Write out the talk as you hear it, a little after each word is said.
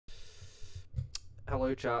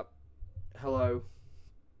Hello, chap. Hello.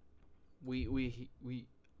 We.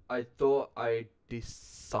 I thought I'd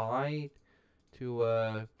decide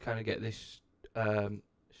to kind of get this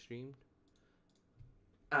streamed.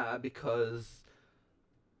 Because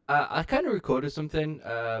I kind of recorded something.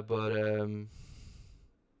 But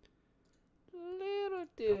little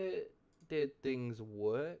did things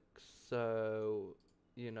work. So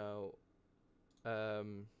you know.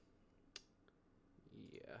 Um.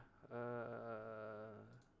 Yeah.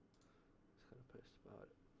 Just gonna post about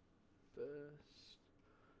it first.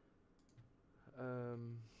 Um.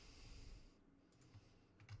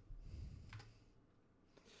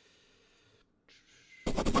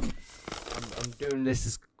 I'm doing this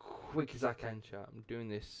as quick as I can, chat. I'm doing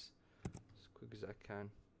this as quick as I can.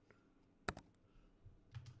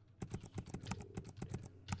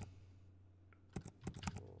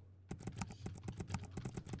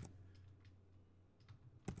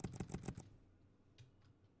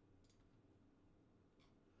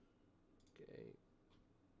 Okay.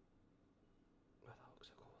 Oh, that looks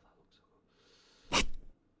so cool. That looks so cool.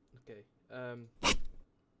 Okay.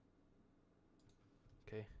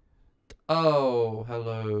 Okay. Oh,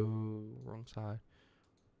 hello. Wrong side.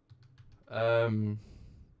 Um.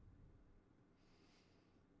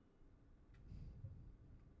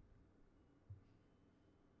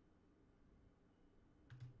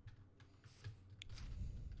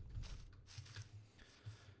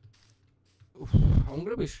 Oof, I'm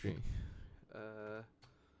gonna be streaming.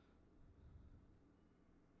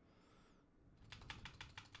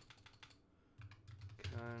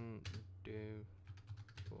 Can do,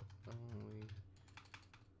 but only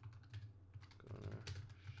gonna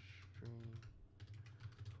stream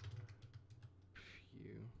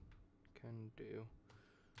few. Can do.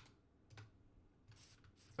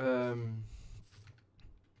 Um.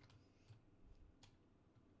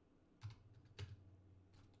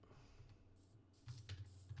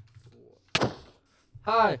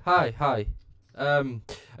 Hi.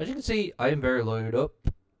 As you can see, I am very loaded up.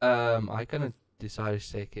 I kind of decided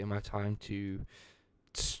to take my time to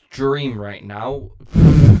stream right now.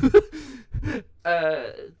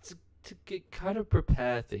 To get kind of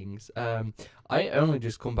prepare things. I only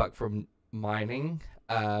just come back from mining.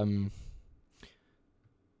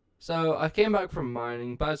 So I came back from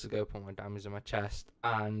mining, about to go put my diamonds in my chest,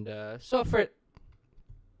 and saw Fritz.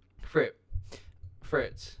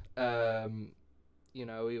 You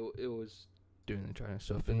know, it was doing the trying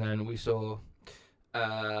stuff, and then we saw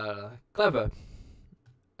Clever.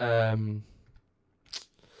 Um,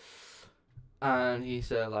 and he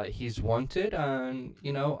said like he's wanted, and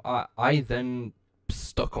you know, I then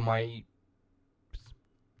stuck on my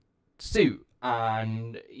suit,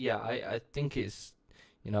 and yeah, I think it's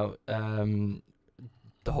the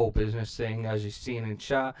whole business thing, as you've seen in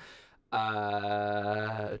chat,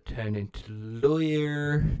 turned into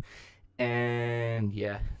lawyer, and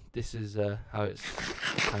yeah, this is how it's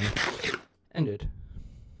kind of ended.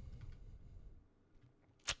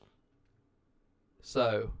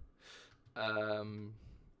 So, I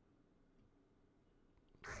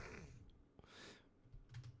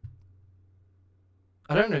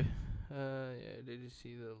don't know. Yeah, did you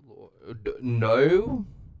see the law? No,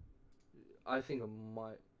 I think I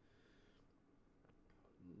might.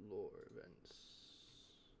 Law events.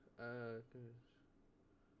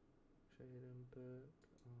 Shadenberg.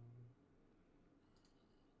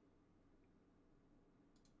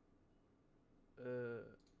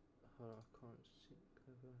 Hold on, I can't see.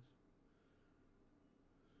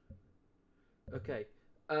 Okay.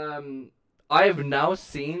 I have now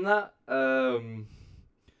seen that.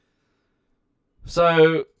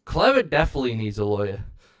 So Clever definitely needs a lawyer.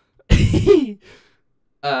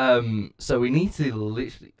 So we need to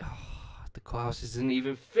literally. Oh, the class isn't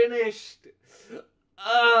even finished.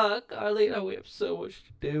 Carlina, we have so much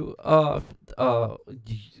to do.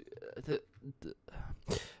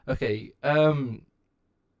 Okay.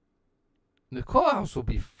 The courthouse will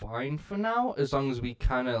be fine for now, as long as we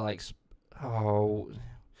kind of like. Oh,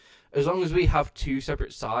 as long as we have two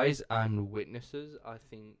separate sides and witnesses, I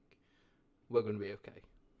think we're gonna be okay.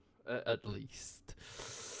 At least.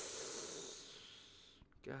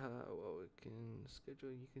 Well, we can schedule.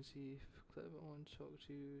 You can see if Clever wants to talk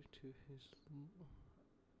to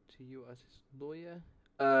you as his lawyer.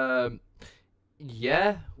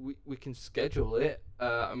 Yeah, we can schedule it.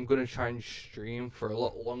 I'm gonna try and stream for a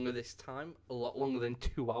lot longer this time, a lot longer than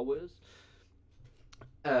 2 hours.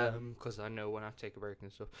 Because I know when I take a break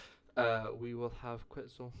and stuff. We will have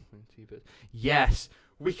Quetzal. Yes,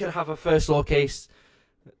 we can have a first law case.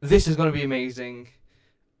 This is gonna be amazing.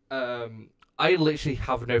 I literally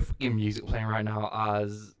have no fucking music playing right now,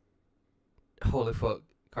 as holy fuck,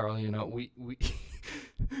 Carolina, we've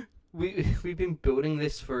been building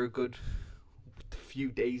this for a good few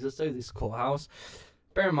days or so. This courthouse.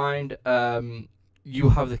 Bear in mind, you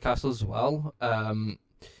have the castle as well.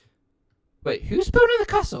 Wait, who's building the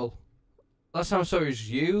castle? Last time I saw it was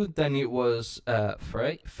you. Then it was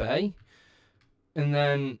Faye, and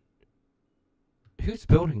then who's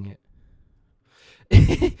building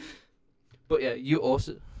it? But yeah, you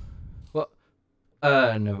also. What?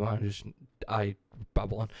 No, I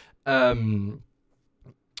babble on.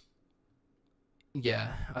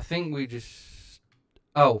 Yeah, I think we just.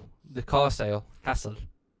 Oh, the car sale, castle.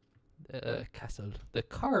 Castle. The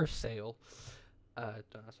car sale.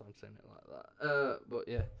 That's why I'm saying it like that. But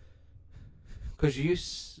yeah, cause you.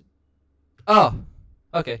 Oh,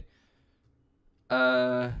 okay.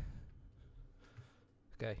 Okay.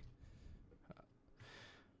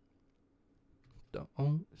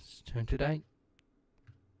 Don't turn today.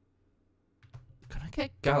 Can I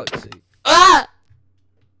get Galaxy? Ah!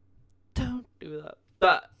 Don't do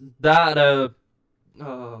that.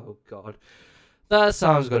 Oh god. That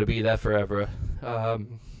sound's gonna be there forever.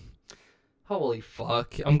 Holy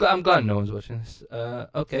fuck. I'm glad no one's watching this.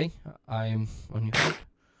 Okay. I'm on your head.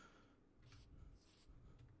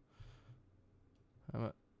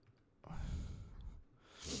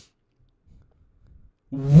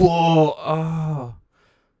 Whoa!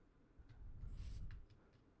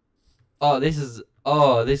 This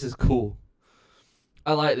is cool.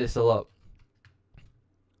 I like this a lot.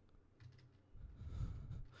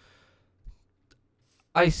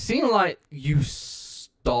 I seen like you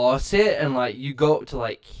start it and like you go up to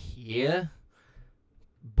like here,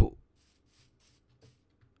 but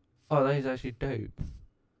that is actually dope.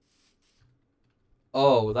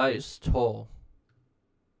 Oh, that is tall.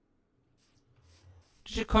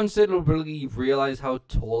 Did you considerably realize how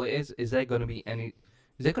tall it is? Is there going to be a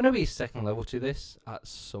second level to this at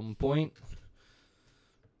some point?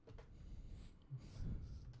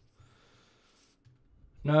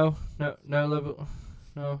 No level.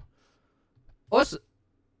 No. Also,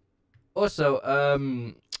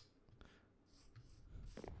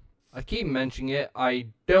 I keep mentioning it. I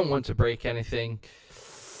don't want to break anything.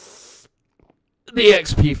 The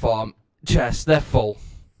XP farm chests, they're full.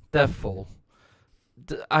 They're full.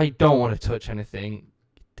 I don't want to touch anything.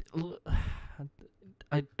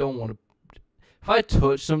 I don't want to. If I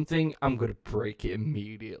touch something, I'm going to break it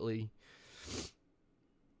immediately.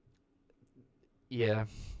 Yeah.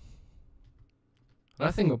 And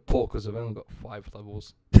I think I'm poor because I've only got 5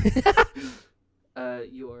 levels.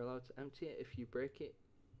 You are allowed to empty it. If you break it,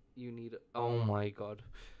 you need it. Oh my god.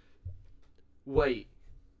 Wait.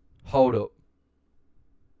 Hold up.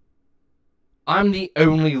 I'm the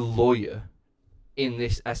only lawyer in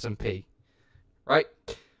this SMP, right?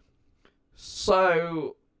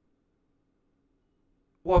 So,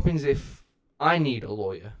 what happens if I need a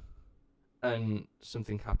lawyer and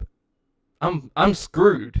something happens? I'm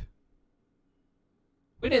screwed.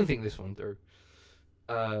 We didn't think this one through.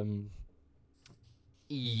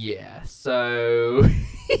 Yeah. So,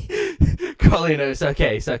 Colin, it's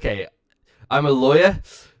okay. It's okay. I'm a lawyer.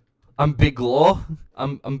 I'm big law.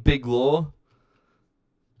 I'm big law.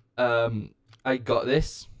 I got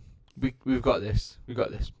this. We've got this. We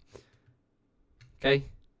got this. Okay.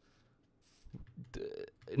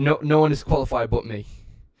 No one is qualified but me.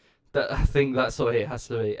 I think that's what it has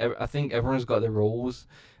to be. I think everyone's got their roles,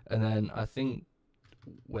 and then I think.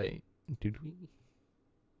 Wait, did we?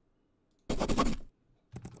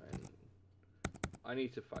 I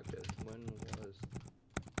need to fact this. When was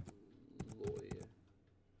lawyer?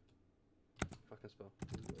 If I can spell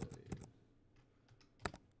lawyer.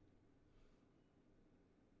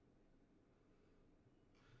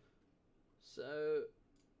 So,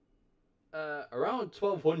 around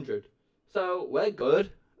 1200. So we're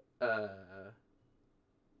good.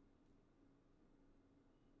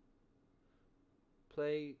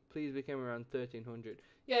 Please became around 1300.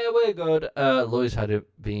 Yeah, we're good. Lois had it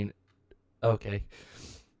been okay.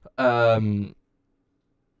 I'm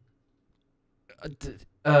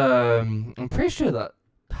pretty sure that.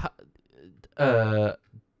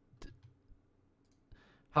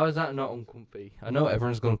 How is that not uncomfy? I know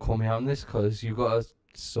everyone's gonna call me out on this because you got a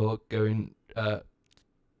sword going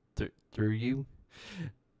through you.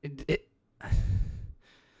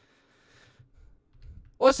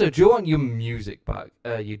 Also, do you want your music back?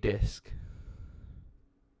 Your disc.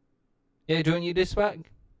 Yeah, do you want your disc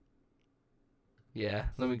back? Yeah,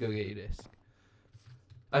 let me go get your disc.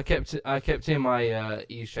 I kept it in my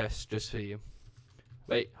e-chest just for you.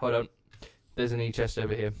 Wait, hold on. There's an e-chest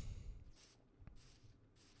over here.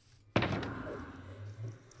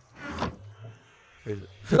 Where is it?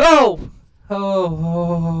 Oh!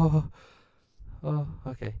 Oh,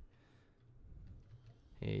 okay.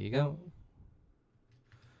 Here you go.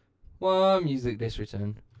 One music disc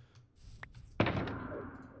return.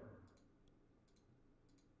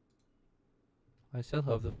 I still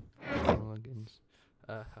have the plugins.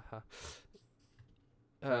 Haha.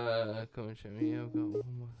 Come and show me. I've got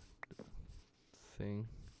one more thing.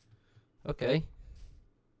 Okay.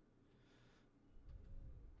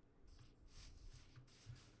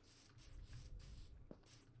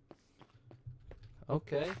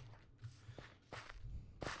 Okay.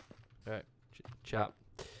 Right, chat.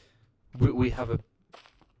 We have a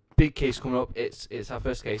big case coming up. It's our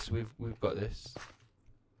first case. We've got this.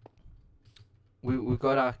 We've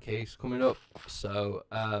got our case coming up. So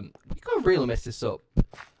we can't really mess this up.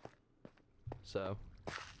 So.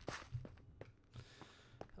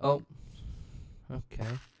 Oh. Okay.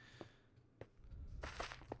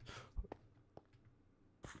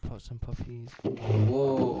 Pots and puppies.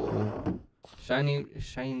 Whoa.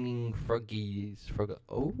 Shining froggies.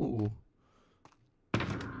 Oh.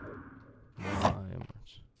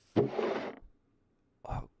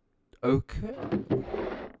 Oh. Okay.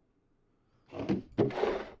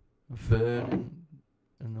 Vernon.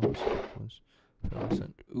 And those was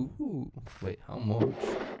percent. Ooh. Wait, how much?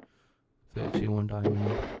 31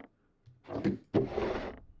 diamond.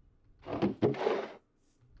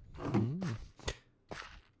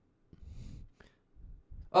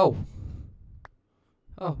 Oh.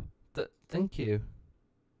 Oh. Thank you.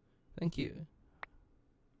 Thank you.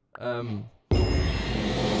 I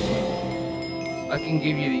can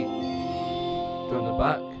give you the. Do on the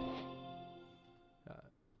back.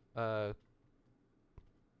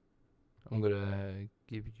 I'm gonna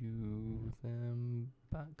give you them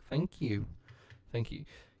back. Thank you. Thank you.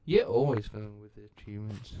 Yeah, always fun with the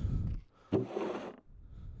achievements.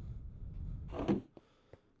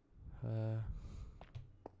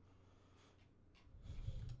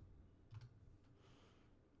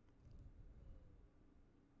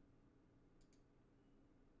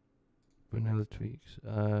 Vanilla tweaks.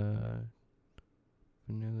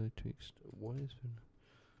 Vanilla tweaks. What is vanilla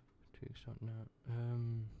tweaks on now?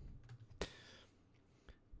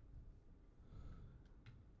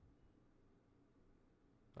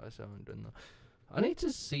 I still haven't done that. I need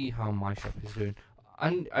to see how my shop is doing.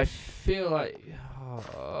 And I feel like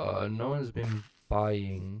no one's been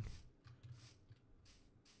buying.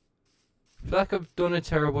 I feel like I've done a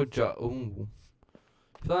terrible job. Ooh.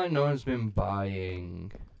 I feel like no one's been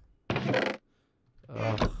buying.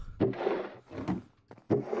 Ugh.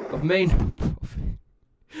 I've made no profit.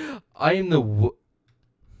 I am the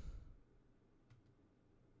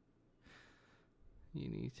You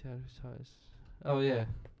need to advertise. Oh yeah.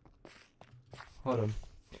 Hold on.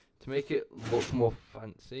 To make it look more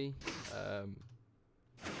fancy,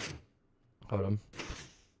 hold on.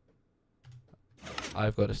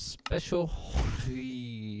 I've got a special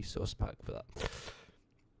resource pack for that.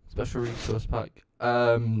 Special resource pack.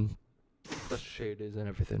 Special shaders and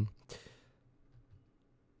everything.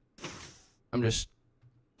 I'm just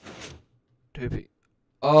hoping.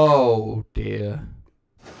 Oh dear.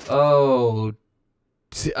 Oh.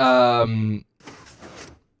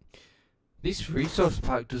 This resource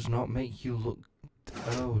pack does not make you look.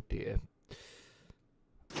 Oh dear.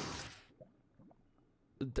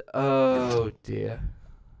 Oh dear.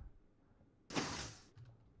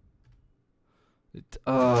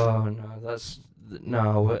 Oh no, that's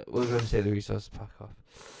no. We're going to take the resource pack off.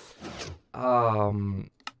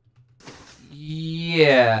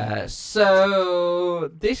 Yeah. So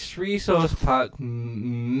this resource pack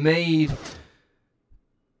made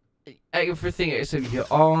everything except your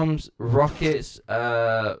arms, rockets,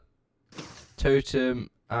 totem,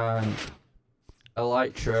 and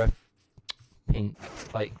elytra pink,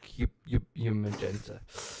 like your magenta.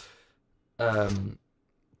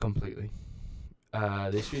 Completely.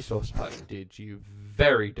 This resource pack did you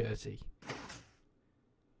very dirty.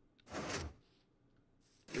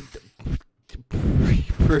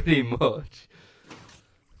 Pretty much.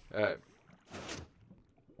 Alright.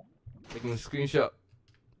 Taking a screenshot.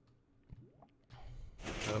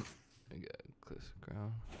 Oh, okay, close the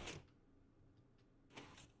ground.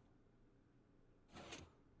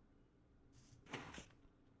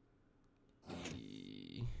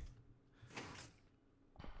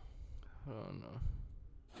 Oh no.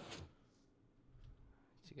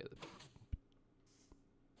 Together.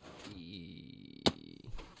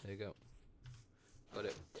 There you go. Got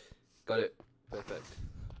it. Got it. Perfect.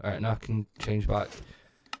 Alright, now I can change back.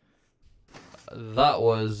 That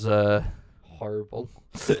was horrible.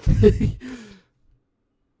 Okay.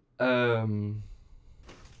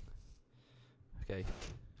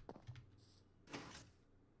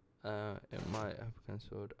 It might have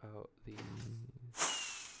cancelled out the.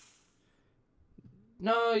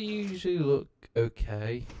 No, you usually look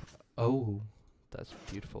okay. Oh, that's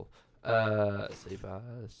beautiful. Save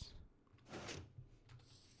as.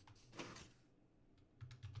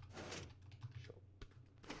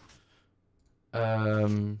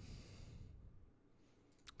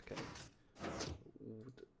 Okay.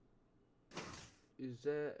 Is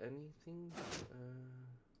there anything?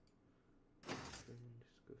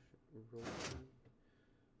 Discussion.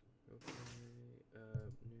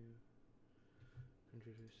 Roleplay. New.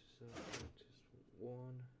 Introduce yourself. Just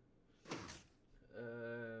one.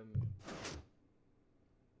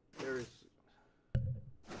 There is.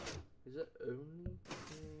 Is it only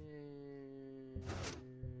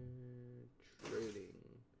trading?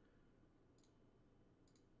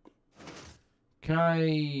 Can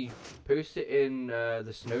I post it in the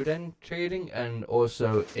SnowDen trading and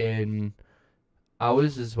also in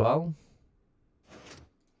ours as well?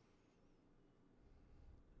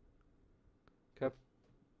 Okay.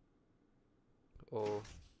 Or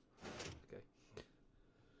okay.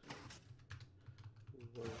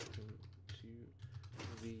 Welcome to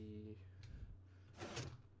the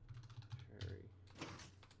cherry.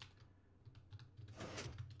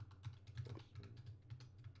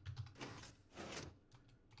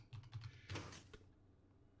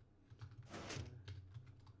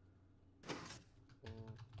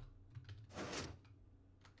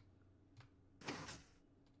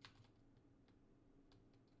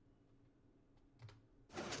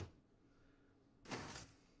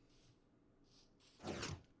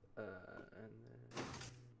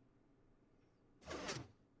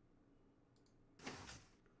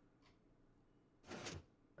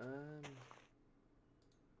 And then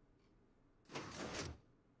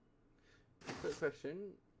quick question.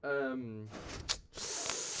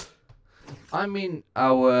 I mean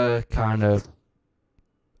our kind of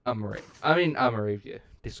I'm Amaravia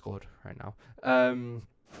Discord right now.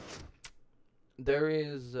 There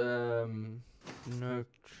is no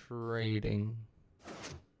trading.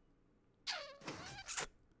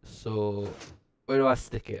 So where do I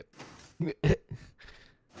stick it?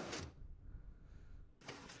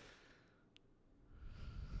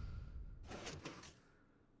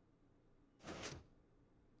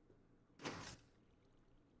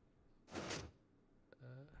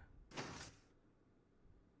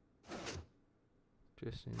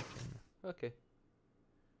 Just in general. Okay.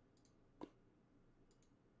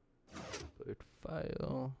 Upload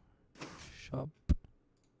file. Shop.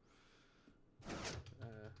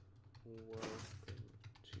 Welcome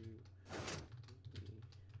to the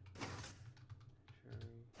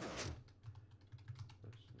sharing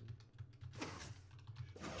person shop.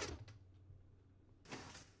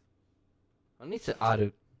 I need to add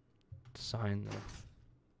a sign there.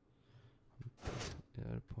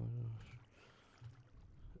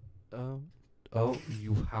 Oh,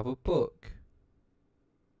 you have a book.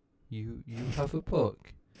 You have a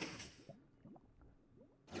book.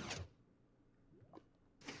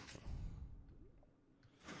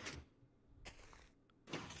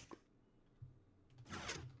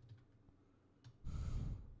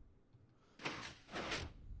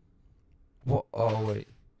 What? Oh wait.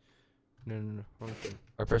 No, wrong thing.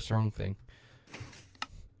 I pressed the wrong thing.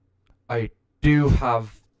 I do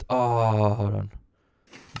have. Oh, hold on.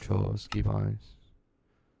 Controls, keybinds.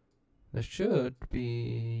 There should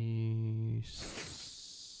be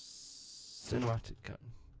cinematic cam.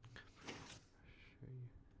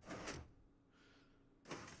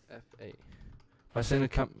 F8. My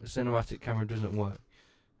cinematic camera doesn't work.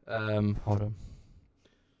 Hold on.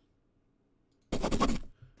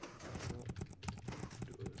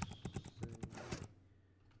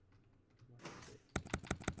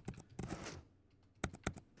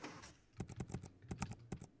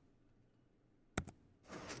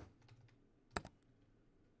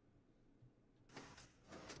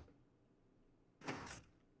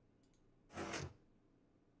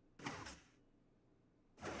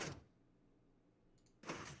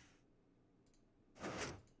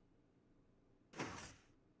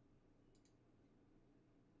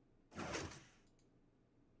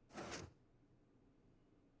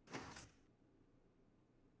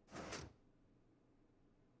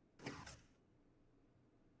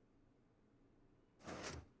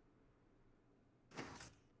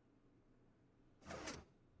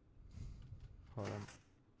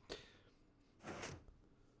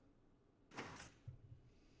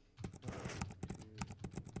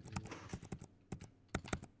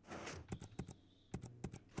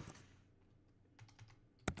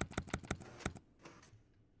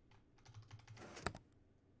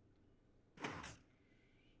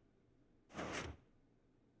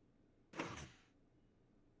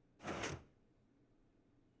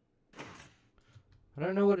 I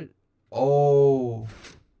don't know what it. Oh.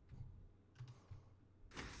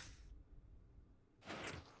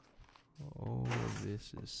 Oh,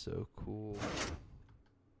 this is so cool.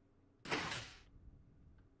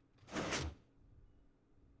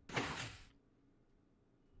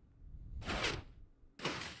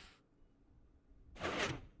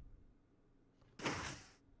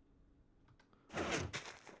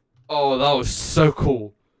 Oh, that was so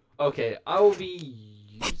cool. Okay, I will be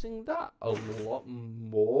using that a lot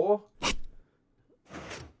more.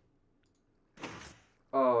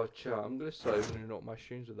 Oh, chat, I'm gonna start opening up my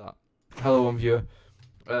streams with that. Hello, one viewer.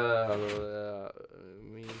 I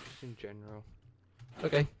mean, just in general.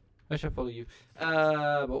 Okay, I shall follow you.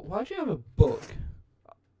 But why do you have a book?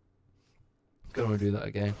 Gonna do that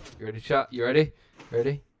again. You ready, chat? You ready?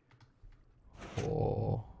 Ready?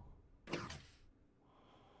 Oh.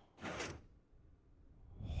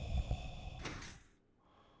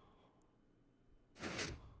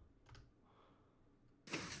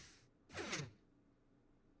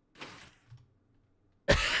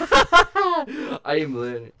 I am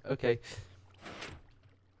learning. Okay.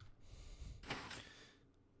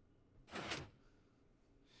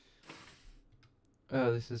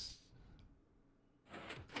 Oh, this is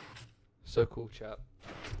so cool, chat.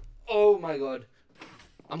 Oh my god.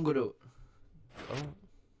 I'm gonna. Oh.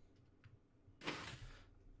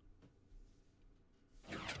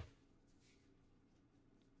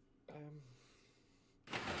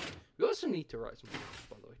 We also need to write some books,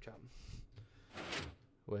 by the way, chat.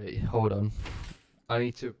 Wait, hold on. I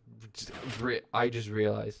need to. I just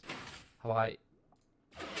realized how I.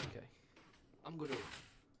 Okay. I'm gonna.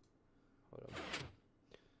 Hold on.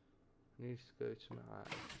 I need to go to my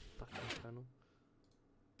fucking channel.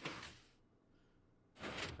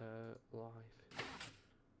 Live.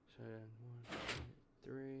 So then 1,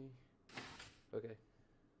 2, 3. Okay.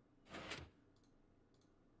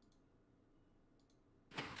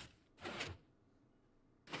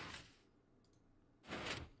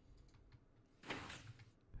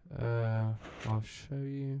 I'll show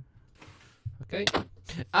you. Okay.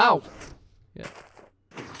 Ow! Yeah.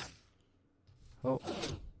 Oh.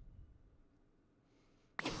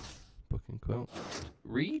 Book and quilt.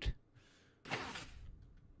 Read?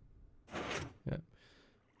 Yeah.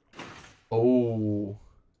 Oh.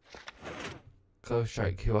 Close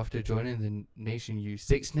strike, who after joining the nation used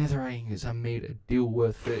 6 netherite ingots and made a deal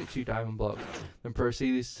worth 32 diamond blocks. Then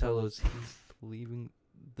proceeded to tell us he's leaving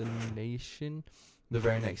the nation the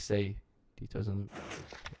very next day. Details on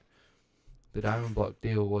the diamond block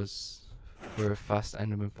deal was for a fast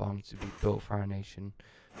enderman farm to be built for our nation.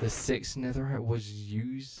 The 6 netherite was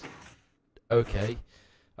used. Okay,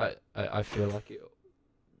 I feel like it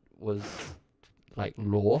was like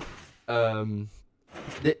lore.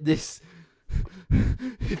 This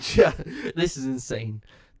yeah, this is insane.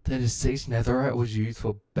 That the 6 netherite was used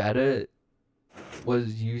for better.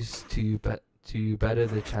 Was used to better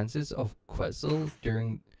the chances of Quetzal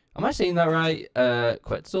during. Am I saying that right?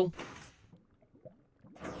 Quetzal.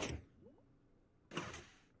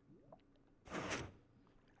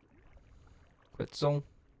 Quetzal.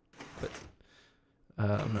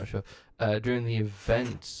 I'm not sure. During the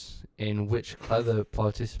events in which Cleather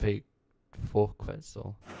participate for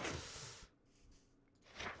Quetzal.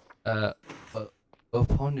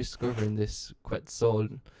 Upon discovering this, Quetzal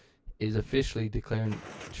is officially declaring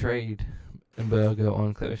trade embargo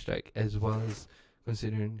on Clipperstrike, as well as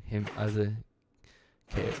considering him as a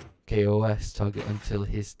KOS target until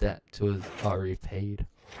his debt to us are repaid.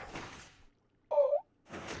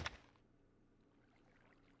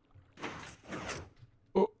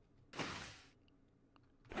 Oh.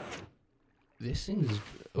 This thing is.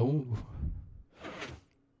 Oh.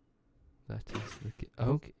 That is looking.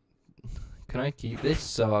 Okay. Can I keep this?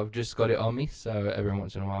 So I've just got it on me, so every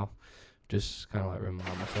once in a while, just kind of like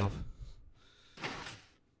remind myself.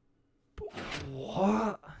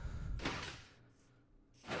 What?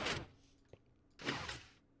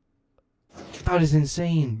 That is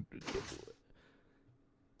insane.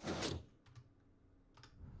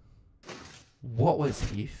 What was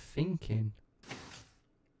he thinking?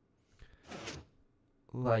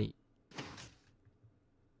 Like.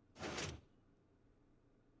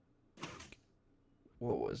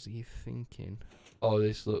 What was he thinking? Oh,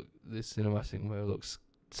 this cinematic mode looks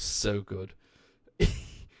so good.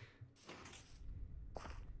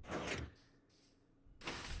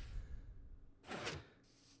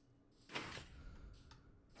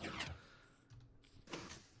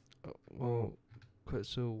 Well,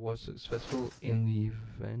 Quetzal was successful in the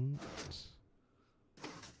event.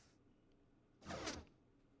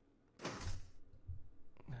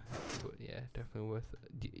 But yeah, definitely worth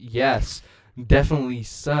it. Yes, Definitely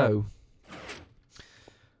so.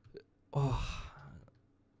 Oh,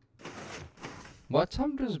 what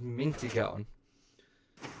time does Minty get on?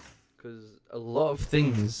 Because a lot of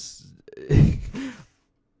things,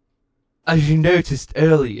 as you noticed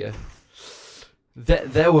earlier,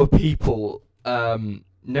 there were people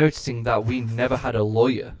noticing that we never had a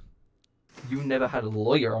lawyer. You never had a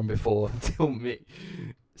lawyer on before until me.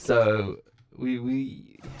 So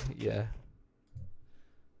we yeah.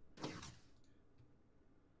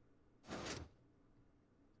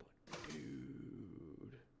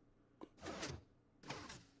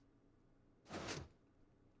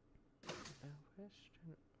 But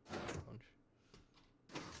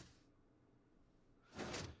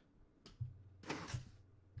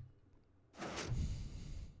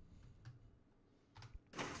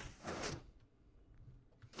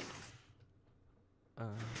dude.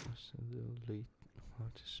 Absolutely.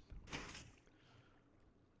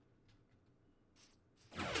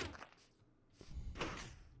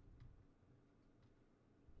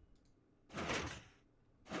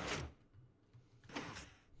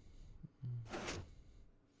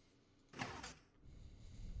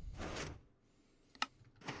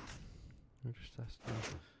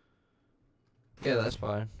 Yeah, that's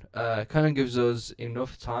fine. Kind of gives us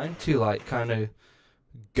enough time to like kind of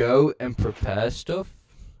go and prepare stuff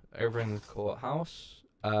over in the courthouse.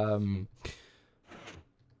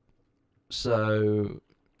 So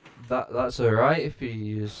that's alright if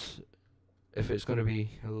it's going to be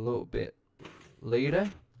a little bit later.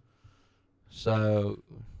 So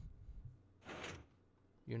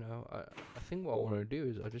I think what I want to do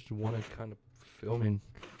is I just want to kind of film in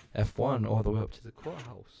F1 all the way up to the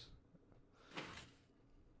courthouse.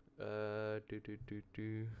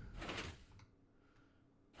 Do.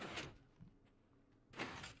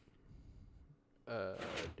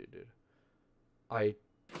 I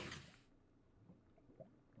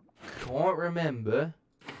can't remember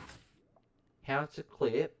how to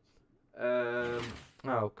clip. Oh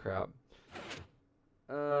crap.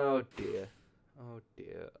 Oh dear. Oh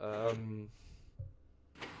dear.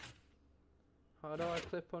 How do I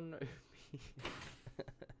clip on OBS?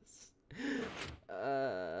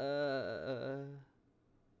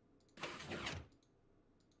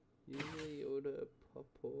 Usually it would pop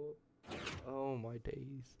up. Oh my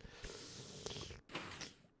days.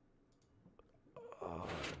 Oh,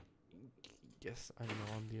 yes, I know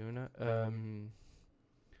I'm the owner.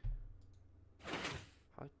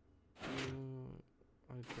 How do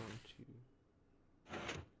I go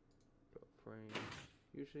to frames?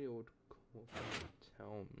 Usually it would come up and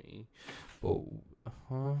tell me, but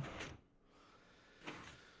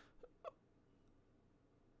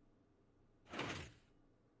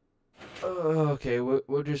okay,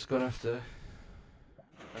 we're just gonna have to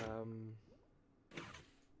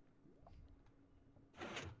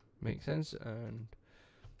make sense, and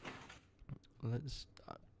let's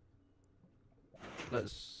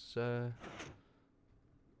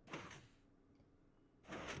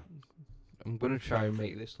I'm gonna try and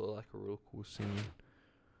make this look like a real cool scene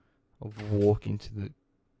of walking to the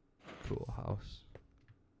courthouse.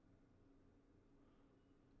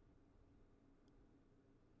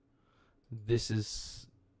 This is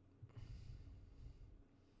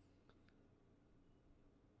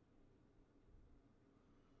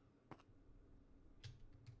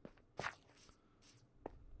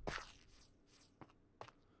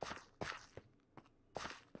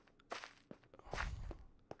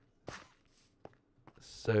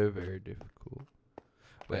so very difficult.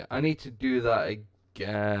 Wait, I need to do that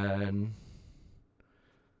again.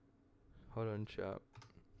 Hold on, chat.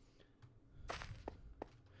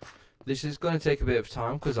 This is going to take a bit of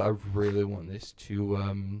time because I really want this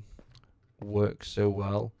to work so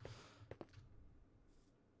well.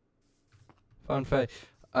 Fun fact.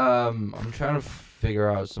 I'm trying to figure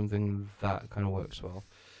out something that kind of works well.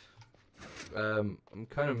 I'm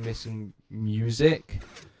kind of missing music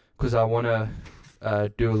because I want to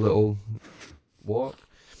do a little walk.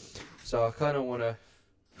 So I kind of want to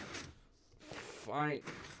find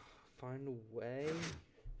a way.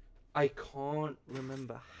 I can't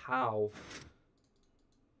remember how.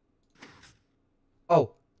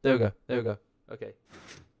 Oh, there we go. Okay.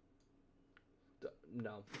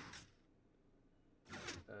 No.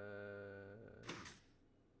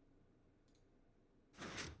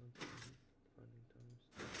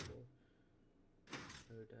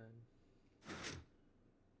 SnowDen.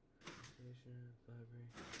 Library.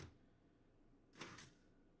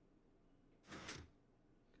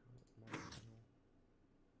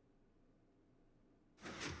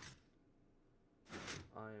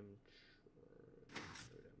 I am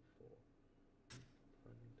SnowDen 4.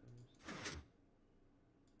 Finding times.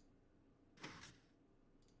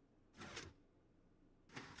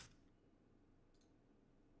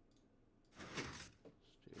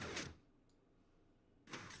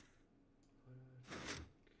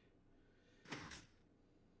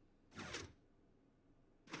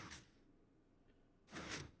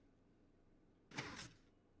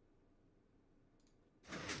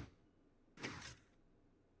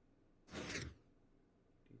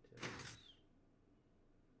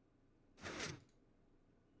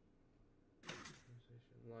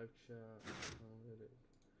 live chat, analytics,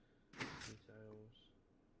 details.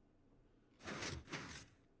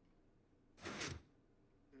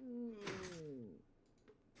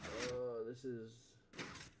 This is.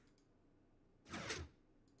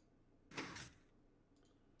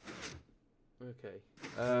 Okay.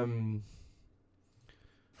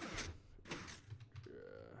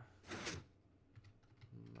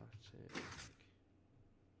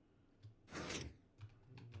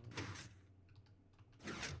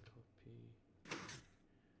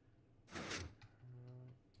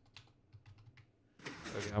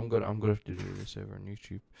 Okay, I'm gonna have to do this over on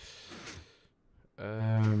YouTube.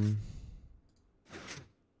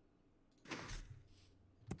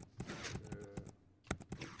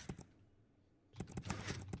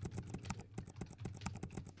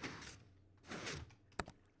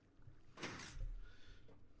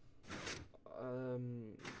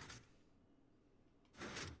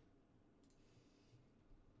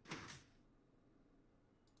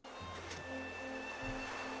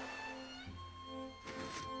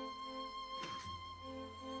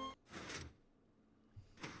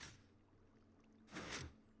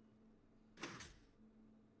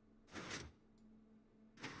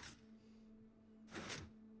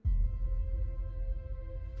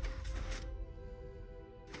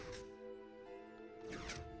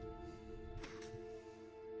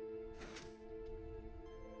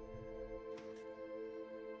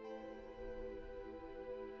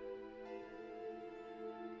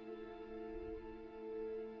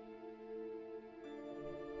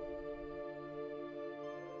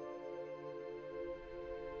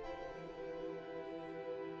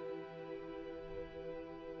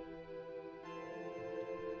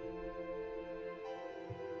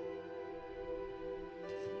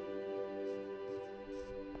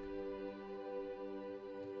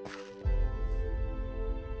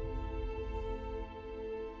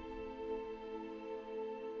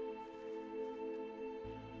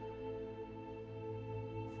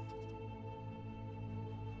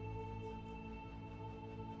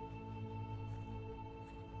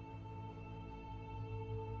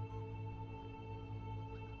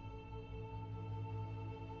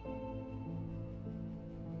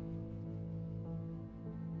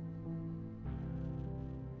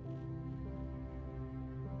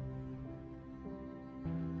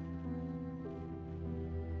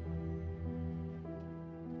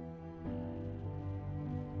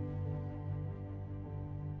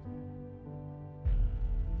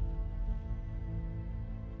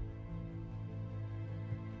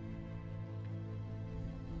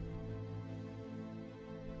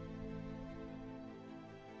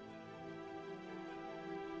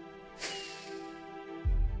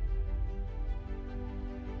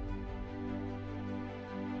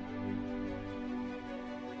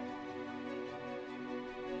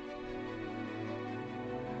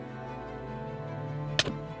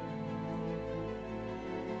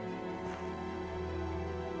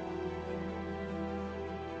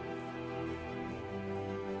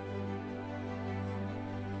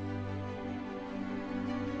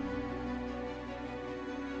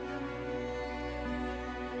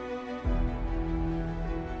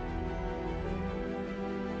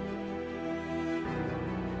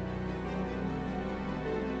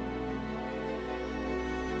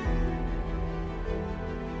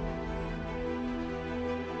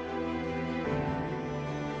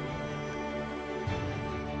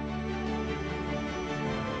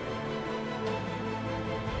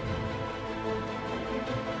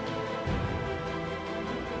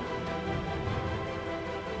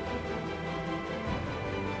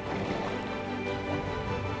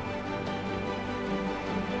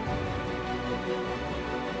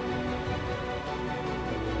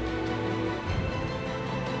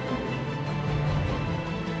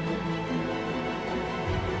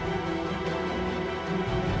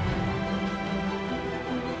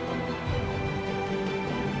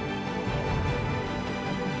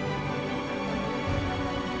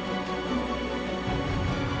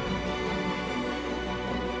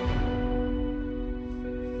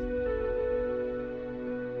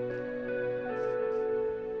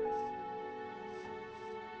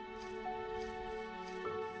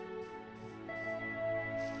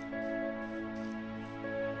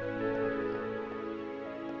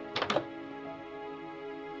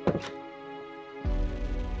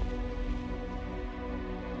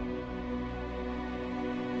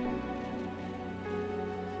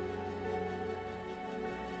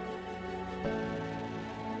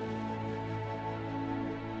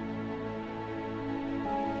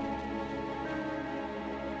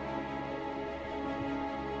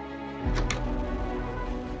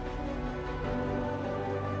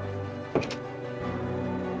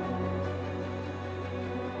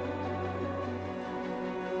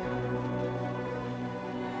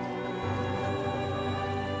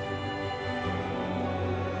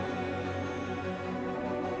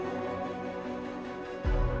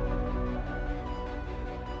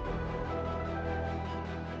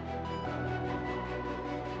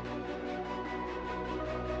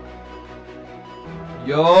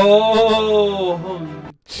 Yo!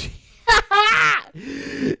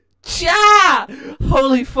 Cha!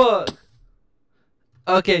 Holy fuck!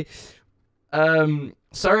 Okay.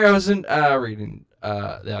 Sorry I wasn't reading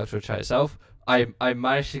the actual chat itself. I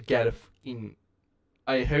managed to get a fucking.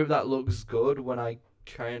 I hope that looks good when I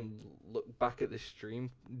try and look back at the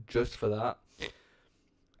stream just for that.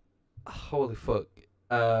 Holy fuck.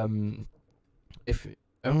 If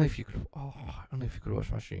only if you could. Oh, only if you could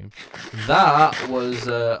watch my stream. That was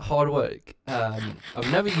hard work.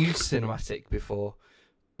 I've never used cinematic before,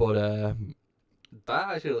 but that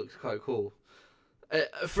actually looks quite cool.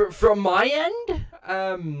 From my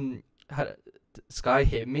end, Sky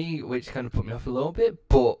hit me, which kind of put me off a little bit,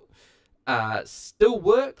 but still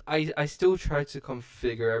worked. I still tried to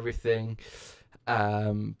configure everything,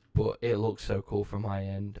 but it looked so cool from my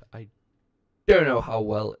end. I don't know how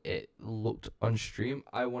well it looked on stream.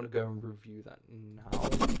 I want to go and review that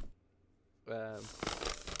now.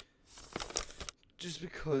 Just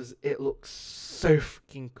because it looks so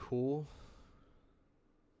freaking cool.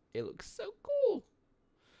 It looks so cool.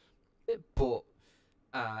 But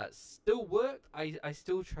still worked. I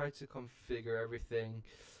still tried to configure everything,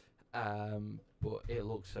 but it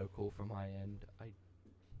looks so cool from my end. I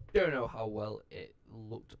don't know how well it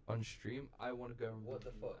looked on stream. I want to go and What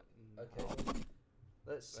the fuck? Okay.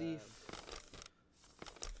 Let's see if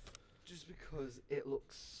just because it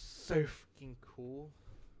looks so freaking cool.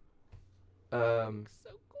 So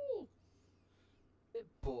cool.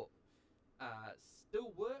 But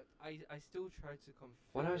still worked. I still tried to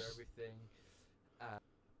configure everything.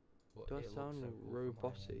 But Do I it sound looks so cool from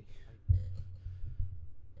my roboty? end.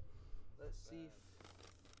 Let's see if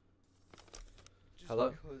just Hello?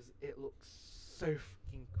 because it looks so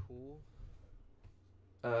freaking cool.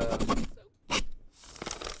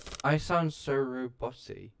 I sound so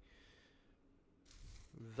roboty.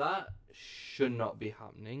 That should not be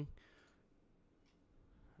happening.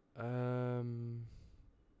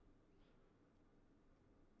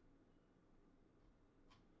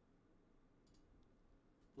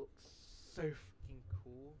 Looks so freaking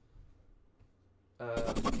cool.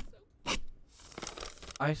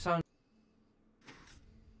 I sound.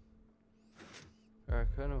 I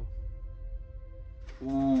kind of.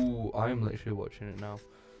 Ooh, I'm literally watching it now.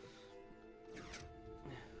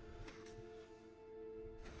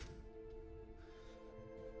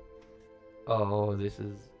 Oh, this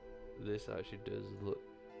actually does look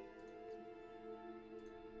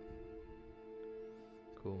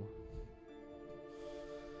cool.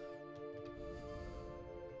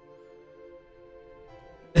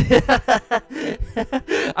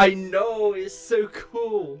 I know, it's so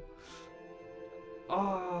cool.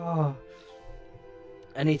 Ah,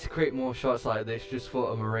 I need to create more shots like this just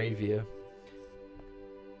for a Moravia.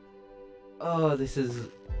 Oh, this is.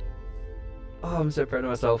 Oh, I'm so proud of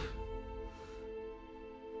myself.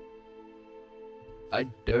 I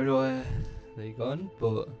don't know where they've gone,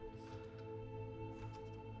 but.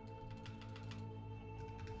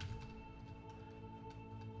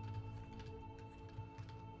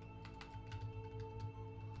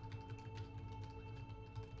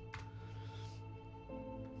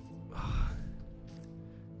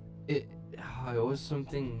 It was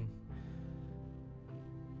something.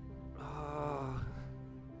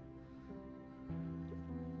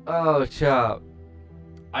 Oh, chap.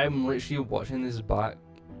 I'm literally watching this back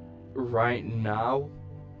right now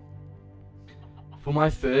for my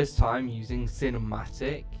first time using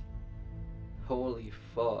cinematic. Holy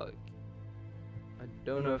fuck. I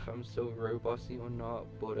don't know if I'm still roboty or not,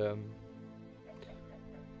 but did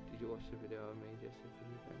you watch the video I made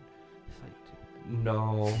yesterday? It's like,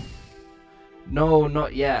 no,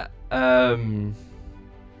 not yet. Oh,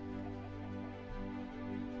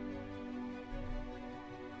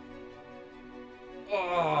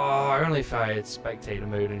 only if I had spectator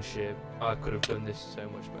mode and shit, I could have done this so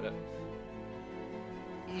much better.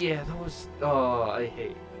 Yeah, that was. Oh, I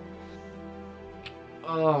hate.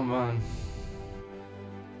 Oh man.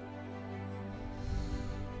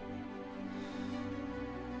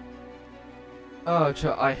 Oh,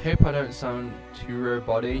 I hope I don't sound too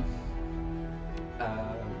roboty.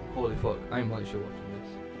 Holy fuck, I'm literally watching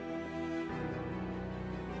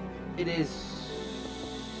this. It is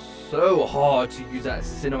so hard to use that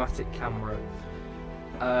cinematic camera.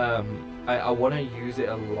 I want to use it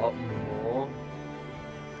a lot more.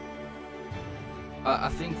 I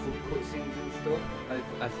think for cutscenes and stuff,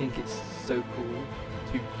 I think it's so cool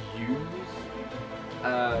to use.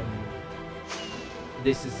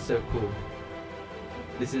 This is so cool.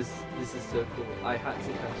 This is so cool. I had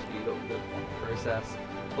to kind of speed up the process.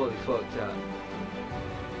 Holy fuck, chat.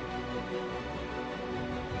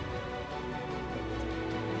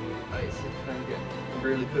 it's to kind of get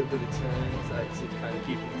really quick with the turns, to kind of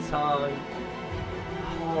keep the time.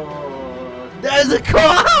 Oh, there's a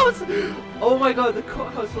courthouse! Oh my god, the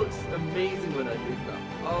courthouse looks amazing when I do that.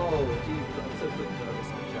 Oh, jeez, I'm so freaking nervous.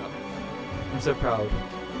 I'm so proud.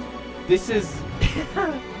 This is...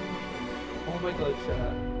 oh my god,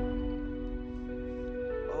 chat.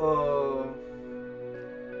 Oh...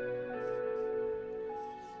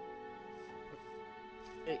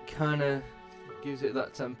 It kind of gives it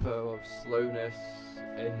that tempo of slowness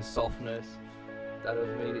and softness that has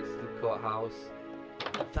made it to the courthouse.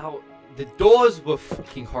 The doors were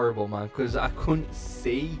fucking horrible, man, because I couldn't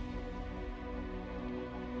see.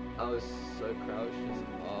 I was so crouched.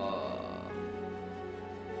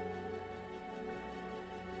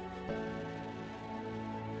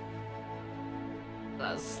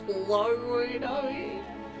 That's slow, you know.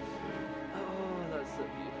 Oh, that's so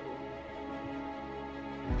beautiful.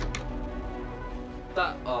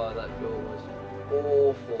 That goal was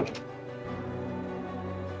awful.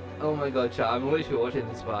 Oh my god, chat, I'm literally watching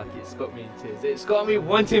this back. It's got me in tears. It's got me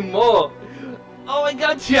wanting more. Oh my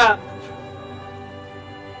god, chat.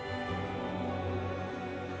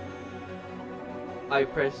 I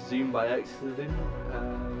pressed zoom by accident.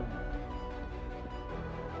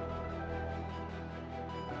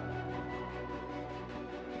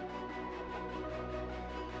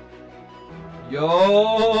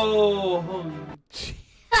 Yo!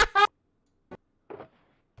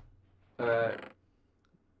 Alright.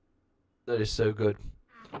 That is so good.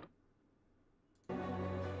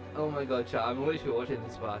 Oh my god, chat, I'm literally watching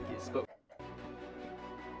this back. It's got...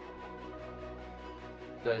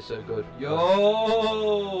 That is so good.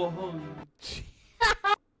 Yo!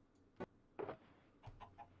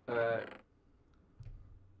 Alright.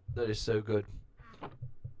 That is so good.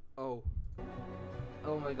 Oh.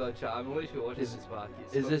 Oh my god, chat, I'm literally watching this back.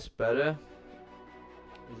 Is this better?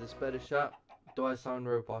 Is this better, chat? Do I sound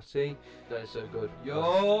roboty? That is so good.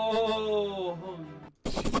 Yo!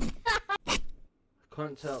 I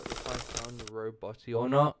can't tell if I sound roboty or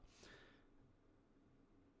not.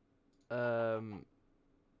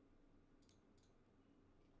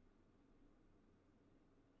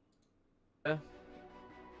 Yeah.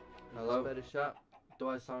 Hello? Better, chat? Do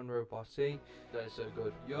I sound roboty? That is so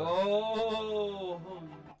good. Yo!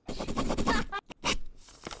 I'm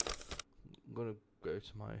gonna go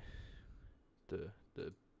to my the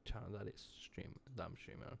channel that I'm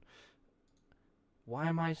streaming on. Why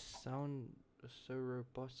am I sound so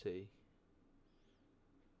roboty?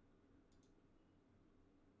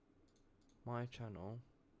 My channel.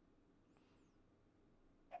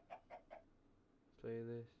 Play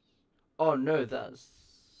this. Oh no, that's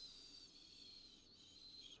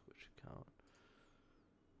switch account.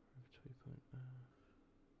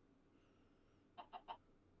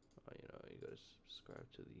 Oh, you know, you gotta subscribe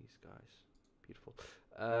to these guys. Beautiful.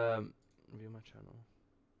 View my channel.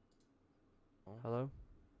 Oh. Hello?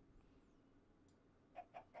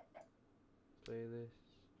 Play this.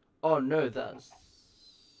 Oh no, that's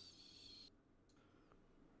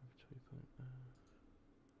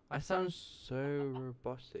I sound so roboty. Oh,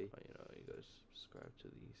 you know, you gotta subscribe to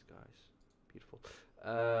these guys. Beautiful.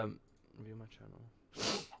 View my channel.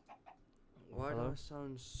 Why do I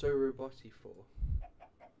sound so roboty for?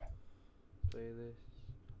 Play this.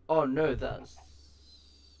 Oh no, that's...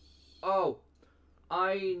 Oh!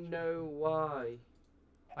 I know why.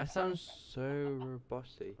 I sound so roboty. Oh,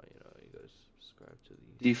 you know, you gotta subscribe to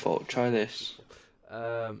these. Default, try this.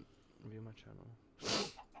 View my channel.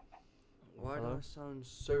 Why do I sound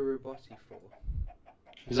so roboty for?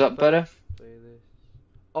 Is that better? Play this.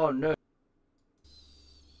 Oh no.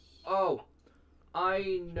 Oh!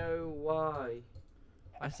 I know why.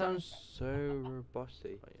 I sound so roboty. Oh,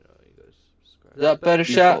 you know, you gotta subscribe. Is that better,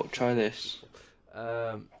 chat? Try this.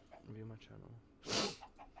 View my channel.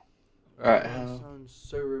 Alright, I sound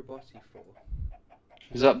so roboty for.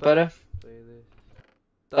 is that better? Play this.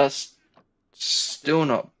 That's still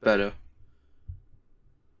not better.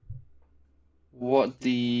 What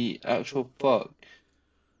the actual fuck?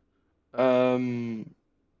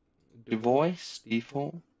 Device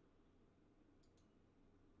default.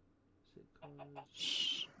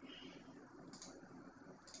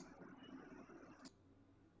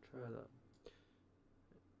 Try that.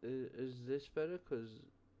 Is this better? Cause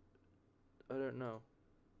I don't know.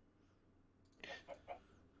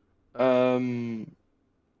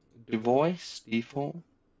 Device default.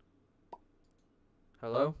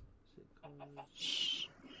 Hello?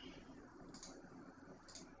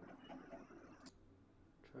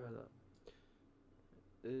 Try that.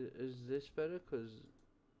 Is this better? Cause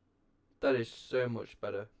that is so much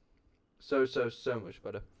better. So much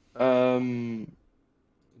better.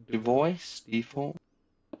 Device default.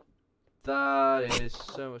 That is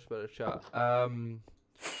so much better, chat.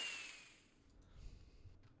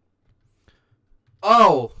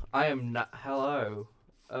 Oh, I am not. Hello.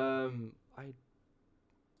 I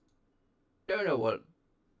don't know what.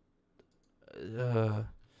 Uh,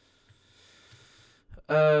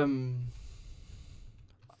 um.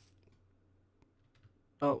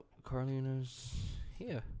 Oh, Carlina's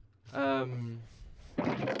here.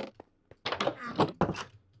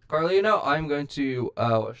 Carlina, I'm going to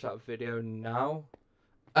watch that video now.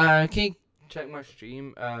 Can you check my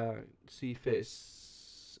stream? See if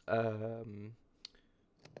it's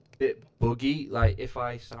bit buggy, like if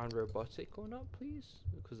I sound robotic or not, please,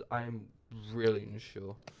 because I'm really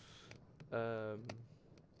unsure. So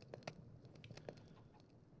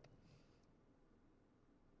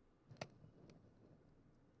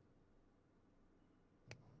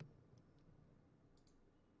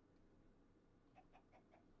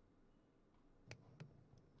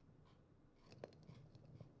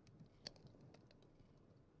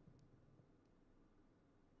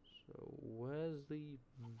where's the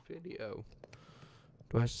video?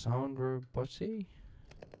 Do I sound robotic?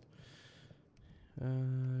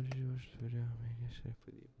 Did you watch the video? Make it safe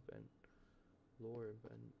for the event. Lore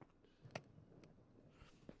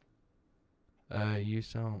event. You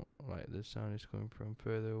sound like the sound is coming from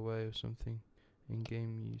further away or something. In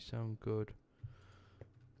game, you sound good.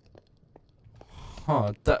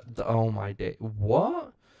 Huh? Oh my day.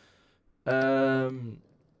 What?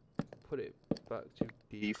 Put it back to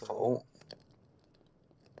default.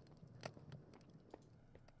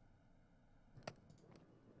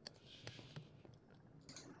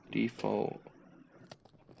 Default.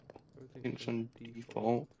 Everything's on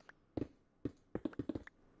default.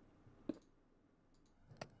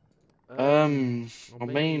 I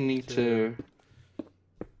may need to.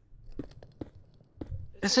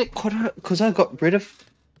 Is it because I got rid of?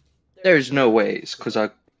 There's no way it's because I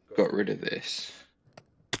got rid of this.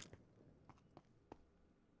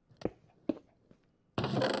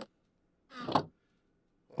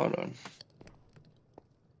 Hold on.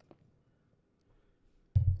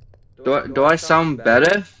 Do I sound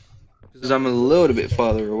better? Because I'm a little bit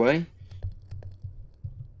farther away.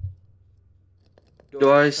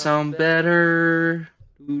 Do I sound better?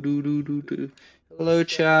 Hello,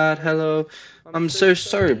 chat. Hello. I'm so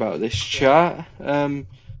sorry about this, chat. Not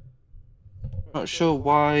sure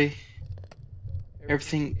why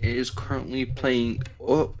everything is currently playing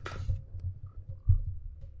up.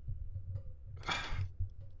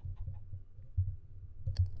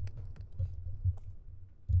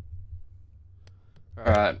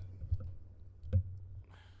 Alright.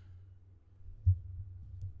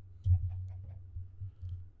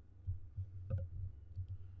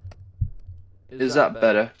 Is that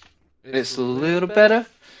better? It's a little better?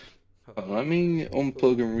 Oh, let me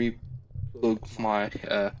unplug and replug my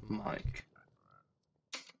mic.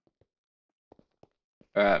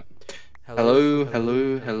 Alright. Hello,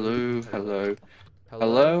 hello, hello, hello.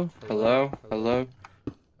 Hello, hello, hello.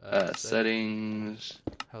 Settings.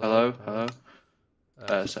 Hello, hello.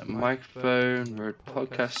 Set microphone, Word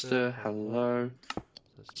podcaster, hello.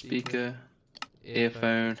 Speaker,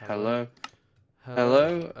 earphone, hello.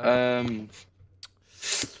 Hello,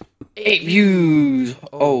 8 views!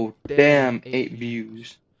 Oh, damn, 8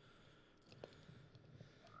 views.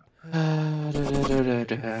 The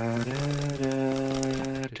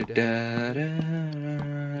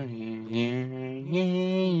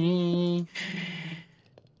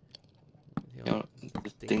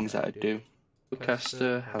things that I do.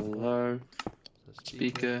 Podcaster, hello.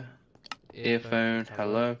 Speaker, earphone,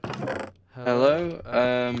 hello. Hello,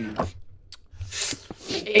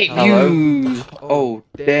 8 views! Oh,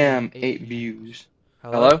 damn, 8 views.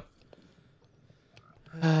 Hello?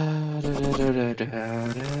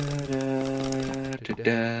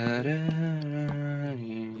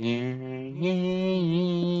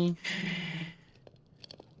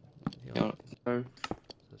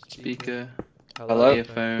 Speaker, hello,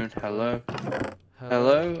 earphone, hello.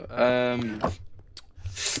 Hello,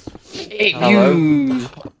 8 views!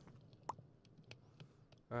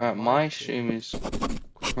 My stream is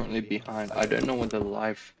currently behind. I don't know what the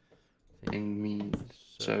live thing means.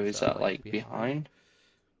 So is that like behind?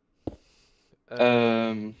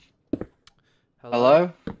 Hello?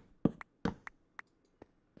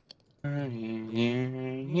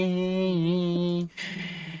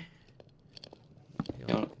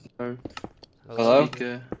 Hello?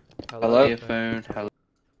 Speaker, hello, earphone, hello.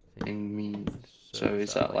 Thing means. So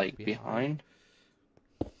is that like behind?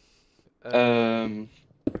 Hello?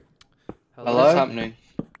 What's happening?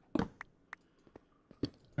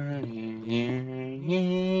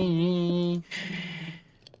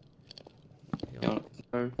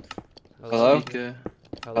 Hello?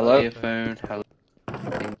 Hello? Earphone. Hello?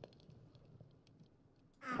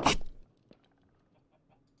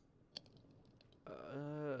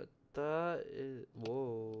 That is.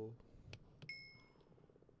 Whoa.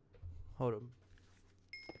 Hold on.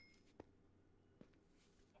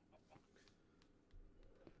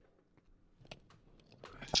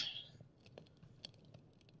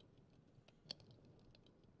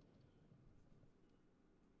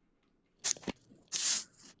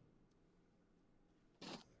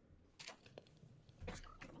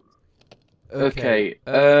 Okay,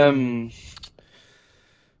 let's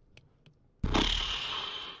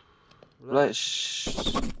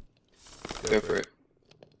go for it.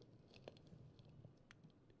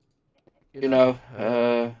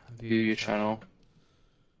 View your channel.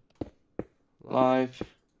 Live.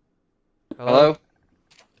 Hello?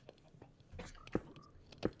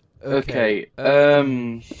 Okay,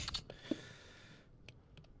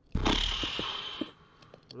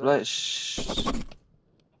 let's...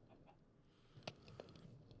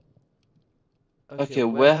 Okay,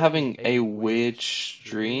 we're having a weird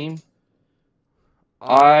stream.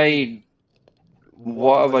 What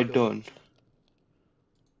have I done?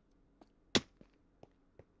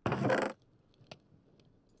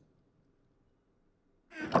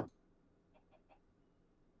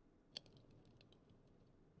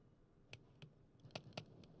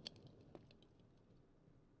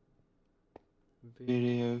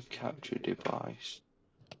 Video capture device.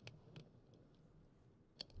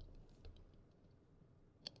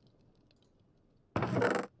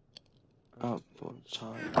 Output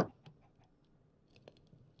time.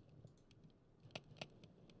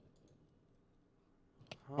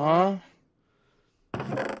 Huh?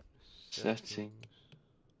 Settings.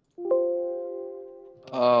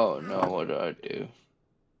 Oh no, what did I do?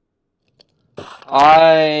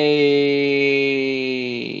 I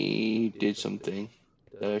did something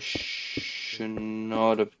that I should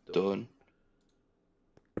not have done.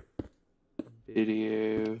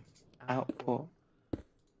 Video output.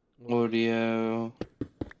 Audio.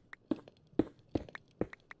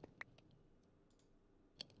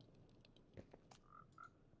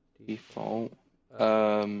 Default.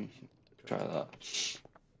 Try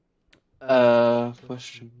that.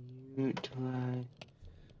 Push mute delay.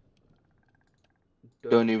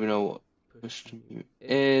 Don't even know what push to mute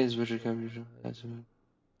is. Visual capture.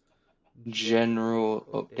 General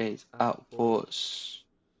updates. Outputs.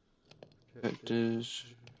 Vectors.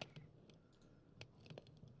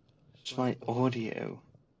 It's my audio.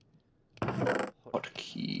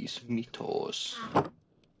 Hotkeys. Meters.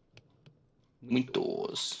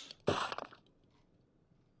 Meters.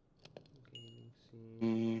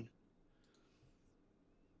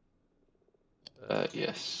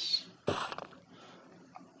 Yes.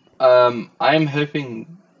 I'm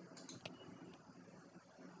hoping.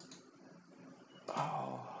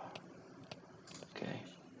 Oh. Okay.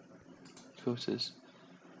 Filters.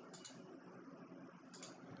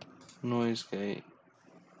 Noise gate.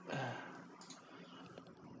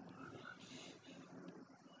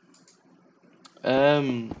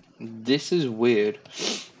 This is weird.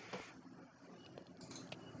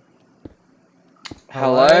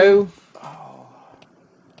 Hello? Oh.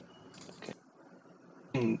 Okay.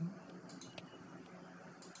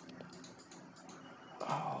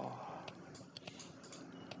 Oh.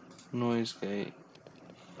 Noise gate.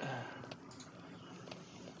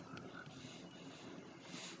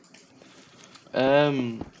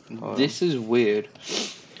 This is weird.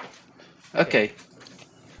 Okay.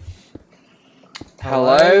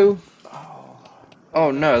 Hello?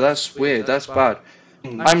 Oh no, that's weird. That's bad.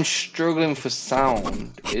 I'm struggling for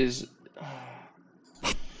sound.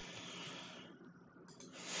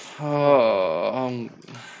 Oh,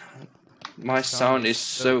 my sound is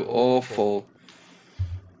so awful.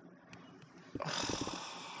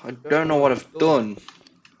 I don't know what I've done.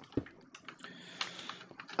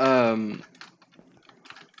 Mm,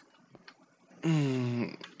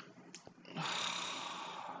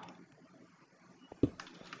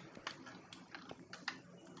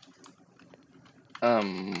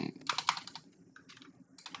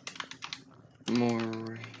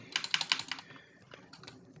 more.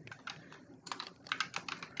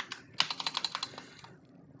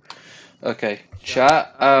 Okay,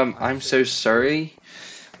 chat. I'm so sorry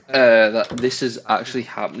that this is actually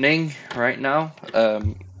happening right now.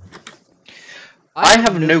 I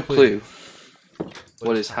have no clue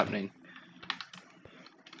what is happening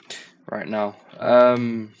right now.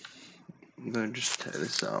 I'm gonna just tear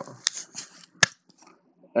this out.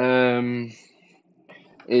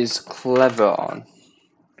 is clever on?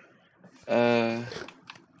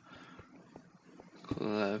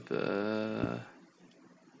 Clever.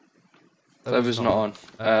 Clever's not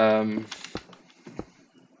on.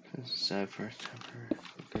 Zebra temporary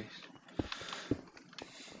base.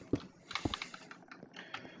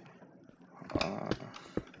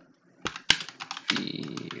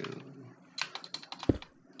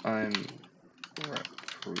 I'm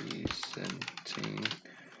representing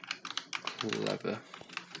clever.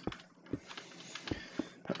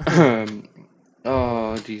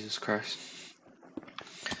 Oh, Jesus Christ.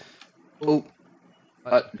 Oh,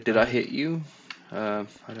 did I hit you? I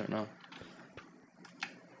don't know.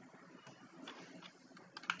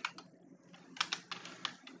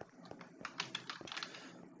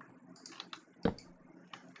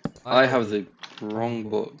 I have the wrong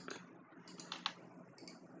book.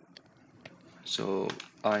 So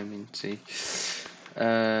I'm in C.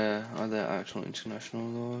 Are there actual international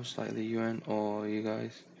laws like the UN or you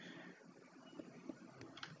guys?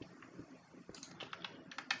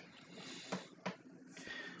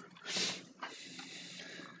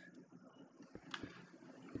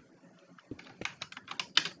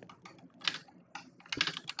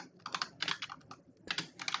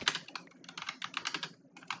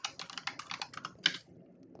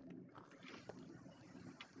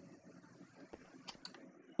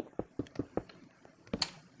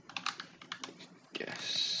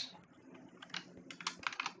 Yes.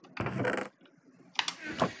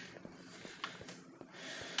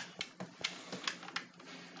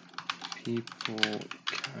 People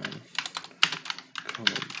can come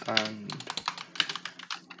and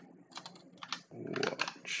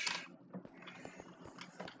watch.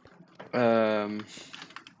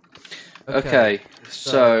 Okay,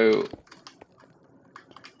 so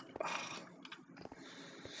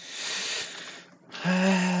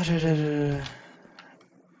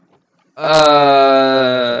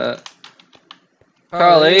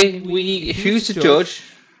Carly, who's the judge?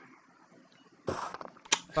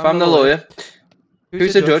 If I'm the lawyer,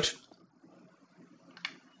 who's the judge?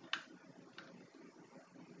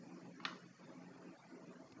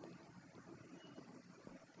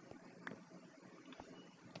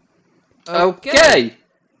 Okay.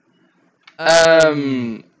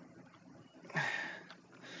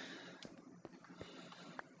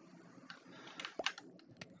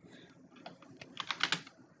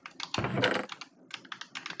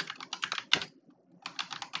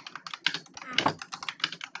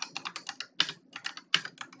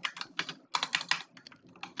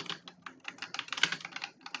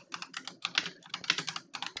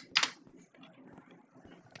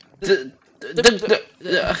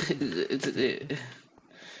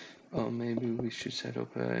 Oh, maybe we should set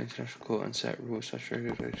up an international court and set rules such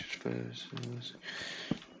regulations first.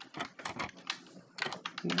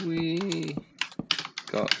 We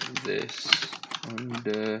got this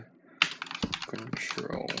under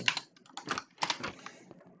control.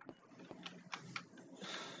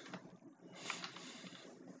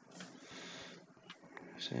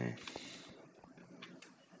 See.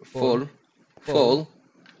 Full.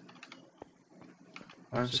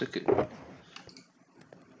 I'm sick of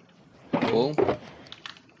full.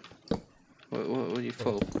 What are you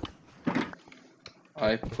full?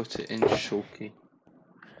 I put it in Shulky.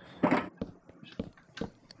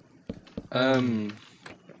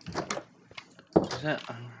 Is that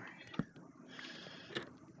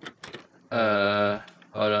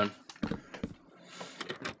hold on.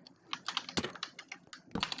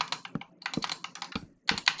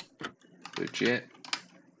 Legit.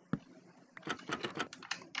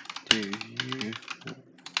 Do you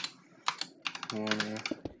wanna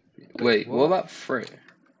wait, what about Frit?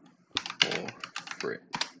 Or Frit?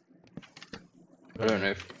 I don't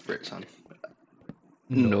know if Frit's on.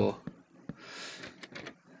 No.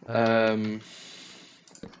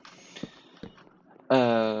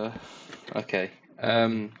 Okay.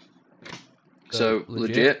 So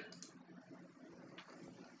legit.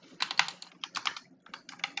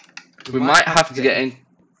 We might have to get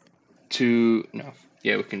into no.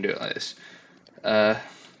 Yeah, we can do it like this.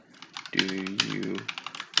 Do you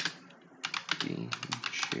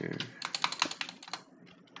feature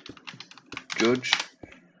judge?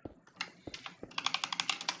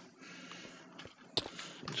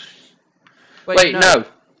 Wait, no.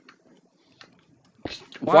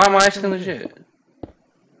 Why am I asking legit?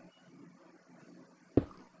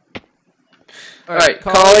 Alright,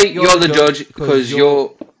 Carly, you're the judge because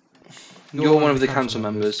you're one of the council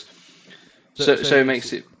members. So it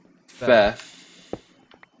makes it fair.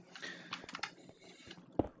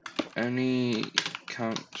 Any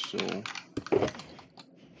council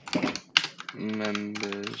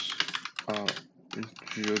members are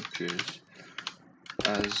judges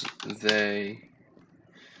as they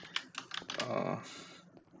are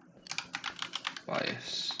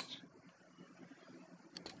biased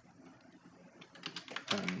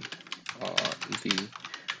and are the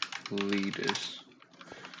leaders.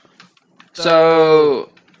 So,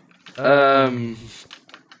 oh,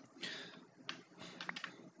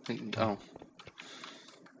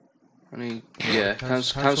 yeah,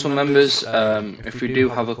 council members. If we do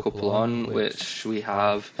have a couple on, which we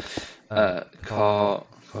have,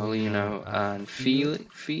 Carlino and Fee.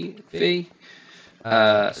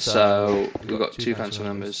 So we've got two council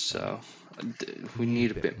members. So we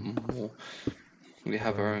need a bit more. We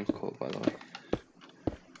have our own court, by the way.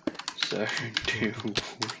 So do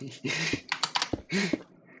we?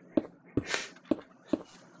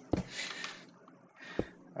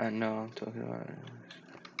 I know I'm talking about it.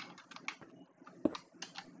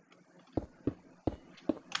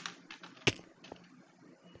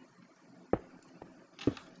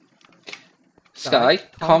 Sky,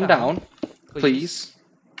 calm down, please.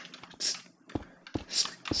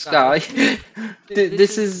 Sky,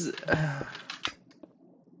 this is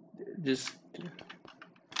just.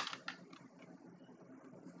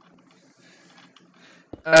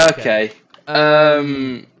 Okay.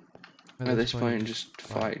 At this point, just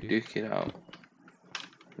fight, duke it out.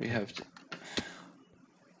 We have to.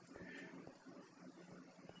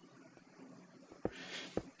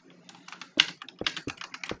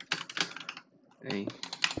 A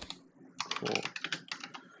court.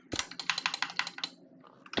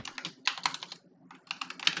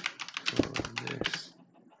 For this.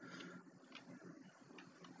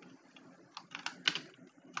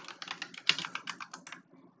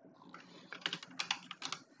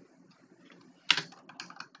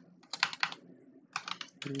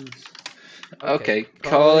 Okay,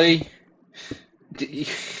 Carly.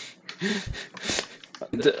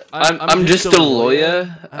 I'm just a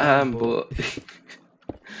lawyer, but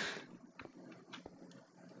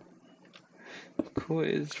court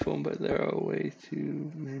is fun, but there are way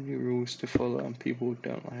too many rules to follow, and people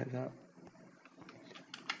don't like that.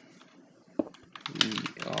 We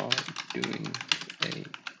are doing a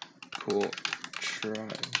court trial.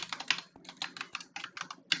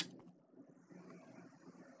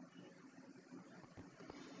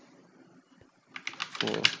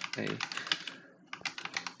 For a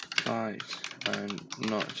fight and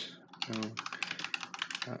not know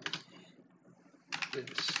that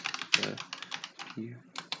it's the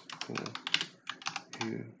people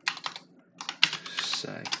who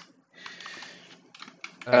say.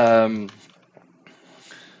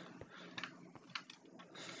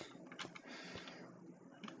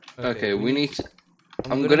 Okay, we need to.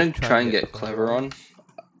 I'm gonna try and get clever on.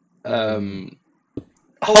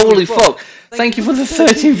 Holy fuck! Thank you for the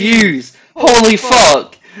 13 views! Holy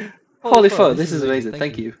fuck! Holy fuck, this is amazing,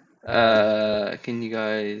 thank you. Can you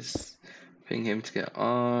guys ping him to get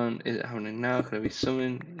on? Is it happening now? Can I be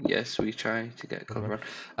summoned? Yes, we try to get clever on.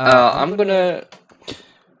 I'm gonna...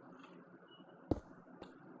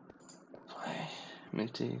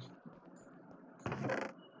 Minty.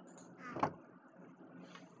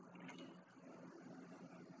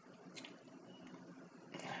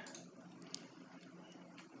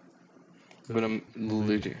 But I'm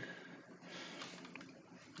losing.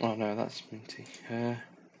 Oh no, that's Minty.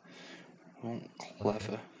 Oh,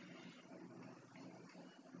 clever.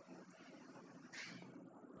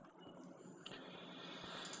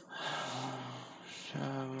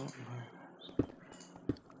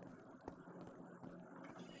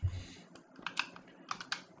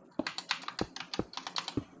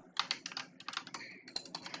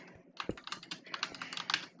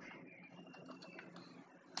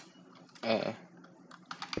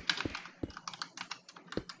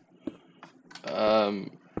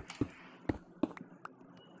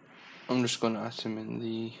 I'm just gonna ask him in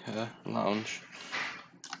the lounge.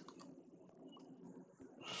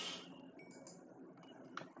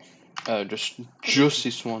 Just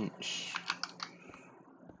this once.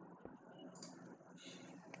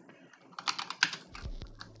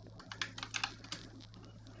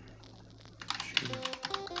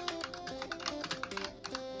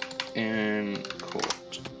 In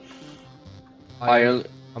court. I'm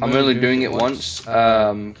only doing it once.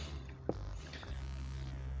 I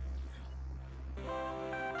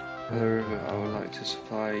would like to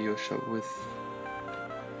supply your shop with.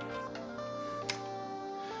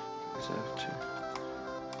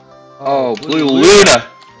 Oh, Blue Luna!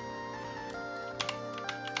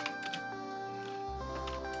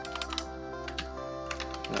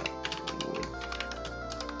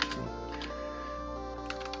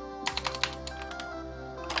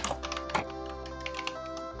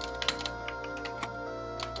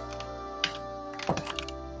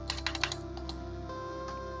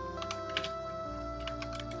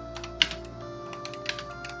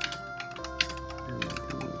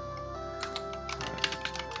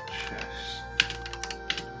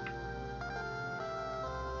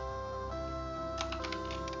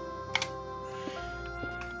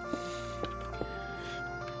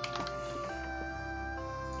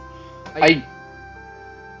 I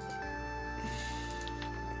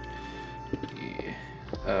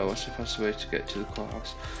what's the fastest way to get to the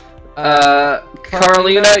courthouse?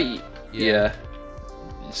 Carolina. Yeah.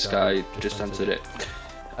 Sky just answered it.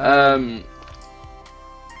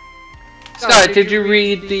 Sky, did you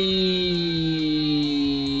read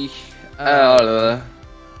the the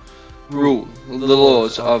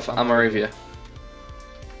laws of Amaravia?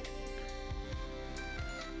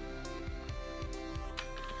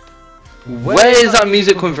 Where is that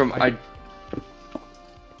music coming from?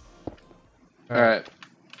 Alright,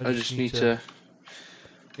 I just need to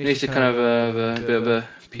kind of have a bit of a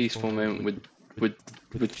peaceful moment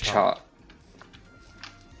with chat.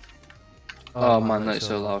 Oh man, that's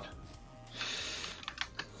so loud.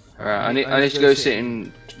 Alright, I need to go sit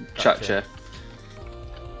in chat chair.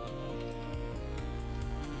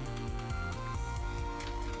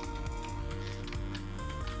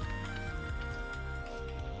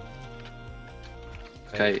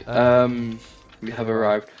 Okay, we have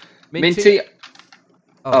arrived. Minty!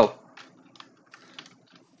 Oh.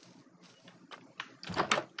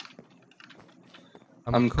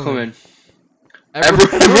 I'm coming.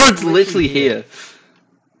 Everyone's literally here.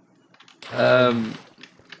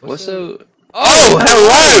 What's so... Oh,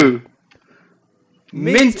 hello!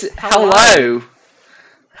 Mint, hello!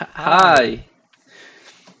 Hi.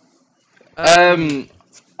 I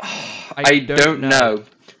don't know.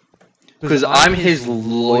 Because I'm his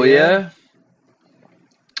lawyer.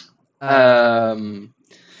 For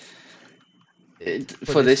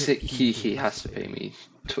this, he has to pay me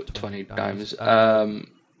 20 dimes.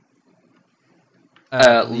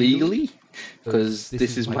 Legally, because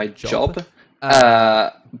this is my job.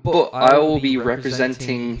 But I will be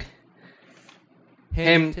representing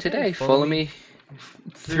him today. Follow me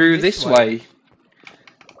through this way.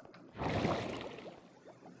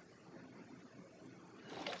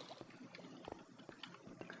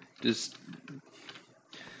 Just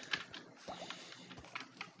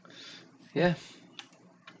yeah.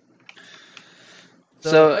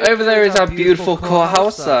 So over there is our beautiful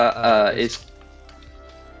courthouse that is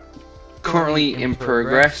currently in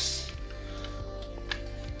progress.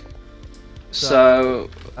 So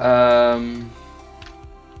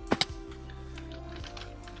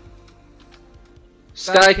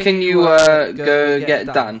Sky, can you go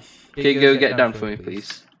get Dan? Can you go get Dan for me,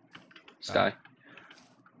 please? Sky,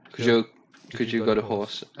 could you go to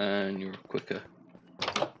horse and you're quicker.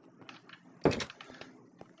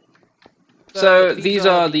 So these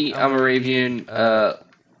are the Amaravian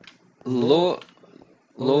laws.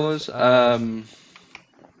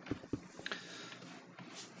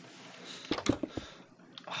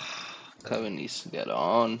 Kevin needs to get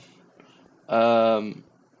on.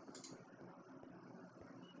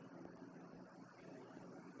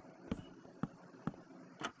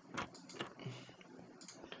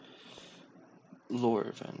 Lore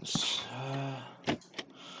events.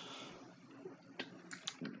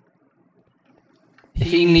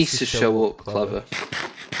 He needs to show up, Clever.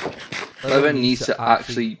 Clever needs to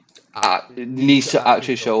actually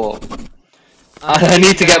show up. And I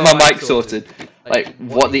need to get my mic sorted. Like,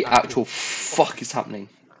 what the actual fuck is happening?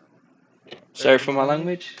 Sorry for my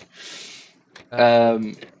language.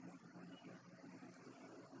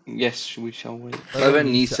 Yes, we shall wait. Clever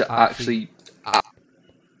needs to actually.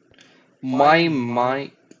 My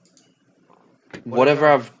mic, whatever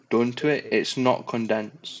I've done to it, it's not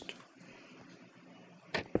condensed.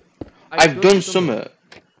 I've done some.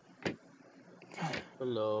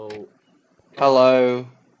 Hello. Hello.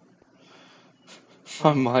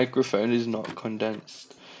 My microphone is not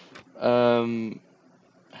condensed. Hello.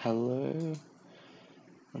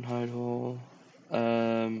 Unhide hall.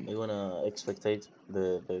 You wanna expectate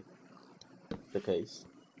the case?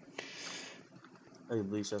 I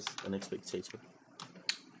believe just an expectation.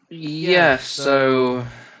 Yeah. So.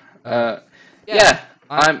 Yeah.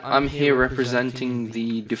 I'm here representing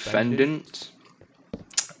the defendant.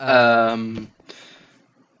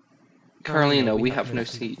 Carolina, we have no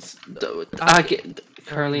seats. I get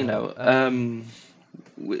Carolina.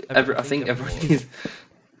 I think everyone is.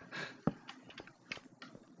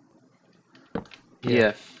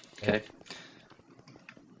 Yeah. Okay.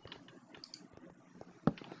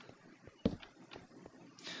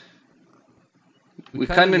 We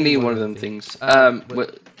kind of need one of them things.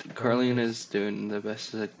 But Carolina's doing the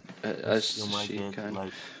best as she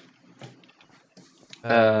can.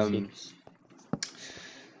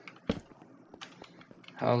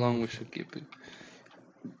 How long we should give it?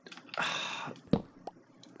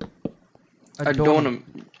 I don't want to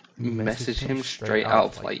message him straight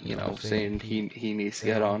out, like, you know, saying he needs to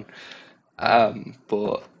get on.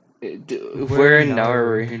 But We're in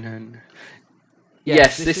Narunan.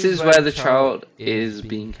 Yes, this is where the child is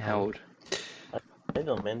being held. I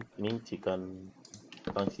don't mean he can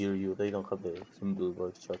hear you. They don't have the single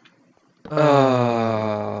voice chat.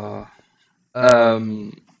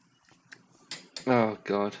 Oh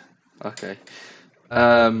god. Okay.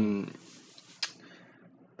 How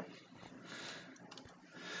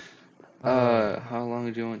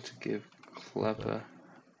long do you want to give Clever?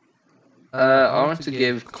 I want to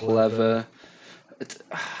give Clever.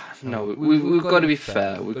 No, we've got to be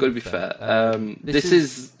fair. We've got to be fair. This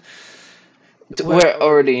is. We're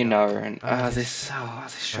already in our end. This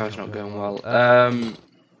show's not going well.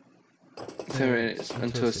 10 minutes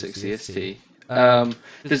until 6 EST.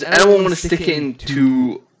 Does anyone want to stick it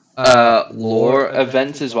into lore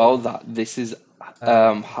events as well that this is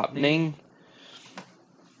happening?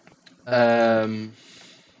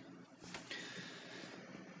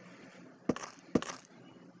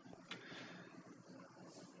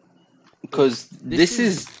 Because this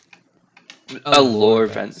is a lore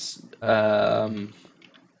event.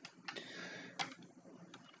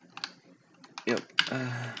 Yep.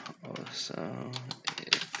 Also,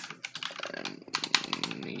 if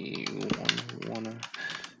anyone wanna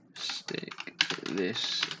stick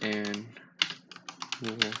this in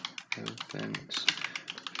lore events,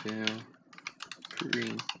 feel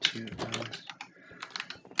free to ask.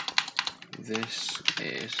 This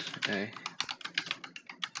is a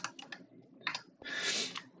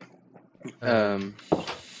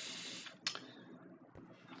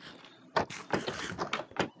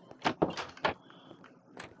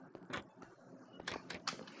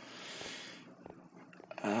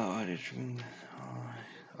what did you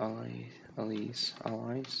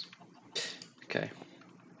allies? Okay.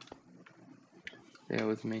 Bear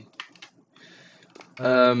with me.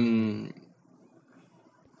 I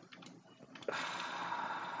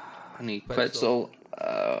need Quetzal.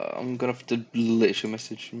 I'm gonna have to literally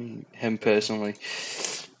message him personally.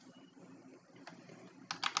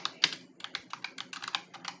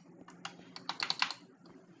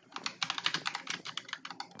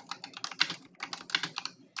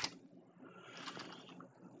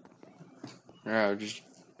 Or just,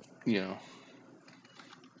 you know.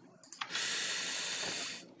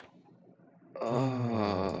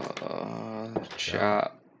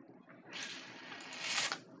 Chat.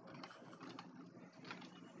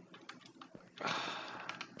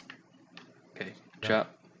 Okay, chat.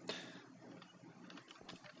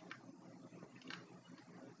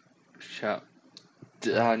 Chat.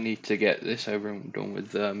 I need to get this over and done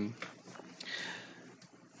with.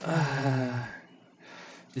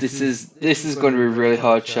 This is going to be a really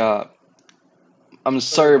hard chat. I'm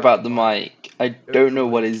sorry about the mic. I don't know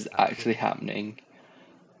what is actually happening.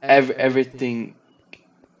 Everything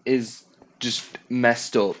is just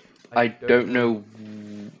messed up. I don't know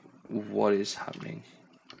what is happening.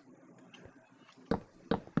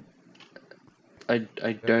 I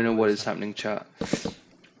don't know what is happening, chat.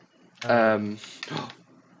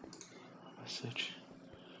 Message.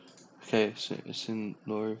 Okay, so it's in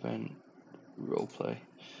lore event roleplay.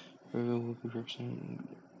 Reveal will be representing.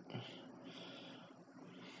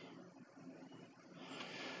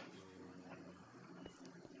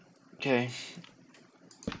 Okay.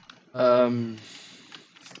 Alright.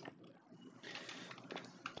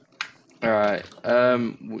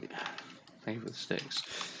 Thank you for the sticks.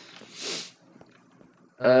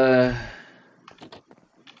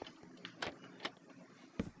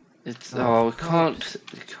 It's we can't,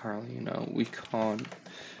 Carl. You know we can't.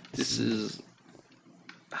 This is.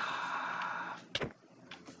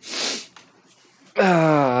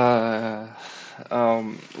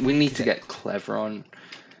 We need to get Clever on.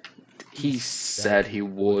 He said he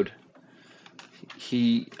would.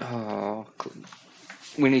 We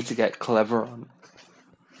need to get Clever on.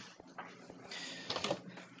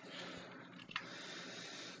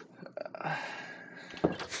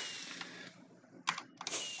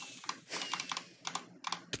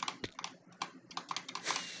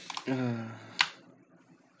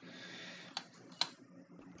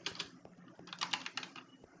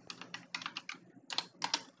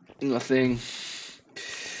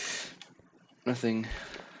 Nothing.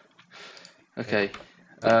 Okay.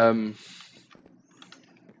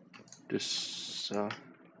 Just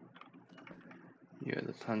you're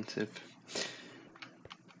the plaintiff.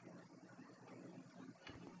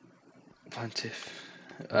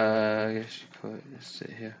 I guess you call it. Just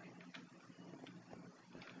sit here.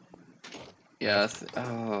 Yeah.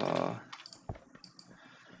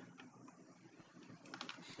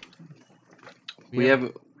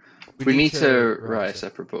 We need to write a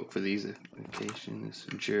separate book for these occasions.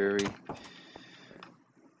 Jury.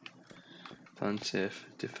 Plaintiff,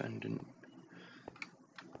 defendant.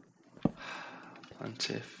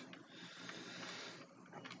 Plaintiff.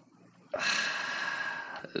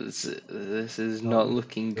 This is not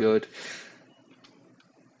looking good.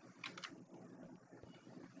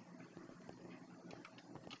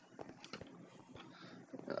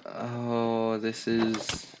 Oh, this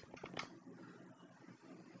is.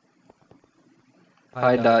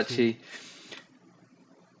 Hi, Dachi.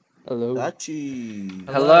 Hello. Dachi.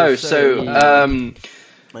 Hello. So,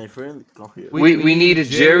 My friend, come here. we need a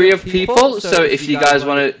jury of people. So, if you guys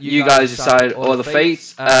want to, you guys decide all the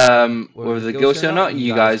fates, whether they're guilty or not.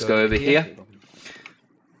 You guys go over here.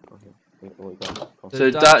 So,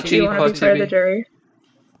 Dachi, you want to be part of the jury?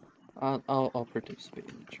 I'll participate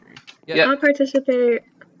in the jury. Yeah. I'll participate.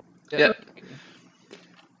 Yeah. Okay.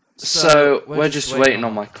 So we're just waiting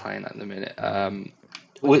on my client at the minute.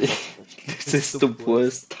 This is the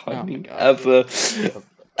worst timing ever.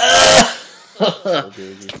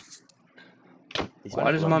 These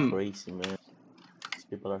Why does people my are crazy, man? These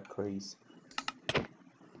people are crazy.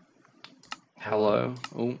 Hello?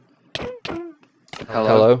 Oh.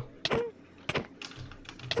 Hello.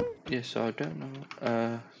 Yes, I don't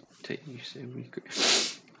know. Take you say we could.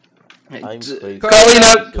 I'm crazy.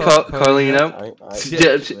 Carlino.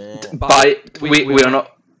 Man. Bye. We are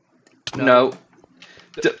not. No.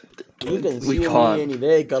 You can We see can't. me any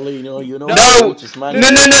day, Carlino. You know No! how much is money. No!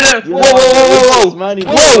 You Whoa! know how much is Whoa! money,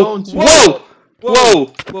 Whoa! don't you?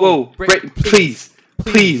 Whoa! Break, please.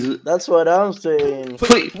 That's what I'm saying.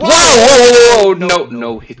 Please. Whoa!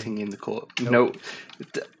 No hitting in the court. No.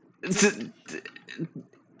 This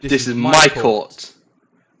is my court.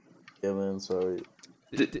 Yeah, man, sorry.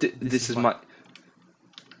 This is my.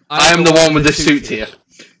 I am the one with the suit here.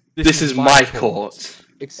 This is my court.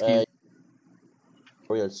 Excuse.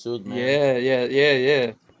 For your suit, man.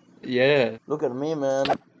 Yeah. Look at me, man.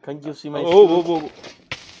 Can't you see my Whoa. suit?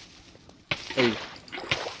 Hey.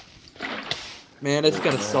 Man, it's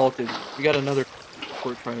got assaulted. We got another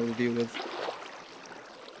court trial to deal with.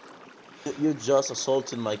 You just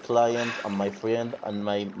assaulted my client and my friend and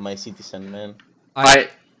my citizen, man.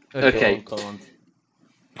 Okay. Come on.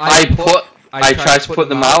 I tried to put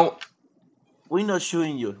them out. We're not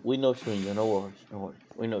shooting you. No worries.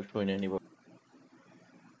 We're not shooting anybody.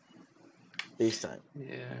 This time.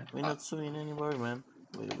 Yeah. We're not suing anybody, man.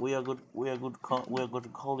 We are good. We are good.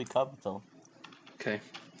 Holy capital. Okay.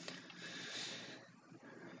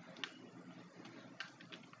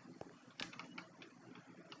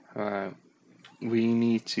 Alright. We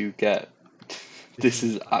need to get. This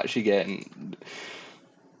is actually getting.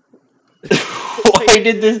 Why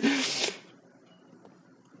did this?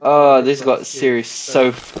 Oh, this got serious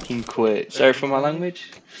so fucking quick. Sorry for my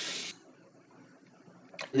language.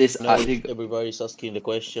 This actually. Everybody's asking the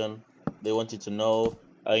question. They wanted to know.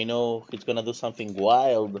 I know he's gonna do something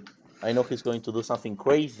wild. I know he's going to do something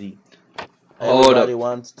crazy. Everybody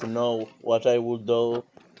wants to know what I would do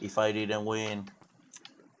if I didn't win.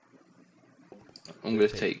 I'm gonna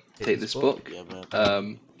take this book. Yeah,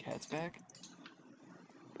 man. Cat's back.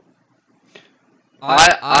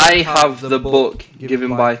 I have the book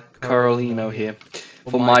given by Carolino here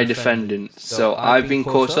for my defendant. So I've been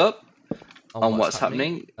caught up on what's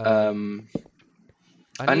happening. I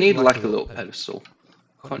need like a little pedestal.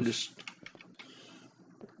 I can't just.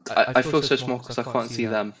 I feel so small because I can't see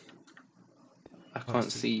them. I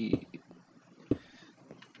can't see.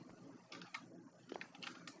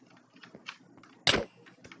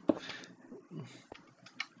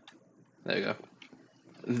 There we go.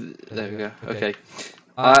 There we go. Okay.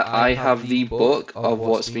 I have the book of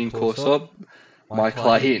what's been caught up. My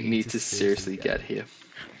client needs to seriously get here.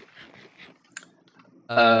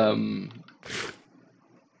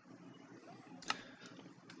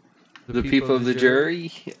 The people of the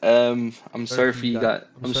jury, I'm sorry for you guys.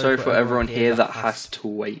 I'm sorry for everyone here that has to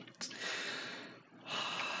wait.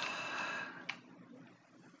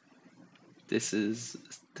 This.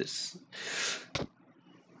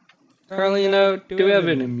 Carolino, do we have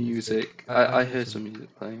any music? I heard some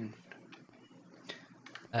music playing.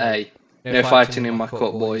 Hey, no fighting in my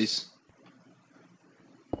court, boys.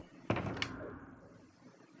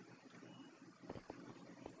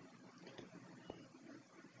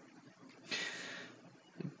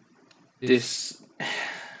 Does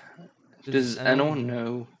anyone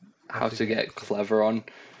know how to get clever on?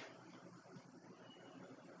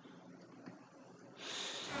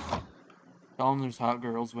 Tell him there's hot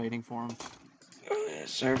girls waiting for him.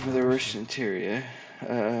 Sorry for the Russian interior.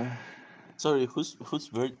 Sorry, who's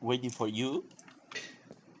waiting for you?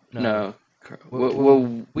 No.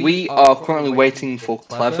 Well, we are currently waiting for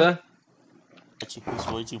Clever. Actually, who's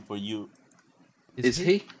waiting for you? Is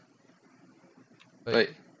he? Wait.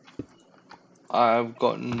 I've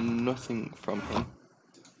got nothing from him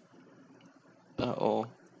at all.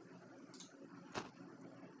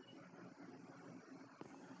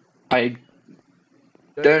 I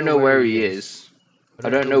don't know where he is. I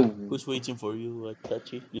don't know. Who's waiting for you,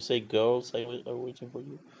 Tachi? You say girls are waiting for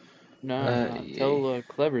you? Nah, yeah. tell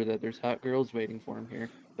Clever that there's hot girls waiting for him here.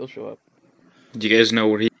 They'll show up. Do you guys know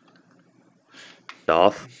where he's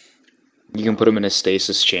off? You can put him in a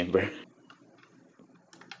stasis chamber.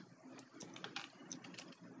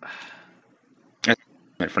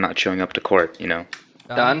 For not showing up to court, you know.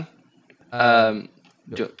 Dan,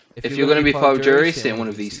 if you're going to be part of jury, sit in one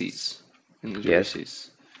of these seats. In the jury Yes.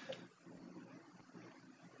 seats.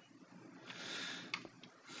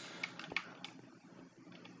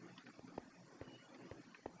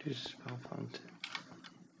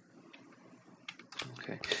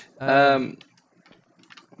 Okay.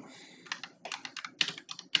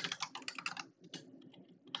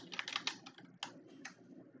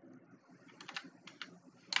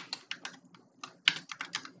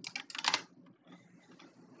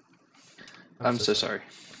 I'm so sorry.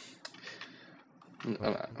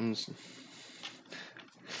 I'm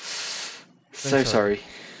so sorry.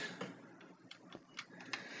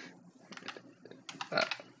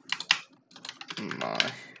 My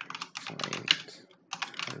client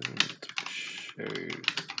hasn't showed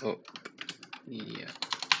up yet.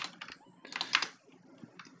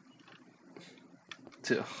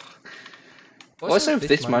 Also, if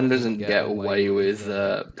this man doesn't get away with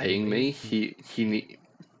paying me,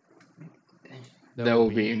 there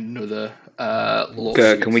will be another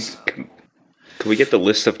lawsuit. Can we get the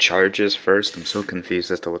list of charges first? I'm so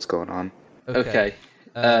confused as to what's going on. Okay.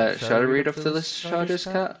 Shall I read off the list of charges,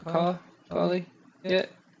 Carly?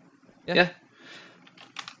 Yeah.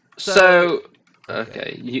 So,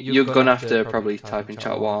 okay, you're gonna have to probably type in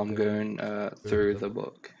chat while I'm going through the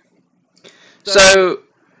book. So,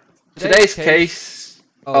 today's case.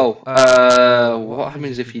 What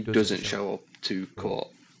happens if he doesn't show up to court?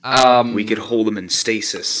 We could hold him in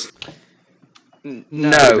stasis.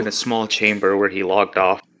 No. In a small chamber where he logged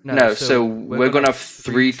off. No, so we're gonna have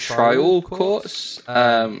 3 trial courts.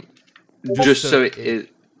 Just so it is.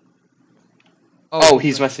 Oh,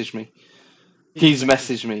 he's messaged me. He's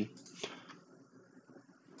messaged me.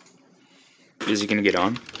 Is he gonna get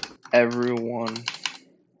on? Everyone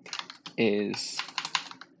is.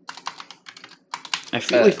 I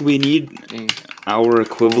feel like we need our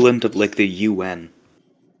equivalent of like the UN.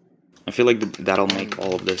 I feel like that'll make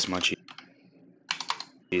all of this much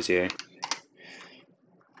easier.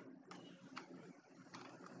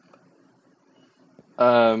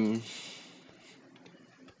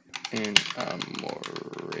 In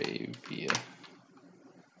Moravia.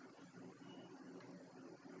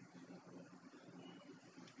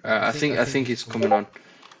 I think it's coming on.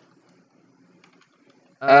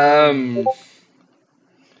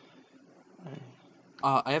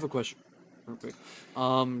 I have a question. Real quick.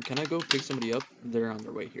 Can I go pick somebody up? They're on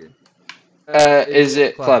their way here. Is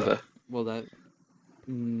it Clever? Well, that.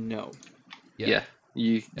 No. Yeah.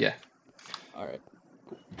 Yeah. Alright.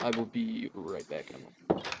 Cool. I will be right back in a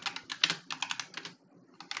moment.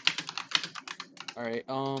 Alright,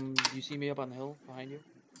 do you see me up on the hill behind you?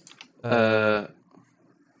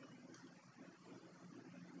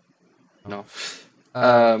 No.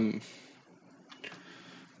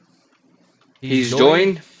 He's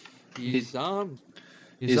joined. He's on.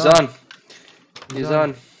 He's on. He's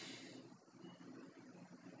on.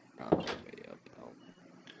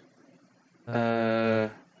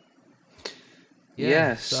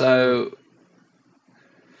 Yeah, so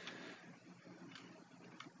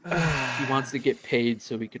he wants to get paid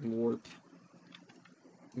so he can warp.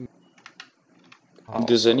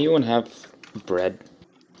 Does anyone have bread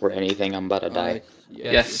or anything? I'm about to die.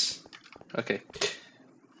 yes. Okay.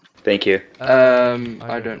 Thank you.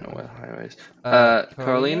 I don't know where the highway is.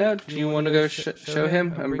 Carolina, do you want to go show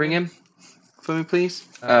him and bring him for me, please?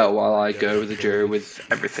 While I go with the jury with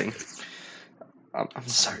everything. I'm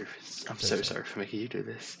sorry. I'm so sorry for making you do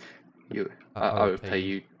this. I would pay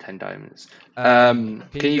you 10 diamonds. Can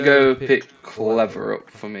you go pick Clever up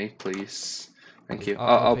for me, please? Thank you.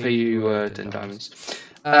 I'll pay you 10 diamonds.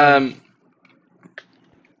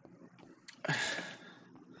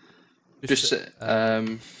 Just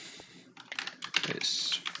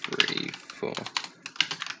it's free for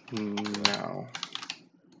now.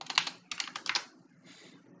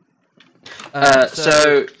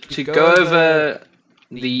 So to go over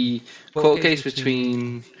the court case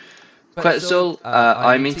between Quetzal,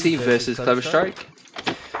 Iminty versus Clever Strike.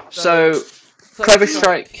 So Clever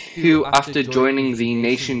Strike, who after joining the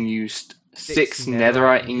nation used 6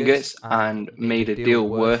 netherite ingots and made a deal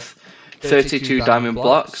worth 32 diamond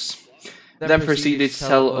blocks. Then proceeded to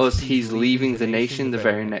tell us he's leaving the nation the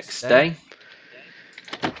very next day.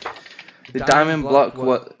 The diamond block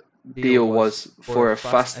deal was for a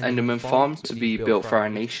fast enderman farm to be built for our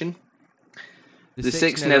nation. The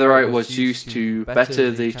 6 netherite was used to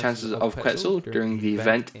better the chances of Quetzal during the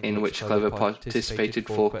event in which Clever participated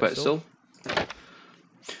for Quetzal.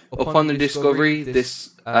 Upon the discovery, this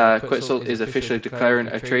Quetzal is officially declaring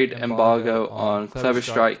a trade embargo on Clever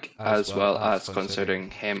Strike, as well as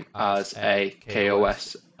considering him as a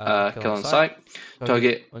KOS kill on sight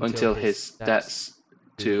target until his debts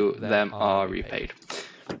to them are repaid.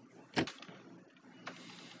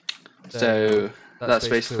 So that's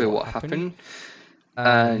basically what happened.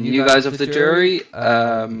 And you guys of the jury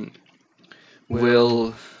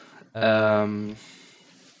will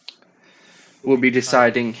be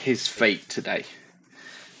deciding his fate today.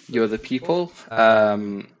 You're the people.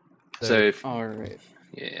 So if, All right.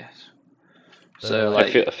 yeah. So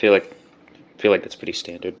like I feel like that's pretty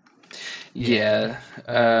standard. yeah.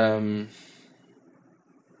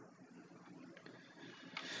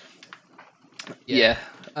 Yeah.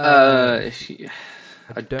 I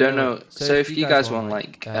don't know. So if you guys want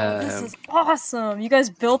like This is awesome. You guys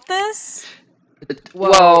built this?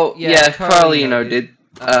 well, yeah, Carlino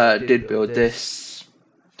did build this.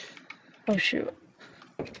 Oh shoot.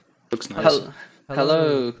 Looks nice.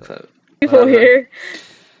 Hello. People here.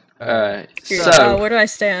 Alright. So, So where do I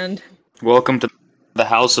stand? Welcome to the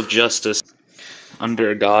House of Justice.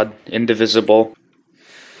 Under God, indivisible.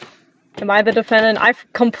 Am I the defendant? I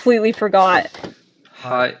completely forgot.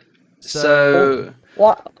 hi. So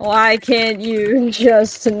Why can't you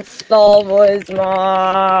just install voice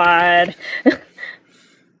mod?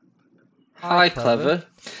 hi, Clever.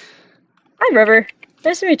 Hi, River.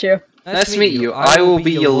 Nice to meet you. Nice to meet you. I will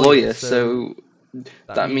be your lawyer, so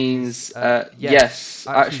that means yes,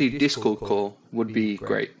 actually Discord call would be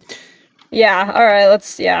great. Yeah. All right. Let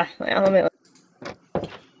me.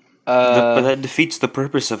 But that defeats the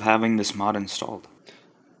purpose of having this mod installed.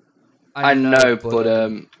 I know,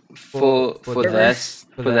 but for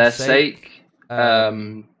their sake,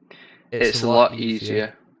 it's a lot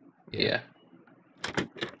easier. Yeah.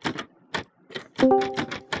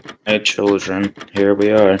 Hey, children, here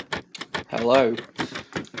we are. Hello.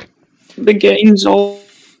 The gang's all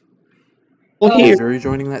Oh. here. Are you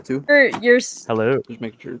joining that too? You're. Hello. Just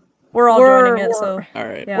making sure. We're all joining it. So. All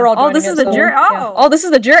right. Yeah. We're all Oh, this is joining the it, jury. so- Oh. Oh, this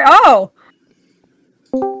is the jury. Oh.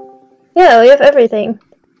 Yeah, we have everything.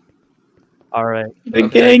 All right. The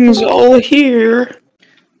gang's all here.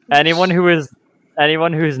 Anyone who's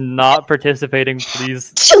not participating,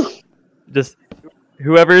 please just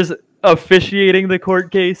whoever's officiating the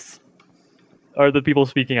court case are the people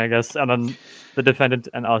speaking, I guess, and then the defendant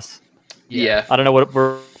and us. Yeah. I don't know what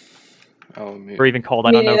we're even called.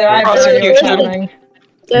 I don't know.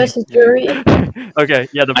 There's a jury. Okay,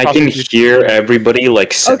 yeah, the I can hear everybody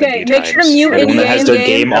like 70 Okay, make sure to times. mute Everyone that has their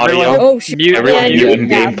game audio. Oh shit. Mute, Everyone mute in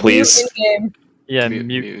game, please. In-game. yeah, Mute,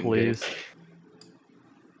 mute, please.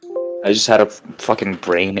 I just had a fucking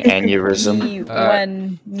brain aneurysm.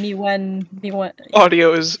 Me when.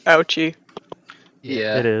 Audio is ouchy.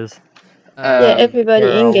 Yeah. It is. Yeah, everybody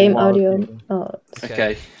there are a in-game lot of audio. people. Oh.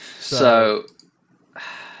 Okay. So.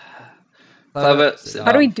 Clever.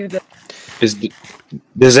 How do we do this?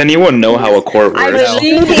 Does anyone know how a court I've works?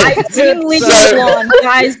 seen Legally Blonde.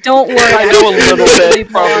 Guys, don't worry. I know a little Legally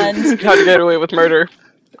bit. Probably Blonde. how to get away with murder.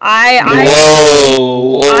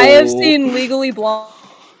 Whoa. I have seen Legally Blonde.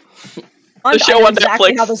 The show I know on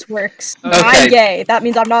exactly Netflix. how this works. Okay. I'm gay. That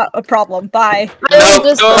means I'm not a problem. Bye. I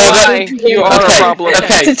just Hi, you are a problem.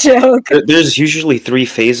 It's Okay. a joke. There's usually 3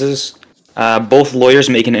 phases. Both lawyers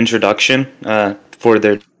make an introduction for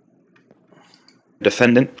their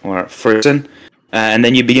defendant or person, and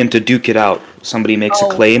then you begin to duke it out. Somebody makes a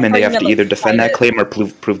claim, and they have to either defend that claim or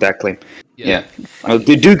prove that claim. Yeah. Well,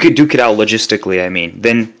 duke it out logistically, I mean.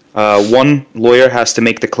 Then one lawyer has to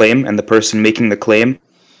make the claim, and the person making the claim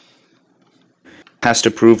has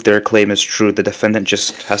to prove their claim is true. The defendant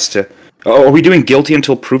just has to... Oh, are we doing guilty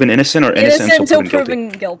until proven innocent, or innocent until proven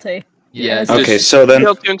guilty? Yeah. Okay, so then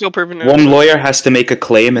Guilty until proven one innocent. lawyer has to make a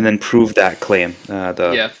claim and then prove that claim.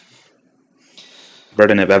 The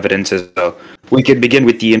burden of evidence is... we could begin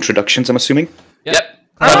with the introductions, I'm assuming? Yep.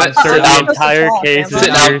 I'm Sir, not the supposed to entire talk, case am is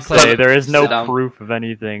I? hearsay. There is Sit no down. proof of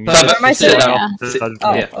anything. Clever, Am I sit sitting down. Just- Sit-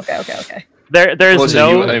 Oh, yeah. okay. There's Also,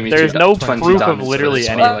 no you owe me there's 20 no proof of diamonds for literally this,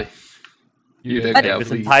 anything. by the way. You did This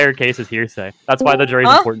please. entire case is hearsay. That's why the jury's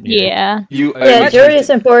Huh? important here. Yeah. You owe Yeah, me jury 20 is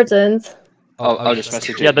important. I'll just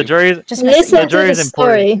message Yeah, you. the jury's Just Listen the to jury the is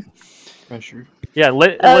important. story. Pressure. Yeah,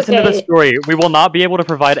 listen to the Okay. story. We will not be able to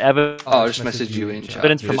provide evidence. Oh, I'll just message you in chat.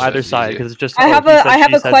 Evidence from Just either message side you. because it's just. I have he said, I have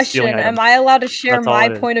she a said question. stealing items. Am I allowed to share That's all my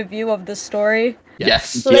it is. point of view of the story?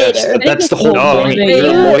 Yes. Yes, Later. that's the whole Oh, point. wait, Your,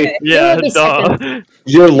 wait, lawyer, wait. Yeah, Maybe duh.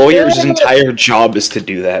 your lawyer's entire job is to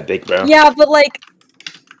do that, big bro. Yeah, but like,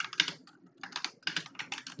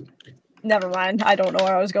 never mind. I don't know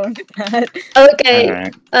where I was going with that. Okay.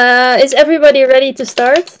 Alright. Is everybody ready to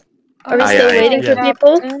start? Are we Aye, still aye. waiting for Yeah.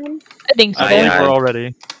 people? I think so. I believe Aye, we're aye. all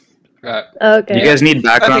ready. Right. Okay. You guys need I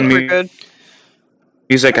background think we're good.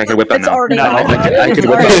 music? I could whip it It's now. already No, loud. I could It's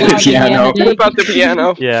whip already out the loud. piano. Whip out the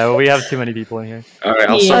piano. Yeah, we have too many people in here. Alright,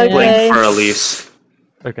 I'll start Okay. playing for Elise.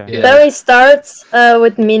 Okay. Yeah. Barry starts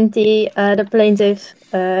with Minty, the plaintiff,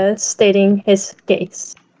 stating his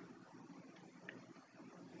case.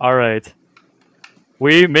 All right.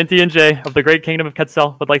 We, Minty and Jay of the Great Kingdom of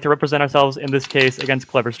Quetzal, would like to represent ourselves in this case against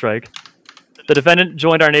Clever Strike. The defendant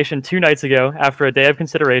joined our nation 2 nights ago after a day of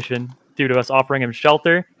consideration due to us offering him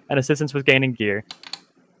shelter and assistance with gaining gear.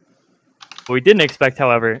 What we didn't expect,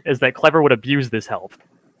 however, is that Clever would abuse this help.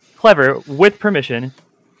 Clever, with permission,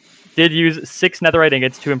 did use 6 netherite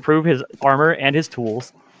ingots to improve his armor and his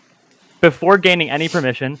tools. Before gaining any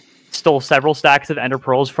permission, stole several stacks of ender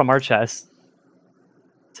pearls from our chests.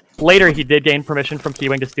 Later, he did gain permission from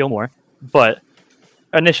Keywing to steal more, but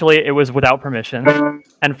initially it was without permission.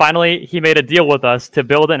 And finally, he made a deal with us to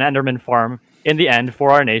build an Enderman farm in the end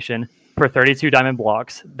for our nation for 32 diamond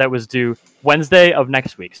blocks that was due Wednesday of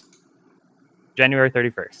next week, January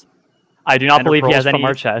 31st. I do not believe he has any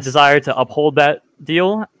desire to uphold that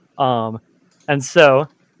deal, and so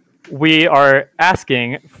we are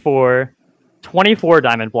asking for 24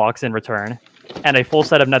 diamond blocks in return and a full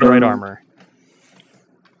set of netherite armor.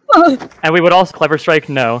 And we would also Clever Strike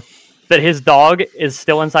know that his dog is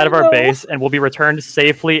still inside of our base and will be returned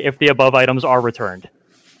safely if the above items are returned.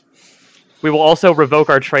 We will also revoke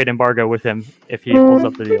our trade embargo with him if he pulls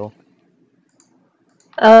up the deal.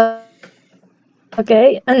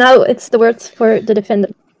 Okay, and now it's the words for the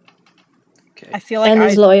defendant I feel like and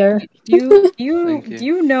his lawyer. do Thank you.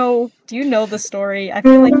 you know the story? I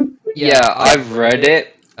feel like Yeah, I've read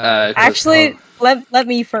it. actually let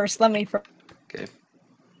me first. Okay.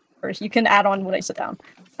 First, you can add on when I sit down.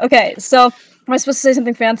 Okay, so am I supposed to say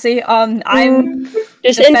something fancy? I'm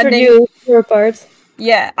Just defending- introduce your part.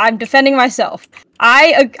 Yeah, I'm defending myself.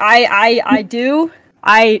 I do.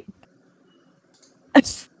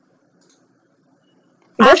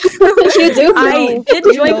 You do. I did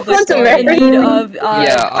You join want the to store in marry? need of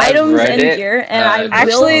Yeah, I've items read and it. gear, and I will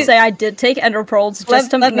Actually- say I did take ender pearls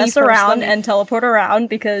just to mess around and teleport around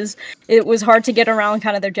because it was hard to get around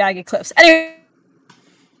kind of their jagged cliffs.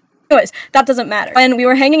 Anyways, that doesn't matter. When we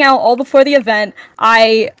were hanging out all before the event,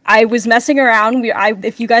 I was messing around.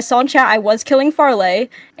 If you guys saw in chat, I was killing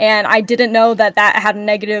Farley, and I didn't know that had a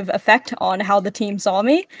negative effect on how the team saw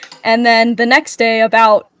me. And then the next day,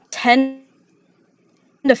 about 10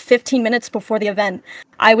 to 15 minutes before the event,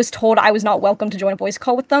 I was told I was not welcome to join a voice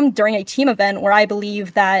call with them during a team event where I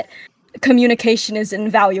believe that communication is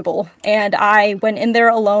invaluable. And I went in there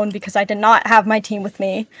alone because I did not have my team with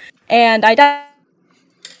me, and I died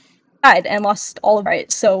and lost all of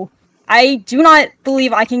it. So I do not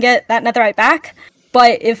believe I can get that netherite back.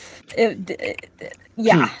 But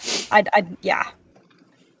yeah.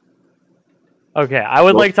 Okay, I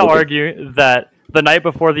would like to argue that the night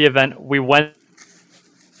before the event, we went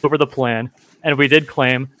over the plan, and we did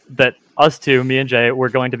claim that us two, me and Jay, were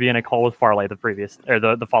going to be in a call with Farley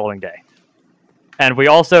the following day. And we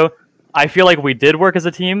also, I feel like we did work as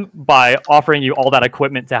a team by offering you all that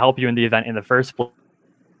equipment to help you in the event in the first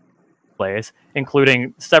place,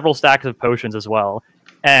 including several stacks of potions as well.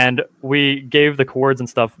 And we gave the cords and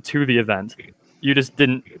stuff to the event. You just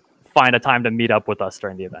didn't find a time to meet up with us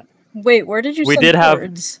during the event. Wait, where did you We send did have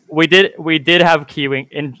cords? we did have Keywing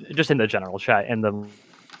in the general chat in the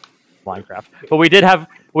Minecraft. But we did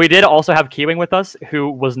also have Keywing with us, who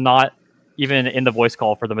was not even in the voice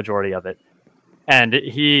call for the majority of it. And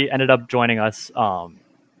he ended up joining us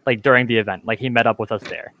during the event. Like, he met up with us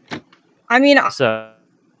there. I mean, So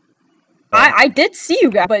I did see you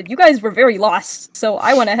guys, but you guys were very lost, so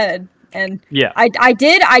I went ahead. And yeah.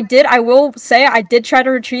 I will say I did try to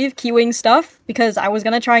retrieve Keywing stuff because I was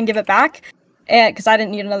gonna try and give it back, and because I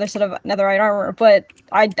didn't need another set of netherite armor. But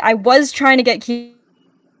I was trying to get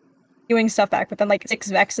Keywing stuff back, but then like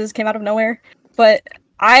 6 Vexes came out of nowhere. But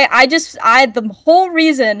the whole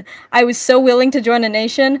reason I was so willing to join a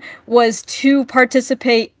nation was to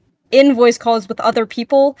participate in voice calls with other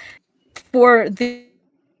people for the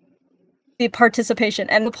participation,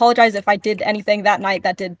 and apologize if I did anything that night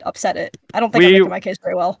that did upset it. I don't think I'm making my case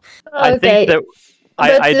very well. I think that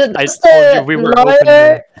I does told you the we were open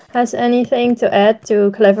lawyer has anything to add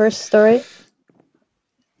to Clever's story?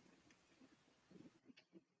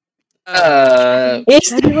 He's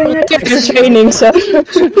doing his training, so.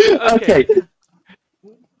 Okay.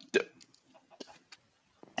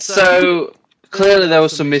 So clearly there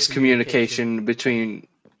was some miscommunication between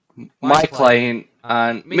my client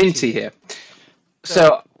and Minty here.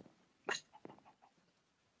 So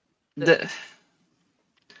the I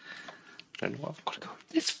don't know what I've got to go.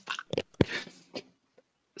 It's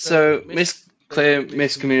so clear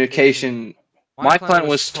miscommunication. My client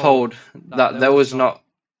was told that there was not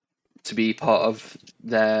to be part of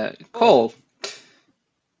their call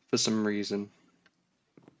for some reason.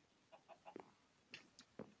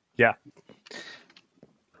 Yeah.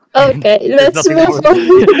 Okay, let's move on. There's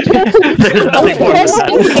nothing more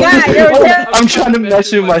than that. I'm trying to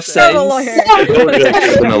mess with my sayings. I told you I should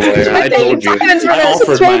have been a lawyer. I told you.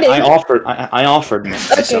 I offered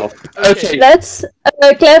myself. Okay. Let's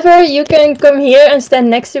Clever. You can come here and stand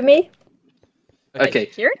next to me. Okay.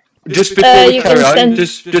 Here? Just before we you carry can on, stand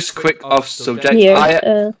just quick off subject. Here.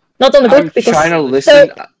 Not on the book I'm because. trying to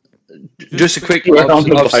listen. Just a quick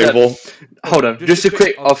offset. Hold on, just a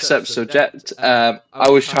quick offset subject. I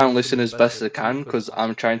was trying to listen as best as I can because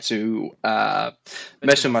I'm trying to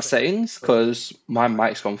mess with my settings because my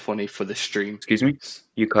mic's gone funny for the stream. Excuse me?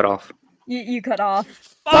 You cut off. You cut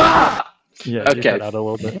off. Yeah, you Okay. cut out a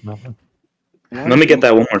little bit. Let me get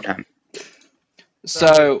that one more time.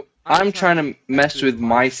 So I'm trying to mess with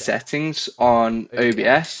my settings on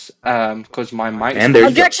OBS because my mic. And there's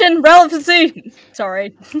Objection! Relevancy!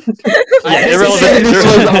 Sorry. Yeah,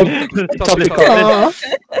 irrelevant.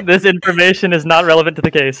 This information is not relevant to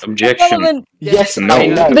the case. Objection. Relevant. Yes, No. I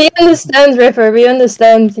know. We understand, River. We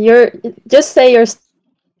understand. Just say you're still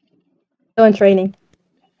in training.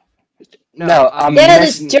 No, I'm Yeah,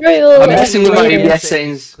 messing, the jury will. I'm messing with my later. OBS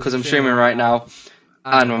settings because I'm streaming right now,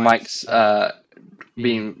 and my mic's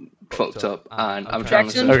being fucked up, and I'm trying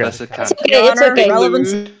to listen as best as I can. It's okay. It's okay.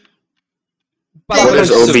 Relevancy. What is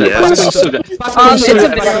OBS? It's a video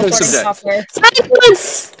recording software.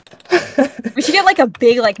 Silence! We should get like a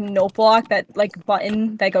big like note block that like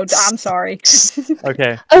button that goes. I'm sorry.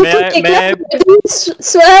 Okay. Oh, May okay, I do you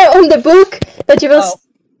swear on the book that you will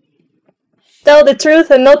tell the truth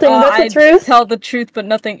and nothing but the I truth? tell the truth, but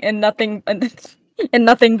nothing and nothing and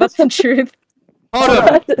nothing but the truth. Hold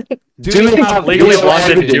on. Do we have legally legal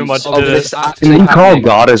wanted to do evidence much of to this this? actually Can we call happening?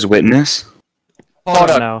 God as witness?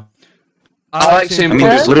 Hold on. No. Alex, I mean,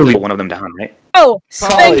 there's literally one of them down, right? Oh,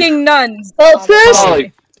 spanking nuns. Well, first,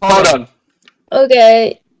 Polly, hold on.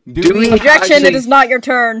 okay. Do we Objection! actually... It is not your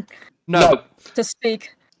turn No. to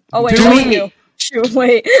speak. Oh wait, Do what's we- you? Shoot,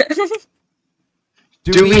 wait.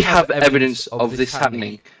 Do we have evidence of this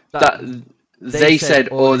happening? That they said,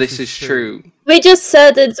 oh, this is true. We just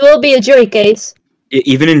said it will be a jury case.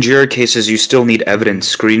 Even in juror cases, you still need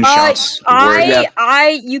evidence, screenshots.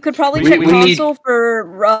 You could probably We- check we need- console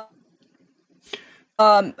for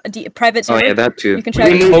private Oh server. yeah, that too. You can check.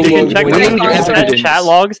 We need- You we can need- check we the need evidence. chat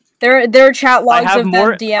logs. There are chat logs I have of more.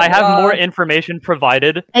 them DM. I have more information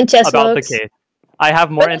provided And chess about logs. the case. I have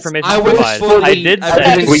more information I wish provided. for I the did say.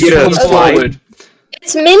 Evidence We get to a come slide. forward.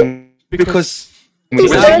 It's Min. Because We It's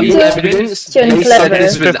without going the to- evidence, John they said Clever.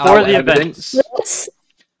 this Before without the event. evidence. Let's.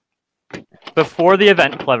 Before the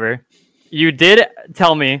event, Clever, you did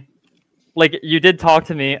tell me, like, you did talk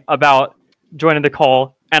to me about joining the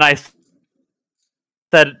call, and I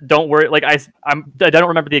said, don't worry, like, I don't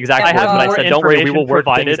remember the exact Yeah, words, but I said, don't worry, we will work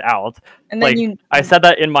provided. things out. And then Like, I said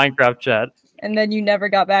that in Minecraft chat. and then you never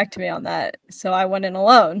got back to me on that, so I went in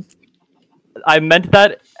alone. I meant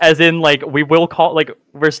that as in, like, we will call, like,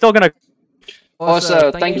 we're still gonna...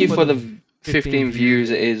 Also, thank you for the 15 views.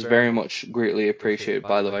 It is very much greatly appreciated,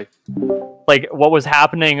 by the way. Like, what was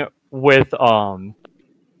happening with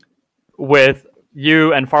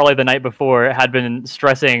you and Farley the night before had been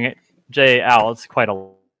stressing Jay out quite a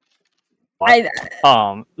lot.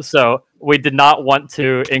 So we did not want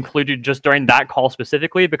to include you just during that call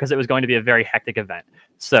specifically because it was going to be a very hectic event.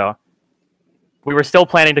 So we were still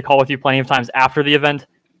planning to call with you plenty of times after the event,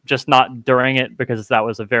 just not during it because that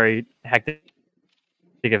was a very hectic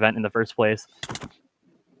event in the first place.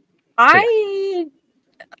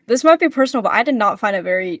 This might be personal, but I did not find it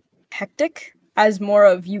very hectic, as more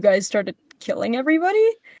of you guys started killing everybody.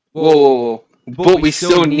 Whoa. But we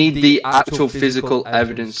still need the actual physical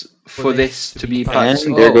evidence for this to be passed.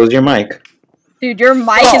 And there goes your mic. Dude, your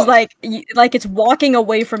mic is like it's walking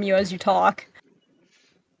away from you as you talk.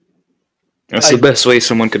 That's the best way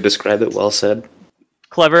someone could describe it. Well said.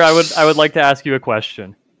 Clever, I would like to ask you a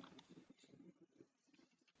question.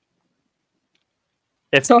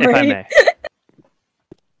 If I may.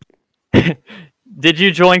 Did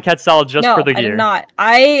you join Quetzal just no, for the I gear? did not.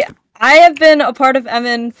 I have been a part of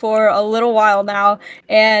Emin for a little while now,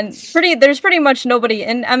 and there's pretty much nobody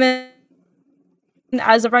in Emin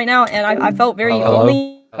as of right now, and I felt very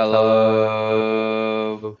lonely.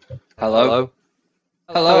 Hello. Hello.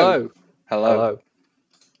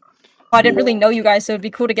 I didn't really know you guys, so it'd be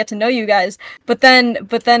cool to get to know you guys. But then,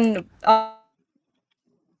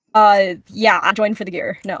 yeah, I joined for the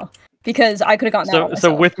gear. No, because I could have gotten that out myself.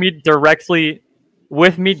 So with me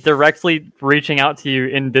directly reaching out to you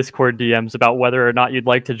in Discord DMs about whether or not you'd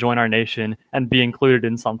like to join our nation and be included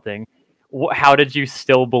in something, how did you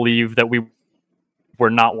still believe that we were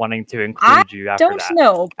not wanting to include you after that? I don't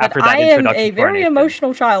know, but I am a very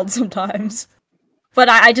emotional child sometimes. But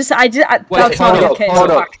I just Wait, that's not okay.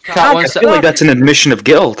 Hold up. I feel like that's an admission of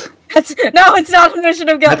guilt. No, it's not an admission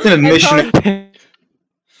of guilt. That's an admission of guilt.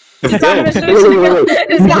 Give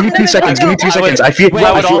me 2 seconds. Give me 2 seconds. I feel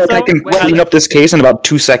like I can clean up this case in about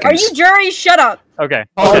 2 seconds. Are you jury? Shut up. Okay.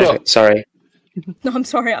 Sorry. No, I'm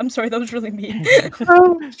sorry. That was really mean.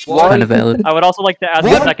 Kind of valid. I would also like to ask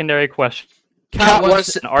a secondary question. Cat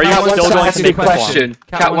wants to ask a question.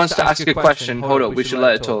 Cat wants to ask a question. Hold up, we should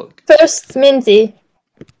let it talk. First, Minty.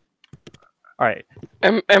 Alright.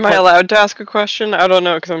 Am I allowed to ask a question? I don't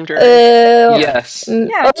know, because I'm jury. Yes.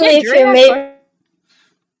 Yeah, only if you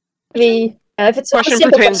maybe if it's Question a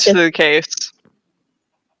simple pertains question. to the case.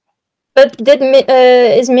 But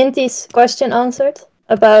is Minty's question answered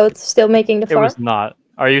about still making the It farm? was not.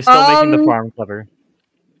 Are you still making the farm, Clever?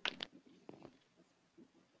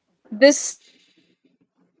 This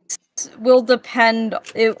will depend.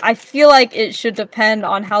 I feel like it should depend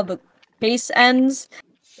on how the case ends.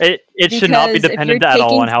 It should not be Because if dependent you're at all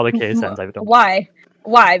taking- on how the case ends. I don't. Why?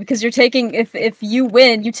 Why? Because you're taking if you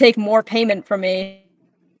win, you take more payment from me.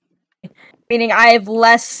 Meaning I have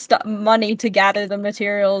less money to gather the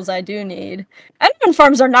materials I do need. Enderman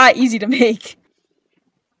farms are not easy to make.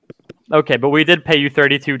 Okay, but we did pay you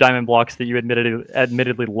 32 diamond blocks that you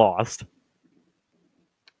admittedly lost.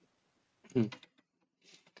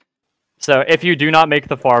 So if you do not make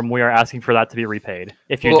the farm, we are asking for that to be repaid.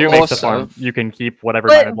 If you do make the farm, you can keep whatever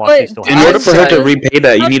diamond blocks you still have. In order for her to repay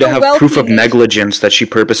that, you need to have proof of wealthy- negligence that she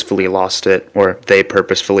purposefully lost it, or they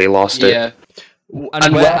purposefully lost it. Yeah.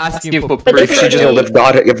 And we're asking for But proof. If she just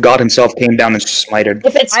if God himself came down and smited.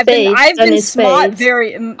 If it's I've paid, been then it's smart paid.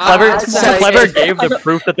 very. Clever gave the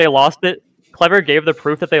proof that they lost it. Clever gave the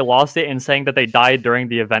proof that they lost it in saying that they died during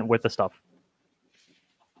the event with the stuff.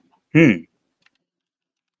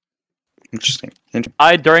 Interesting.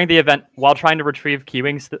 Died during the event while trying to retrieve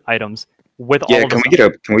keying items with all of the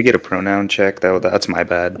stuff. Can we get a pronoun check though? That's my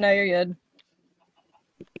bad. No, you're good.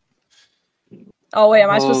 Oh wait, am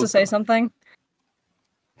I supposed to say something?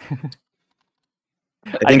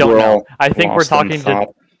 I think we're talking to.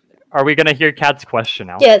 Are we gonna hear Kat's question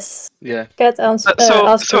now? Yes. Yeah. Cat ask the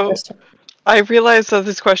question. I realize that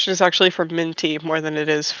this question is actually for Minty more than it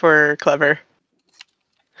is for Clever.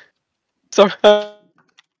 So I'm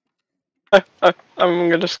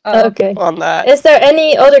gonna just Okay. on that. Is there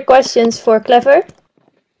any other questions for Clever?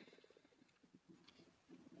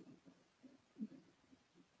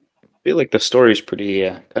 I feel like the story's pretty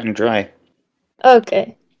cut and dry.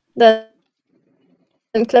 Okay. Then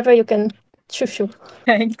Clever, you can shoo.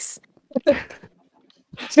 Thanks.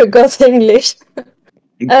 You got English.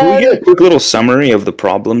 Can we get a quick little summary of the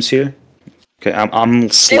problems here? Okay, I'm They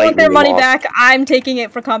slightly want their money lost. back. I'm taking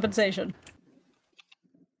it for compensation.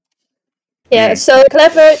 Yeah, so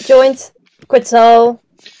Clever joined Quetzal,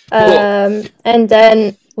 and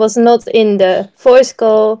then was not in the voice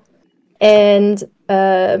call, and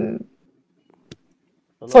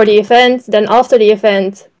for the event. Then after the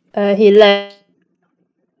event, he left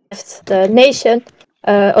the nation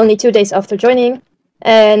only 2 days after joining,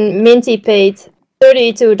 and Minty paid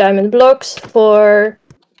 32 diamond blocks for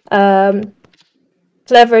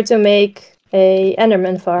Clever to make a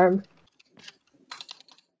Enderman farm.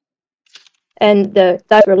 And the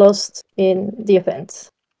dice were lost in the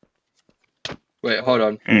event. Wait, hold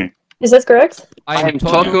on. Is that correct? I am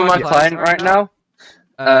talking with my client right now.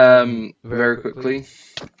 Very quickly.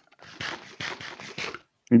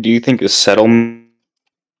 Do you think a settlement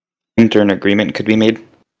or an agreement could be made?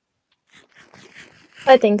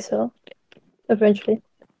 I think so. Eventually.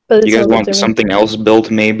 But Do you it's guys not want determined. something else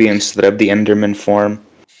built maybe instead of the Enderman farm?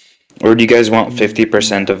 Or do you guys want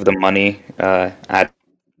 50% of the money added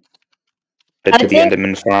to the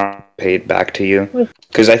Enderman farm paid back to you?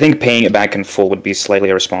 Because I think paying it back in full would be slightly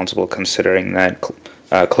irresponsible considering that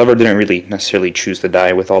Clever didn't really necessarily choose to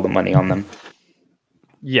die with all the money on them.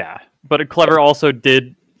 Yeah, but Clever also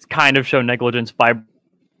did kind of show negligence by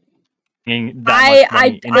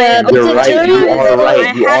that much money. You're right. You are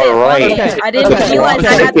right. You are right. Okay, I didn't realize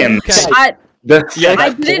I had Second. I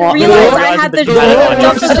didn't realize I had the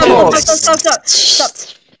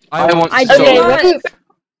stop. I Okay, one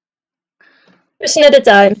person at a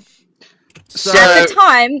time. So at the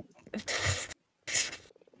time,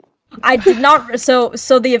 I did not. So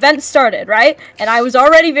the event started, right? And I was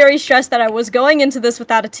already very stressed that I was going into this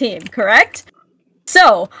without a team. Correct?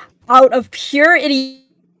 So, out of pure idiocracy,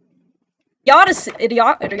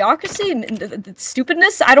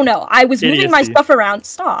 stupidness. I don't know. I was moving my stuff around.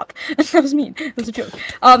 Stop. That was mean. That was a joke.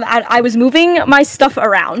 I was moving my stuff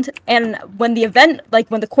around, and when the event, like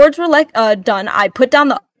when the chords were done, I put down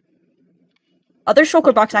the other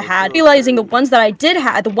shulker box I had, realizing the ones that I did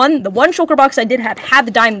have, the one shulker box I did have had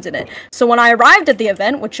the diamonds in it. So when I arrived at the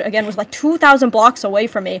event, which again was like 2,000 blocks away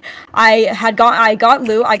from me, I got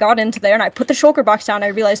loot, I got into there, and I put the shulker box down. And I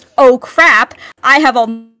realized, oh crap, I have all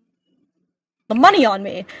the money on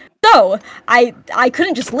me. So I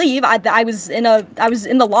couldn't just leave. I was in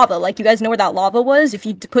the lava. Like, you guys know where that lava was? If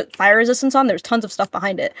you put fire resistance on, there's tons of stuff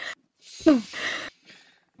behind it.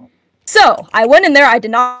 So I went in there. I did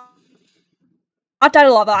not died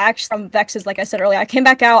of lava. I actually, from Vexes, like I said earlier, I came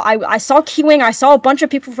back out. I saw Kiwing. I saw a bunch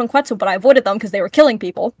of people from Quetzal, but I avoided them because they were killing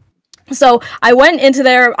people. So I went into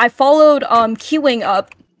there. I followed Kiwing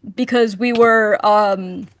up because we were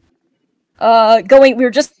going. We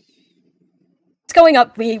were just going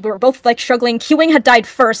up. We were both like struggling. Kiwing had died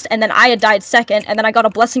first, and then I had died second, and then I got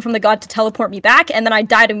a blessing from the god to teleport me back, and then I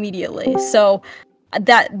died immediately. So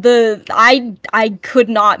I could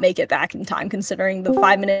not make it back in time, considering the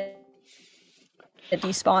 5-minute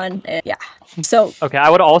despawn. Yeah. So okay, I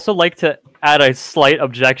would also like to add a slight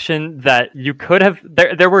objection that you could have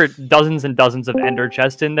there were dozens and dozens of ender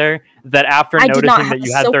chests in there that after noticing that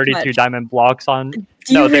you had 32 diamond blocks on.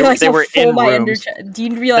 No, they were in rooms. Do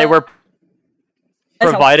you realize they were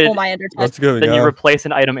provided Let's go, that you replace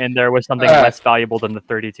an item in there with something less valuable than the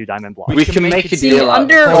 32 diamond blocks. We can make a deal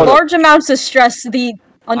under large amounts of stress.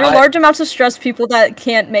 Large amounts of stress, people that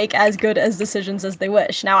can't make as good as decisions as they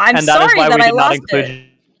wish. Now, I'm sorry that I lost it.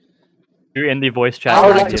 You in the voice chat. I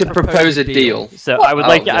would like to propose a deal. So I would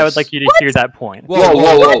like you to hear that point.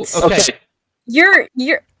 Whoa. Okay. You're.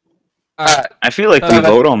 I feel like we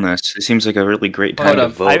vote on this. It seems like a really great time to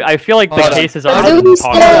vote. I feel like the cases are. Do we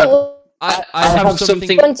still I have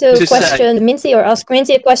something want to question Minty or ask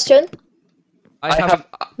Minty a question?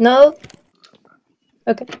 No.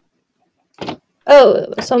 Okay. Oh,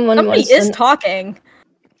 somebody is talking.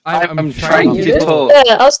 I'm trying to talk.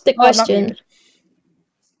 Yeah, ask the question.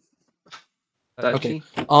 Okay.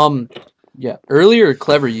 Yeah. Earlier,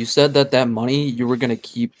 Clever, you said that money you were gonna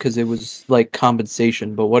keep because it was like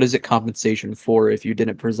compensation. But what is it compensation for if you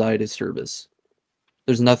didn't provide a service?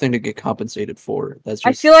 There's nothing to get compensated for. That's just.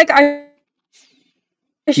 I feel like I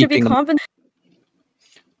should be compensated.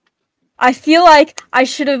 I feel like I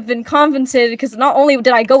should have been compensated because not only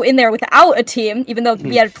did I go in there without a team, even though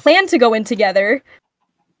we had planned to go in together,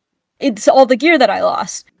 it's all the gear that I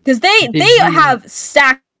lost. Because they have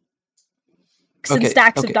stacks and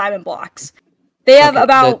stacks of diamond blocks. They have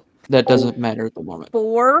about... That doesn't matter at the moment.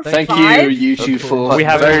 4, Thank 5? you two for... We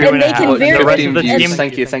have very and they can the rest of the team.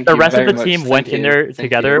 Thank you the rest of the very team much. went in there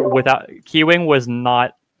together without... Kiwing was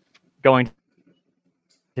not going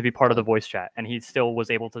to be part of the voice chat, and he still was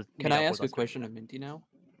able to. Can I ask a question of Minty now?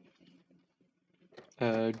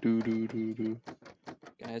 Can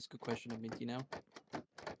I ask a question of Minty now?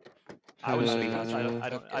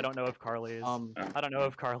 I don't know if Carly is. I don't know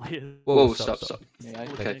if Carly is. Whoa! Stop!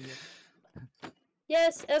 Okay.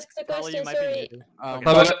 Yes, ask the question. Sorry.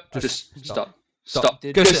 Just stop.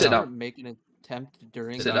 Did Go you sit down. make an attempt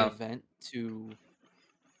during the event to,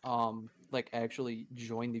 like actually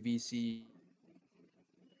join the VC?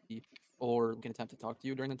 Or can attempt to talk to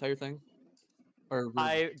you during the entire thing? Or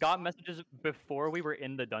I got messages before we were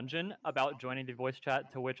in the dungeon about joining the voice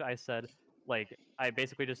chat, to which I said, like, I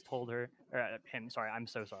basically just told her, or him, sorry, I'm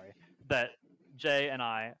so sorry, that Jay and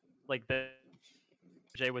I, like,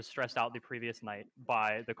 Jay was stressed out the previous night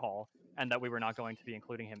by the call, and that we were not going to be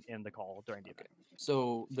including him in the call during the event.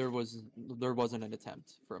 So there wasn't an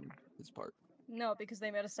attempt from his part? No, because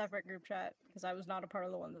they made a separate group chat, because I was not a part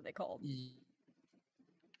of the one that they called.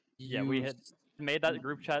 Yeah, we had made that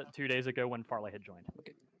group chat 2 days ago when Farley had joined.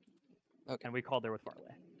 Okay. And we called there with Farley.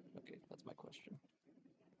 Okay, that's my question.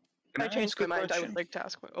 Can I change my mind? I would like to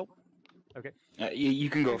ask. Oh. Okay.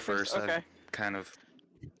 You can go first. Okay. Kind of.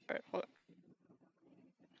 Alright, well.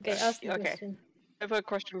 Okay, ask the question. I have a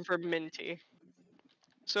question for Minty.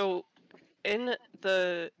 So, in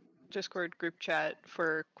the Discord group chat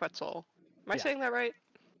for Quetzal, am I saying that right?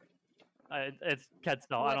 It's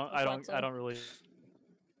Quetzal. I don't really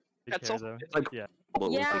care though. It's like yeah.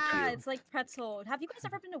 Yeah, it's like pretzel. Have you guys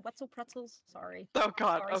ever been to Wetzel Pretzels? Sorry. Oh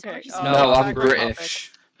God. Sorry, Okay. sorry. No, I'm back on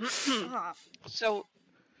British. Ah, So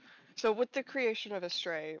with the creation of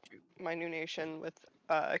Astray, my new nation with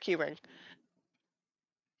a keyring,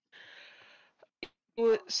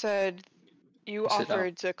 you said you Sit down.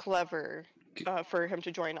 offered to Clever for him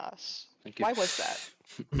to join us. Thank you. Why was that?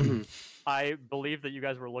 I believe that you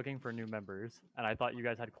guys were looking for new members, and I thought you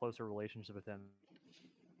guys had closer relationship with him.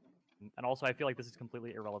 And also, I feel like this is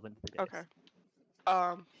completely irrelevant to the case. Okay.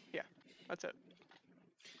 Yeah, that's it.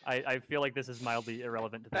 I feel like this is mildly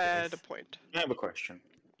irrelevant to the Bad case. point. I have a question.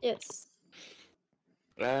 Yes.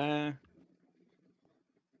 what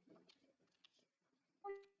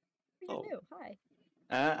do you do? Hi.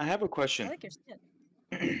 I have a question. I like your skin.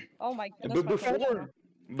 Oh my god.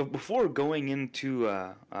 But before going into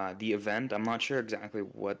the event, I'm not sure exactly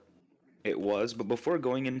what it was, but before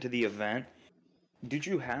going into the event, did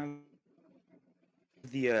you have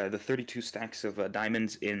the 32 stacks of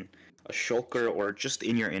diamonds in a shulker or just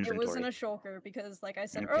in your inventory? It was in a shulker because, like I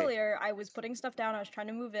said Okay. earlier, I was putting stuff down. I was trying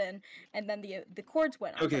to move in, and then the cords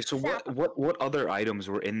went. I was Okay, like, so "Sap." what other items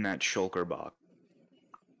were in that shulker box?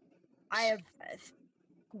 I have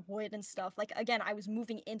wood and stuff. Like again, I was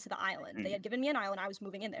moving into the island. They had given me an island. I was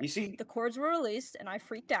moving in there. You see, The cords were released, and I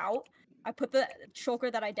freaked out. I put the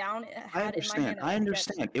shulker that I had in my hand. I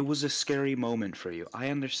understand. It was a scary moment for you. I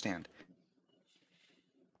understand.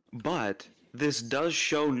 But this does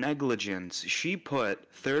show negligence. She put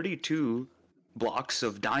 32 blocks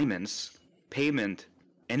of diamonds, payment,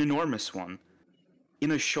 an enormous one,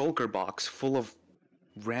 in a shulker box full of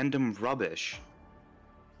random rubbish.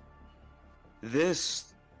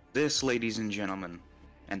 This, ladies and gentlemen,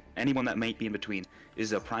 and anyone that might be in between,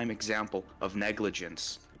 is a prime example of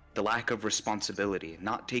negligence. The lack of responsibility,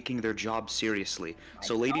 not taking their job seriously.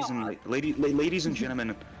 So, ladies and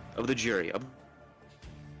gentlemen of the jury, of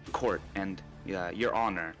the court, and Your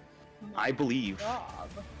Honor, I believe Job.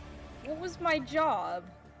 What was my job?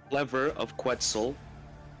 Clever of Quetzal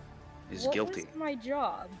is guilty. What was my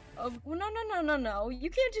job? No. You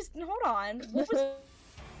can't just hold on. What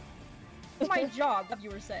was my job? You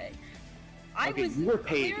were saying. You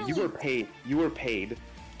were paid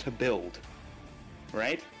to build,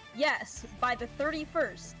 right? Yes, by the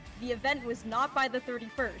 31st. The event was not by the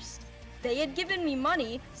 31st. They had given me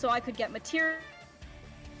money so I could get materials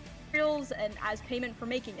and as payment for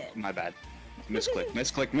making it. My bad. Misclick.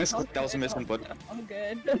 That was a misinput. I'm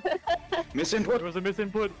good. Misinput. It was a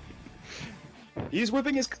misinput. He's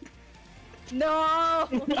whipping his. No.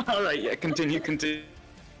 All right. Yeah. Continue.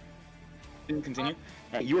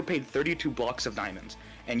 You were paid 32 blocks of diamonds,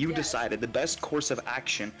 and you decided the best course of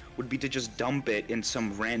action would be to just dump it in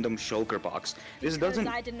some random shulker box. This doesn't.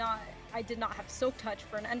 I did not have silk touch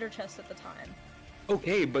for an ender chest at the time.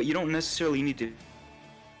 Okay, but you don't necessarily need to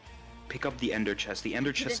pick up the ender chest. The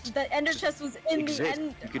ender chest. The ender chest was in the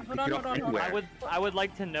end. Hold on. I would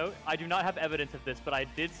like to note, I do not have evidence of this, but I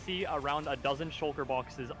did see around a dozen shulker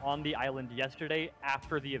boxes on the island yesterday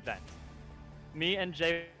after the event. Me and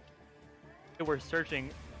Jay were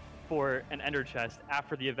searching for an ender chest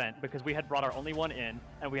after the event because we had brought our only one in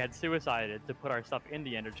and we had suicided to put our stuff in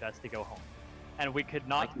the ender chest to go home, and we could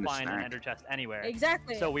not find an ender chest anywhere.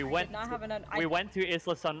 Exactly. So we went. We went to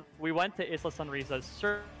Isla Sonrisa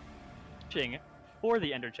searching for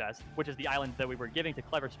the ender chest, which is the island that we were giving to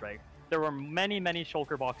Clever Strike. There were many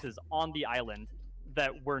shulker boxes on the island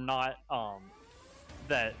that were not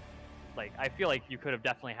that, like, I feel like you could have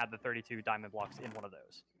definitely had the 32 diamond blocks in one of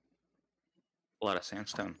those. A lot of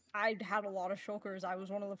sandstone. I had a lot of shulkers. I was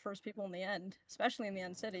one of the first people in the end, especially in the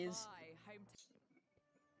end cities.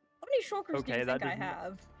 How many shulkers do you think I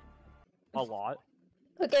have? A lot.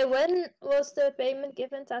 Okay, when was the payment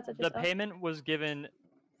given? The payment was given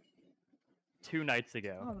 2 nights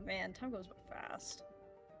ago. Oh man, time goes fast.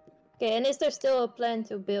 Okay, and is there still a plan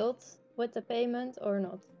to build with the payment or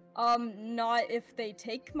not? Not if they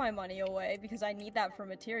take my money away, because I need that for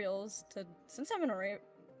materials to. Since I'm in Arabia,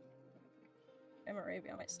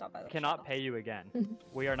 I might stop by the Cannot pay you again.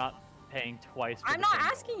 We are not paying twice. I'm not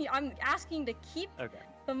asking you. I'm asking to keep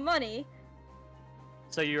the money.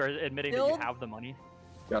 So you are admitting that you have the money?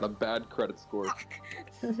 Got a bad credit score.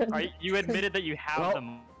 You admitted that you have the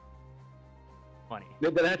money.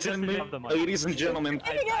 That's ladies and gentlemen.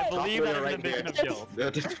 I believe that is an admission of guilt.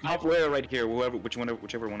 The top layer right here,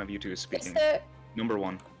 whichever one of you two is speaking. Number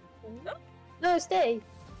 1. No, stay.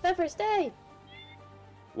 Never stay.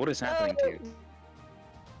 What is happening to you?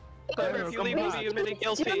 Clever, if you leave, you'll be admitting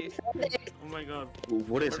guilty. Oh my god.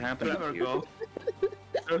 What is happening to you?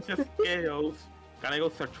 It was just chaos. Can I go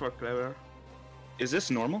search for Clever? Is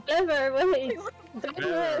this normal? Clever, wait. Don't do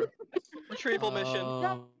it. Retrieval mission.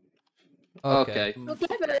 Okay. Oh,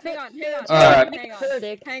 Clever. Hang on. Alright.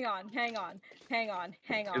 Hang on.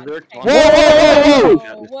 Is there a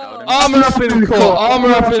Whoa. Armor up in court. Armor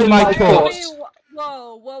up in my court.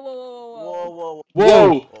 Whoa.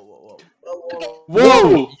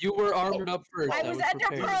 Whoa. You were armored up first. I was ender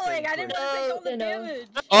pearling. I didn't want to take all the damage.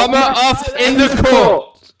 Armor up in the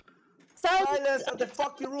court. Silence at the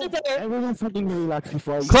fucking room. Everyone fucking relax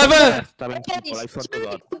before I Clever! stabbing people, I swear to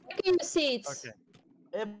God. Back in the seats.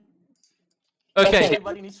 Okay.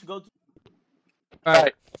 Everybody needs to go to.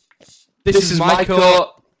 Alright. This is my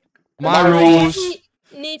court. My rules.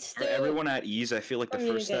 Needs For to. everyone at ease, I feel like the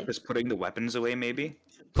first step is putting the weapons away, maybe.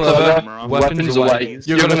 Clever. Weapons away.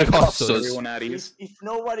 You're gonna cost us. Everyone at ease. If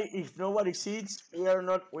nobody seats, we're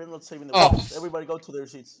not saving the weapons. Everybody go to their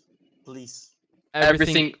seats, please.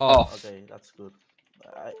 Everything off. Okay, that's good.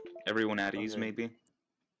 Everyone at ease, maybe.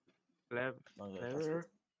 Okay, that's good.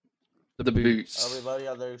 The boots. Everybody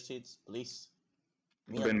at their seats, please.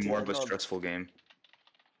 It's been more of a stressful game.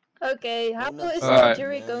 Okay, how is the Alright.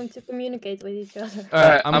 jury going to communicate with each other?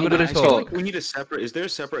 Alright, I'm gonna I feel like talk. we need a separate. Is there a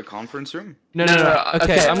separate conference room? No.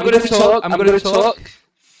 Okay, I'm gonna talk.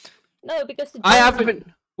 No, because the I jury- haven't.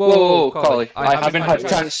 Whoa, Carly. I haven't had a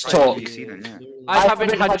chance to talk. I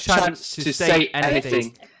haven't had a chance to say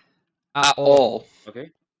anything at all. Okay.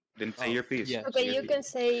 Then say your piece. Yeah. Okay, you can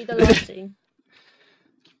say the last thing.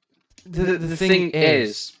 The thing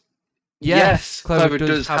is, yes, Clever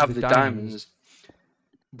does have the diamonds,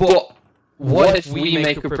 but what if we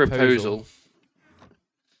make a proposal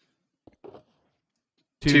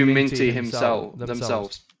to Minty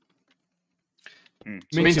themselves?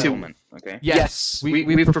 Minty, Settlement. Okay. yes,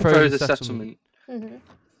 we propose a settlement. Mm-hmm.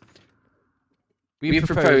 We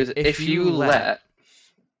propose if you let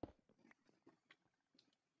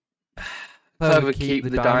Clever keep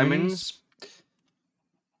the diamonds,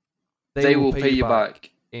 they will pay you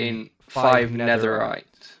back in 5 netherite.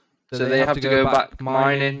 So they have to go back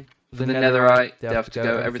mining for the netherite, they have to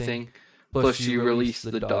go everything, plus you release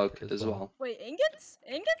the dog as well. Wait, ingots?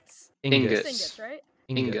 Ingots? Ingots. Ingots, right?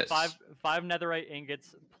 Ingots. Five netherite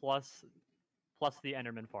ingots plus the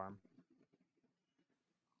Enderman farm.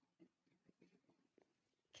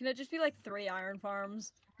 Can it just be like 3 iron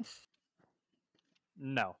farms?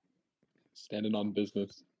 No. Standing on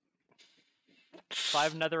business.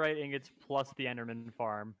 5 netherite ingots plus the Enderman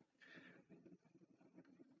farm.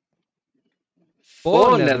 4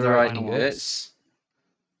 netherite ingots,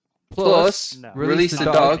 plus No. release the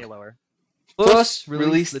Not dog, any lower. plus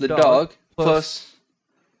release the dog, plus...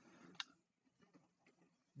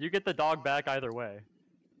 You get the dog back either way.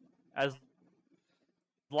 As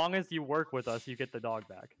long as you work with us, you get the dog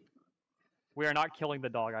back. We are not killing the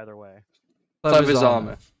dog either way. Clever's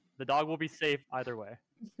armor. The dog will be safe either way.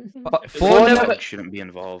 4 Dog shouldn't be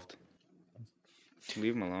involved.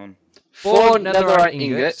 Leave him alone. 4 netherite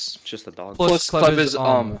ingots, It's just a dog. plus Clever's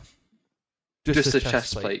armor. Just a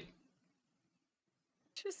chest plate.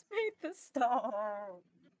 Just made this dog.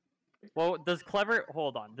 Well, does Clever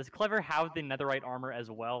Does Clever have the netherite armor as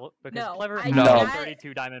well? Because No, Clever I has No.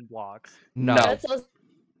 32 diamond blocks. No. That's also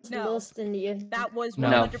No. lost in the end. That was No.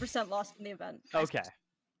 100% lost in the event. Okay.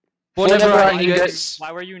 4 netherite ingots.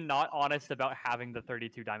 Why were you not honest about having the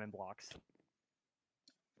 32 diamond blocks?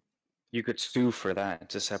 You could sue for that.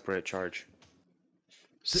 It's a separate charge.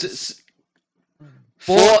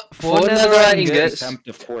 4 netherite ingots. Contempt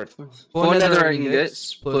of court. 4 netherite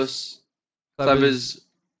ingots, plus Clever's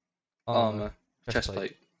armor. Chest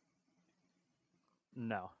plate.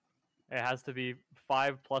 No. It has to be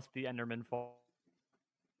 5 plus the Enderman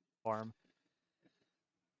farm.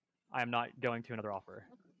 I am not going to another offer.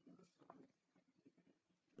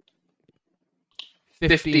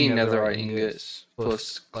 15 netherite ingots,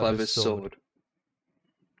 plus Clever's sword.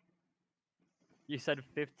 You said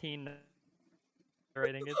 15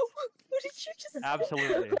 netherite ingots? What did you just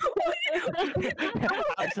Absolutely.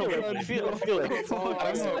 Absolutely. Feel it.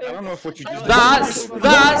 I don't know if what you just That's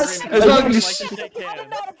as long as I did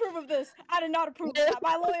not approve of this. I did not approve of that.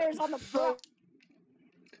 My lawyer is on the phone.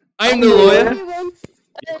 I'm the lawyer.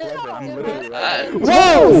 Clever, I'm literally right.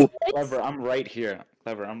 Whoa! Clever, I'm right here.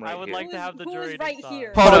 Clever, I'm right I would here. like to have the Who is jury right decide.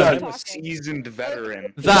 here? Hold on. I'm a seasoned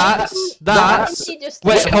veteran. That's She just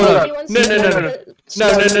wait, said hold on. she wants No, to no, no, have no, no.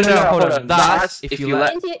 the- No, hold on. That's if you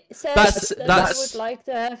let. Minty says That's- that that's- she would like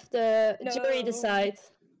to have the jury decide.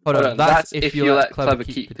 Hold on. That's if you let Clever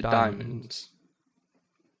keep the diamonds.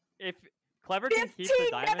 If Clever can keep the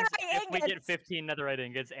 15 diamonds, netherite if we get ingots. 15 netherite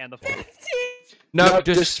ingots and the farm. No,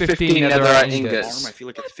 just 15 netherite Farm, ingots. I feel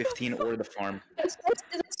like it's 15 or the farm. That's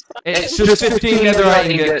It's just 15 netherite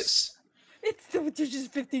ingots. It's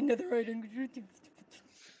just 15 netherite ingots.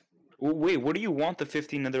 Wait, what do you want the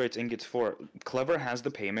 15 netherite ingots for? Clever has the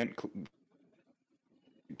payment.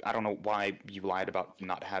 I don't know why you lied about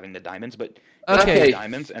not having the diamonds, but okay,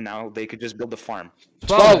 diamonds, and now they could just build the farm.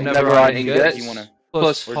 12 netherite ingots You wanna,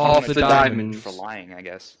 plus half the diamonds. For lying, I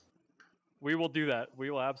guess. We will do that. We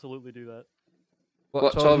will absolutely do that.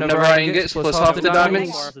 What, 12 netherite ingots plus half the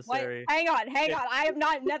diamonds? Wait, hang on. I am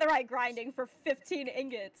not netherite grinding for 15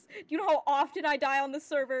 ingots. Do you know how often I die on the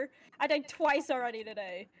server? I died twice already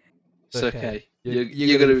today. It's okay.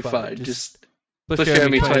 You're gonna be fine. Just push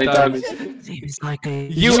me 20 diamonds. Seems like a...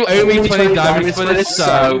 You owe me 20 diamonds for this,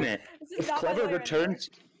 so... If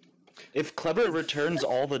Clever returns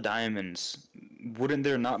all the diamonds, wouldn't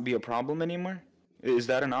there not be a problem anymore? Is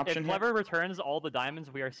that an option? If Clever returns all the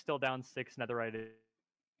diamonds, we are still down 6 netherite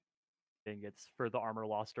ingots for the armor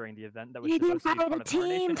lost during the event that was supposed to be part of our nation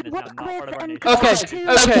and is now not part of our nation.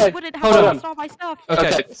 Okay, hold on.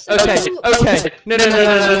 Okay.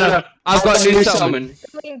 No. I've got new settlement.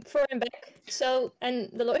 Going for him back. So,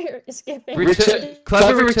 and the lawyer is giving.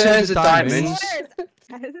 Clever returns the diamonds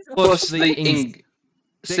plus the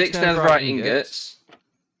 6 netherite ingots.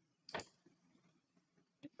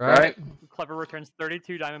 Right? Clever returns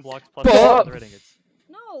 32 diamond blocks plus But... netherite ingots.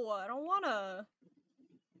 No, I don't wanna.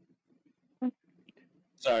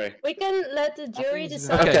 Sorry. We can let the jury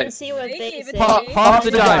decide and see what they say. Half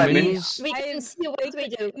the diamonds. We can see what we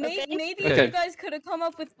do. Okay? Maybe if you guys could have come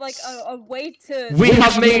up with like a way to. We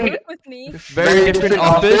have made work with me. Very different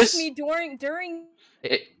offers. Me during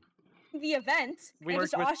the event. We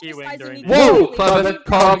worked with Ewing during. Whoa, Clever,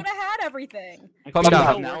 calm. I had everything. Calm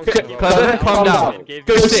down. Clever, calm down.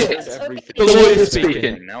 Go sit. The lawyer's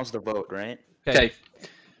speaking. Now's the vote, right? Okay.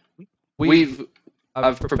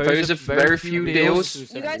 I've proposed a very few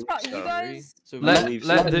deals. You guys.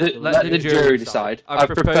 Let the jury decide. I've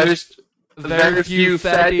proposed very few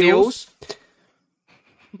fair deals.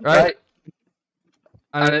 Right?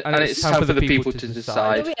 And it's time for the people to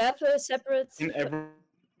decide. Do we have a separate...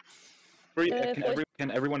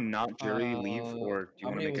 Can everyone not jury leave, or do you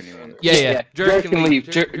want to make a new one? Yeah. Jury can leave.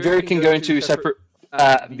 Jury can go into a separate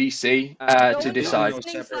VC to decide. Go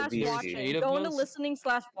into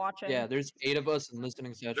listening/watching. Yeah, there's 8 of us, and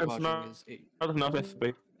listening/watching is 8. Not enough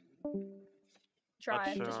SP.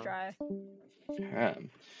 Just try.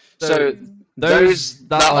 So those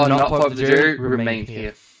that are not part of the jury remain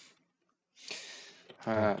here.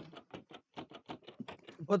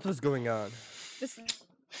 What was going on?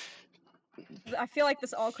 I feel like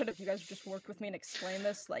this all could have. You guys just worked with me and explained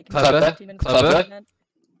this like. Clever.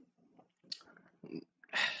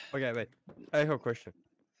 Okay, wait. I have a question.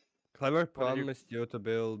 Clever promised you to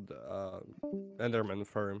build Enderman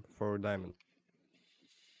farm for diamond.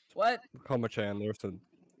 What? How much I understood.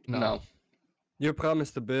 No. You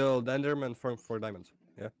promised to build Enderman farm for diamonds.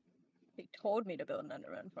 Yeah. He told me to build an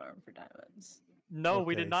Enderman farm for diamonds. No, Okay,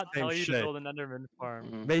 we did not tell you shit. to build an Enderman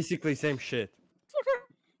farm. Basically same shit.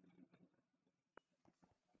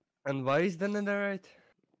 And why is the netherite?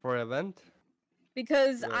 For event?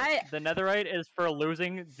 Because The netherite is for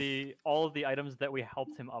losing all of the items that we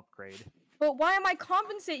helped him upgrade. But why am I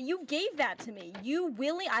compensated? You gave that to me.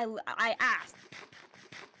 I asked.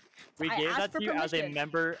 We gave that to you as a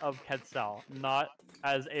member of Quetzal, not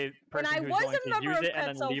as a person who's going to use it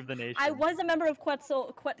and then leave the nation. I was a member of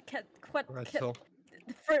Quetzal for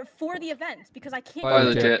the event because I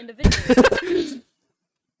can't do it individually.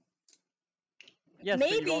 Yes,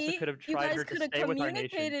 maybe but you also could have tried her to stay with our nation.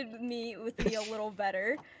 communicated with me a little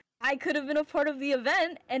better. I could have been a part of the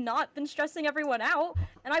event and not been stressing everyone out,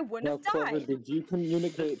 and I wouldn't have died. Clever, did you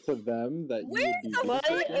communicate to them that you would be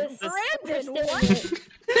Brandon?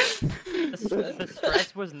 The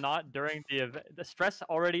stress was not during the event. The stress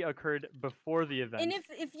already occurred before the event. And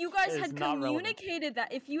if you guys had communicated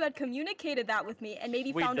that, if you had communicated that with me and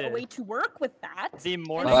maybe found a way to work with that,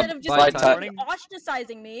 instead of just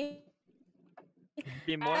ostracizing me.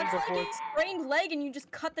 The morning before, like a sprained leg, and you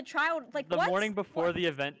just cut the child. Like the morning before the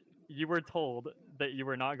event, you were told that you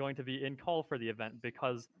were not going to be in call for the event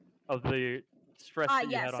because of the stress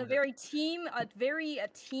that you had on a very team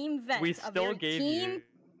event. We still gave you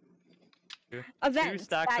event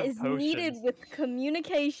that is needed with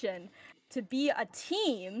communication to be a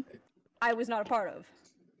team. I was not a part of.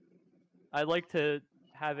 I'd like to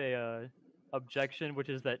have a objection, which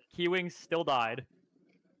is that Keywing still died.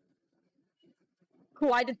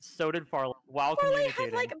 Who I did. So did Farley while Farley communicating.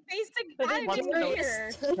 had like basic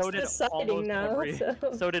behavior.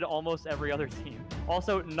 So did almost every other team.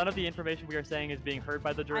 Also, none of the information we are saying is being heard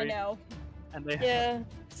by the jury. I know. And they yeah.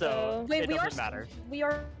 So wait, it doesn't matter. We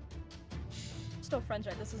are still friends,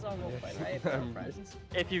 right? This is all roleplay, right? We're all friends.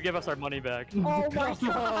 If you give us our money back. Oh my gosh!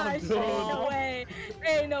 Ain't no way!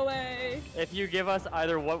 Ain't no way! If you give us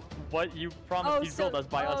either what you promised you told us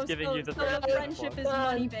by us giving you the friendship is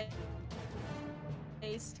money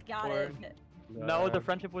based. Got it. No, the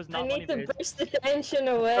friendship was not I money need to based. burst the tension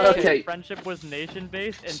away. Okay. Friendship was nation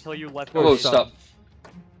based until you left. Oh, stop.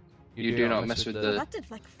 You do not mess with the. That did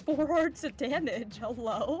like 4 hearts of damage.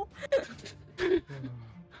 Hello.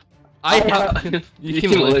 I have. You can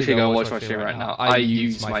literally go and watch my stream right now. I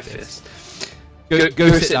use my fist. Go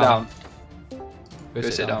sit down. Go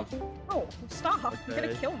sit down. Oh, stop! You're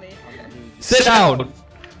gonna kill me. Sit down.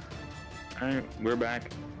 Alright, we're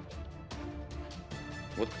back.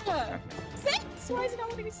 What the fuck happened? Six? Why is it not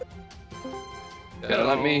letting me sit? Gotta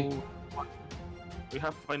let me. We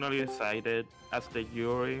have finally decided as the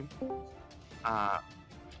jury.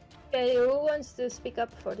 Okay, who wants to speak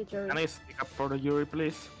up for the jury? Can I speak up for the jury,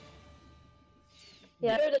 please?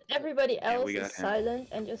 Yeah, sure that everybody else we got is him. silent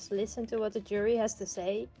and just listen to what the jury has to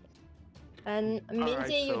say. And Minty, Alright,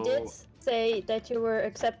 you did so- say that you were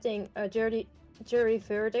accepting a jury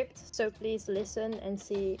verdict, so please listen and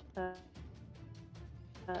see.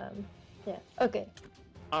 Yeah. Okay.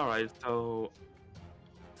 Alright, so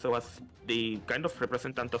as the kind of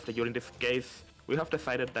representative of the jury in this case, we have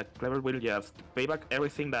decided that Clever will just pay back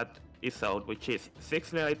everything that is owed, which is 6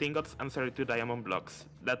 Nerite ingots and 32 diamond blocks.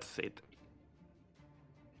 That's it.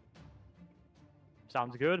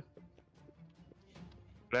 Sounds good.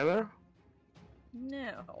 Clever?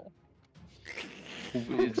 No.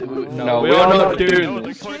 No, we're not doing You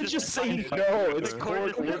this. can't just say no. It's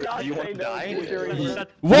court order. Do you want to die?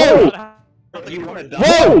 Whoa! Do you want to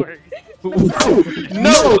die? Whoa!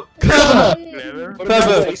 No! Clever!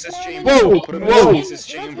 Clever! Whoa! Whoa!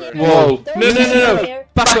 Chamber. Whoa! No!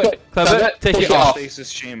 Back up! Clever! Take it off!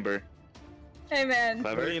 Faces chamber. Hey man.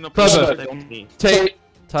 Clever. Clever! Take...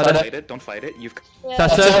 Don't Tada! fight it. Don't fight it. You've.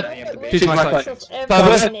 Tata! Choose my fight.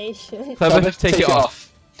 Clever! Clever! Take it off!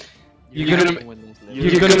 You're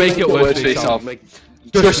gonna make it worse for yourself. Like,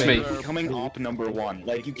 Trust me. Becoming op number 1.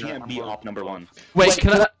 Like, you can't be op number 1. Wait,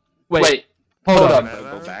 can I... Wait. Hold on.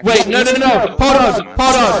 Go back. Wait, no! Hold on!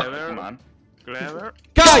 Come on. Clever.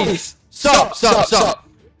 Guys! Stop!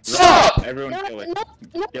 Everyone kill it.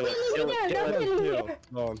 Kill it.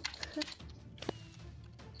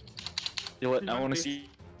 Kill it. I want to see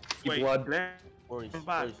blood.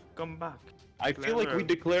 Come back. I feel like we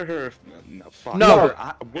declare her. No. Fuck. No.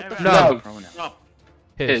 What the No. fuck? Pronoun? Stop.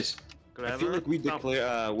 His. I feel like we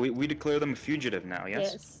declare. We declare them a fugitive now.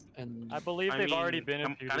 Yes. Yes. I believe they've already been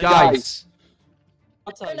in Guys!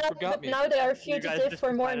 Now they are You guys fugitive just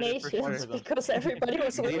for more decided it for nations sure. because everybody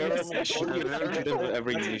was They are witness. fugitive of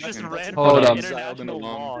every Just nation. ran Hold from on. international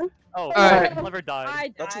law. Oh, Alright. Clever died. I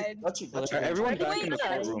died. Everyone back in the Wait,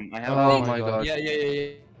 courtroom. I have. Oh my god.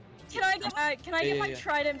 Can I get my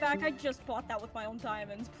trident back? I just bought that with my own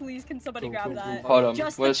diamonds. Please, can somebody grab that? Hold on.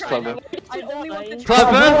 Just Where's the trident. Clever? I only want the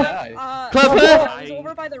Clever? trident. Clever? I was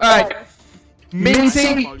over by the Alright. river.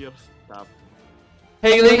 Minty! Stop.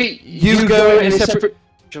 Haley, you go in a separate...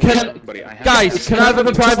 Guys, can I have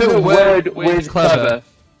a private word with Clever?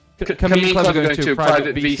 Can me and Clever go into a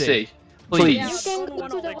private VC? Please. You can go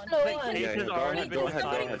to the 101. Case has already been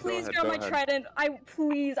decided. Please grab my trident. I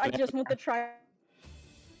just want the trident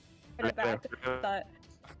back. That.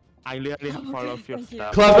 I literally have all of your Thank you.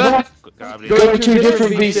 stuff. Clever? Grab it. Go to a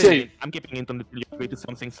different VC. I'm keeping it until you agree to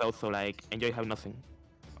something else, so like, enjoy have nothing.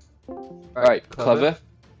 Alright, Clever.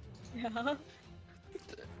 Yeah.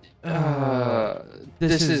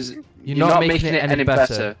 This is... You're not making it any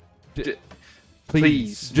better.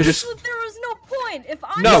 Please, just... There was no point. If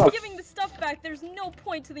I'm No. giving the stuff back, there's no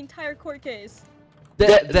point to the entire court case.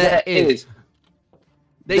 There is.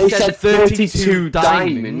 They said 32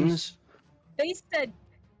 diamonds. They said.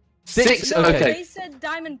 Six? No, Okay. They said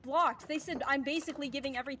diamond blocks. They said I'm basically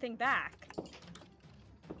giving everything back.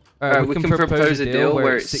 Alright, we can propose a deal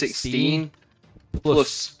where it's 16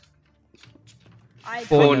 plus I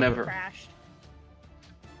 4 kind of never. crashed.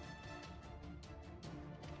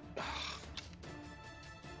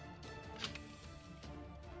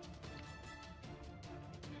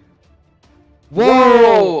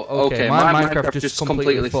 Whoa! Okay, my Minecraft just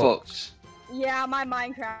completely fucked. Yeah, my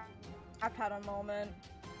Minecraft had a moment.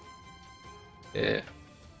 Yeah.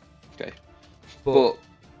 Okay. But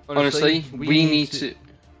honestly, we need to.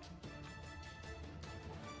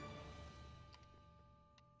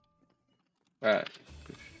 Alright.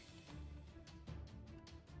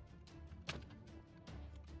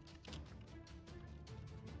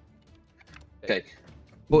 Okay.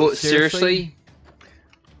 But seriously,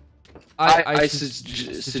 I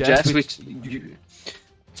suggest we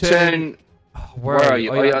turn Where are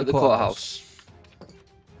you? Are you at the courthouse?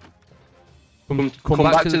 Come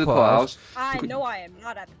back to the courthouse. No, I am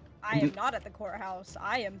not at. I am not at the courthouse.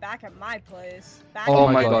 I am back at my place. Back Oh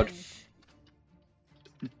in my London.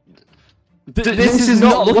 god. This is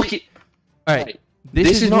not looking. Alright.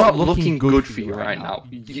 This is not looking good for you right now.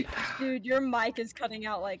 Dude, your mic is cutting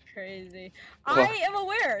out like crazy. I am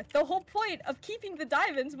aware. The whole point of keeping the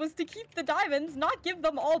diamonds was to keep the diamonds, not give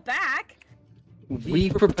them all back.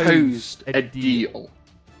 We proposed a deal.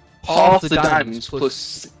 Half the diamonds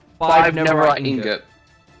plus 5 netherite ingot.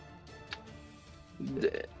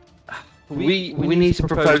 We need to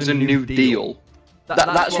propose a new deal.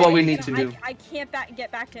 That's what we need to do. I can't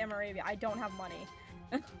get back to Amarabia. I don't have money.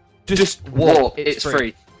 Just walk. It's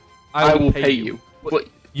free. I will pay you. But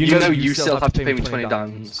you know you still have to pay me 20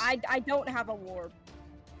 diamonds. I don't have a warp.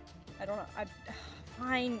 I don't know.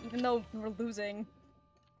 Fine, even though we're losing.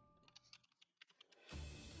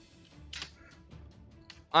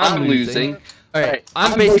 I'm losing. Alright,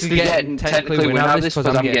 I'm basically getting technically win out of this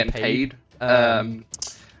because I'm getting paid.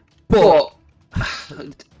 But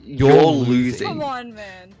you're losing. Come on,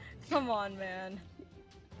 man. Come on, man.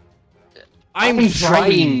 I'm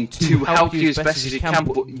trying to help you as best as you can,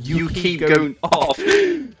 but you keep going off.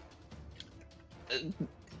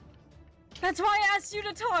 That's why I asked you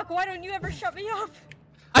to talk. Why don't you ever shut me up?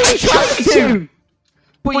 I'm trying to!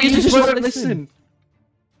 But you just won't listen.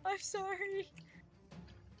 I'm sorry.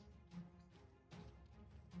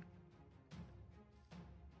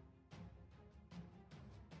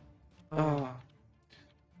 Oh.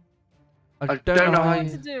 I don't know what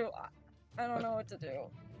to do. I don't know what to do.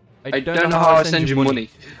 I don't know how I send you money.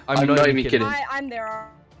 I'm not even kidding. I'm there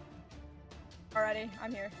already.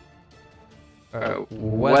 I'm here.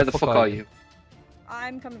 Where the fuck are you?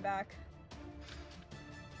 I'm coming back.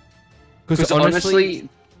 Because honestly,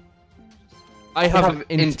 I have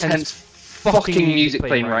intense fucking music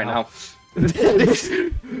playing right now.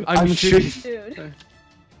 I'm sure. Dude.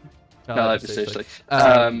 No, seriously.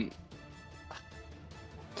 I'm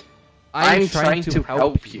trying to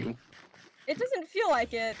help you. It doesn't feel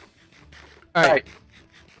like it. Alright.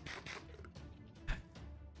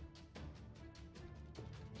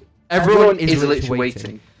 Everyone is literally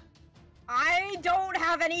waiting. I don't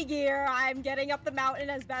have any gear. I'm getting up the mountain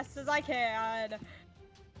as best as I can.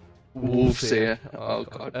 Wolves here. Oh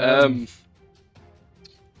god.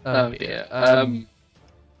 Yeah.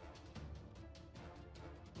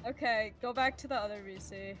 Okay, go back to the other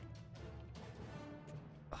VC.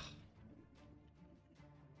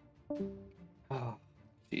 Oh,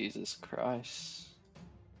 Jesus Christ.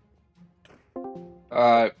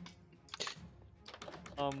 I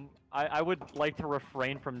would like to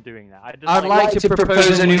refrain from doing that. I'd like to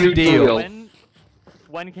propose a new deal.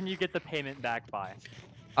 When can you get the payment back by?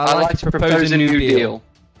 I'd like to propose a new deal.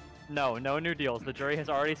 No new deals. The jury has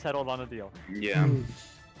already settled on a deal. Yeah.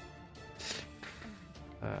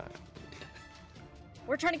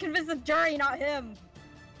 We're trying to convince the jury, not him.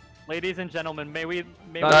 Ladies and gentlemen, may we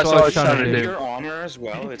That's what I was trying to do. Your honor as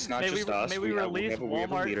well. It's not just us. May we release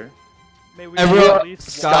Walmart? May we release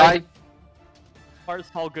Sky. Art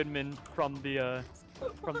Saul Goodman from the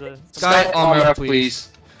Sky, armor off,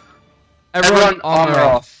 please. Everyone, armor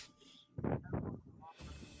off.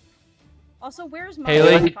 Also, where's my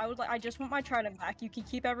Haley? life? I just want my trident back. You can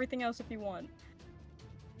keep everything else if you want.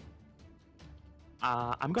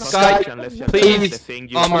 I'm gonna Sky,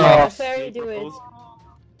 please, armor off.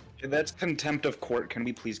 That's contempt of court. Can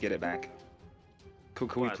we please get it back?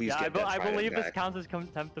 Could we please get that? I believe this counts as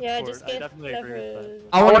contempt of Yeah, court. just I definitely agree with that.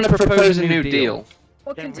 I want to propose a new deal.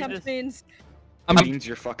 What contempt means? It means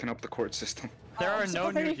you're fucking up the court system. There are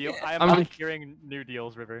no new sorry. deals. I am not hearing new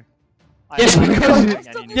deals, River. Because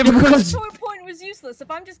The point was useless.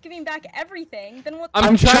 If I'm just giving back everything, then what?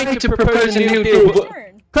 I'm trying to propose a new deal.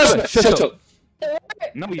 Clever, shut up.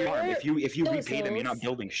 No, you aren't. If you repay them, you're not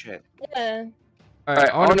building shit. Yeah.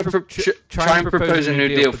 Alright, I want to try and propose a new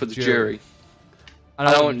deal for the jury. And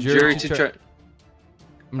I want the jury to try.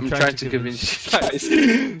 I'm trying to convince you guys.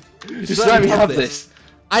 Just let me have this.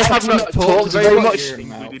 I have not talked very much.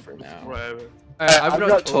 I've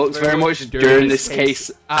not talked very much during this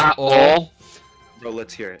case at all. Bro,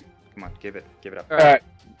 let's hear it. Come on, give it up. Alright.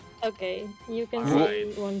 Okay, you can Alright.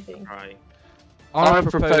 say one thing. Alright. I want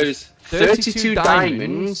to propose 32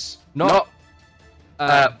 diamonds, not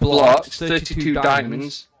blocks, 32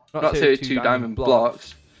 diamonds, not 32 diamond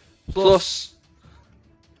blocks, plus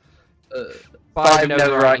 5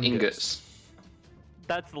 netherite ingots.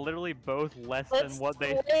 That's literally both less than what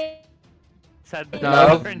they said.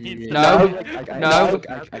 No.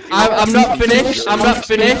 I'm not finished. I'm not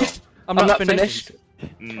finished. I'm not finished.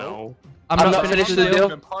 No. I'm not finished the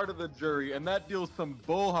deal. I'm part of the jury, and that deal's some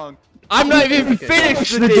bull hunk. I'm not even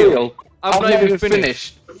finished the deal. I'm not even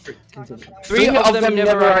finished. 3 of them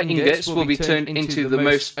netherite ingots will be turned into the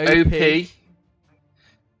most OP,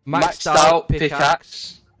 maxed out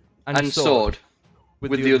pickaxe and sword,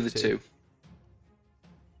 with the other 2.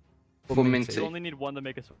 For Minty. You only need 1 to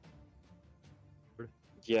make a sword.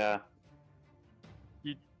 Yeah.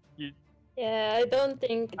 Yeah, I don't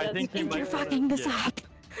think I that's think you might You're fucking this up.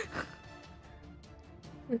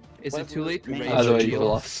 Is it too late to raise Either way, your you deal?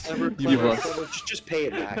 lost. You lost. Just pay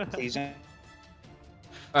it back, please. Alright,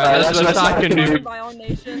 that's the best I can do. By all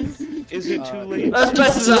nations. Is it too late? That's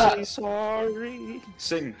best as I. Sorry.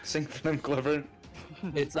 Sing for them, Clever.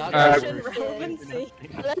 It's not Relevancy.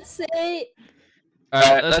 Let's say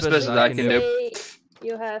Alright, that's best as I can do. say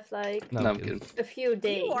you have like No, I'm kidding. a few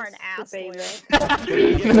days You are an to pay asshole.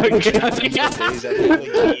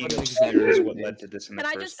 Is what led to this in the Can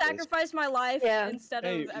I first just place. sacrifice my life instead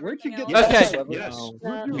Hey, of where'd you everything get else? that? Okay. Yes.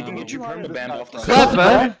 No. We can get you permabanned off the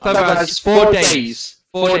Clever has 4 days.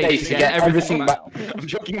 4 days to get everything back. I'm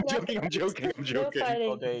joking. No fighting.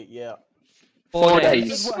 Okay, yeah. 4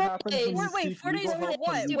 days. What happens when you Wait, seek 4 days legal for help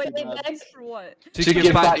what? from Wait, legal back. advice? for what? To To give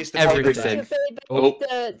give back back everything. You pay back Oh.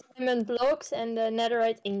 the diamond blocks and the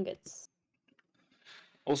netherite ingots.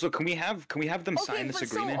 Also, can we have them sign this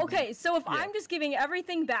agreement? So if I'm just giving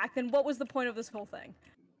everything back, then what was the point of this whole thing?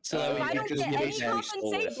 So If I don't because get you any basically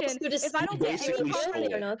stole it. compensation, So this if I don't get any basically stole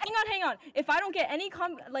or it. not? hang on. If I don't get any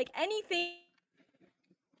anything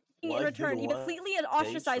Why in return, do you you completely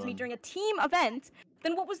ostracize me during a team event,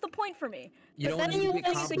 then what was the point for me? You But don't then need you to be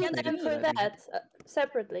can sue them compensated for that. that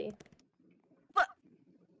separately.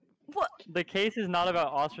 What? The case is not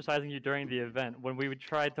about ostracizing you during the event. When we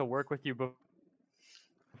tried to work with you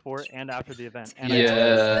before and after the event. And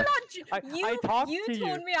Yeah. You talked to you.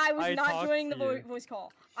 told me I was I not talked joining the to you. voice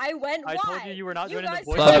call. I went. I Why? told you you were not joining the guys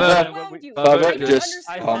voice said call. I Bubba, overwhelmed you. Bubba, I don't just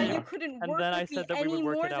understand calm why you down. couldn't And work then I with said me that we would any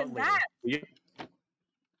work more it out than later. that.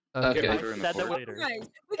 Okay. I Order in the said that court. later. Compromise.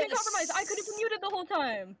 We can compromise. I could have been muted the whole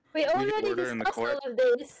time. We already order in the discussed court. all of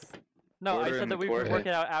this. No, I Order in said the that we court. would work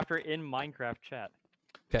it out after in Minecraft chat.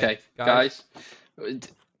 Okay, guys.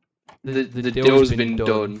 The deal's been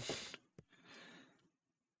done.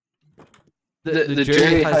 The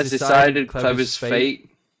jury has decided Clever's fate,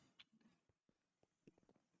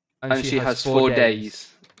 and she has 4 days.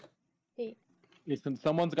 Listen,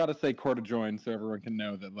 someone's got to say court adjourned so everyone can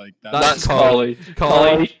know that, like, That's Carly.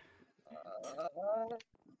 Carly.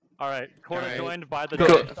 Alright, court adjoined by the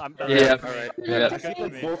Cool. Yeah. Alright. Yeah. I feel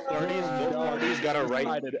like both parties gotta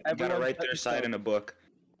write their side in a book.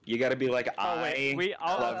 You gotta be like, Oh wait,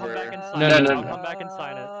 I'll come back and sign No, it. no, I'll no. come back and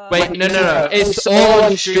sign it. Wait, no. It's all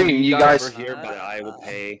on stream. You guys. We're here, but I will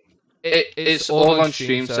pay. It's all on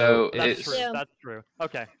stream, so That's it's. true. Yeah. That's true.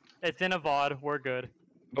 Okay, it's in a VOD. We're good.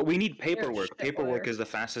 But we need paperwork. Paperwork is the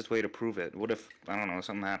fastest way to prove it. What if, I don't know,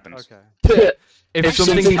 something happens? Okay. If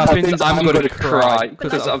something happens, I'm gonna cry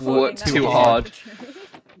because I've worked too hard.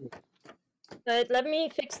 Right, let me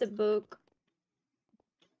fix the book.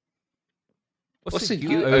 What's the you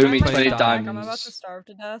you owe me 20 I'm about to diamonds? starve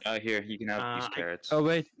to death. Here, you can have these carrots. Oh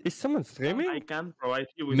wait, is someone streaming? I can provide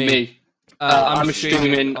you with Me. I'm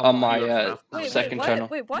streaming on my second what? channel.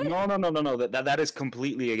 Wait, what? No. That is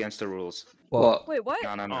completely against the rules. What? Wait, what?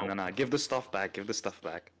 No. Give the stuff back. Give the stuff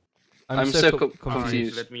back. I'm so Alright,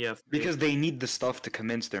 confused. let me ask. Because they need the stuff to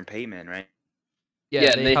commence their payment, right?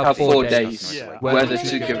 Yeah, they have 4 days. Yeah. Whether How to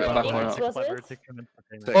many give it back or minutes not. was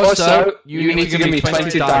it? Also, you need to give me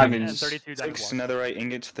 20 diamonds. 32 diamond 6 blocks. netherite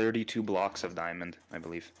ingots, 32 blocks of diamond, I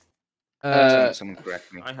believe. Someone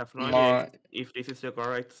correct me. I have no My- idea if this is the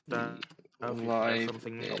correct stuff. Live.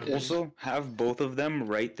 Also, have both of them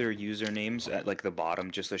write their usernames at like the bottom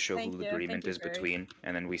just to show Thank who the you, agreement thank you, is Barry. between,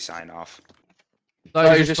 and then we sign off.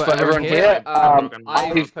 So just for everyone here, I've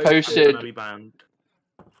posted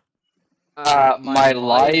my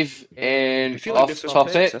live I and feel like off this was quite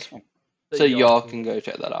topic, successful. so y'all can go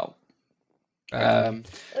check that out.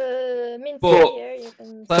 Minty But- here, you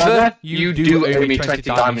can... Clever, you do owe me 20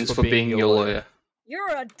 diamonds for being your lawyer. You're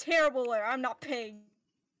a terrible lawyer. I'm not paying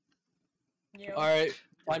you. Alright,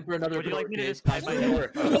 time for another Would you like court me to case. just type my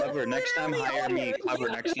Clever, next time hire me. Clever,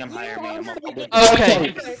 next time hire me. I'm a public.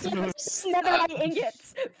 Okay. Netherite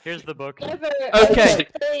ingots. Here's the book. Never. Okay.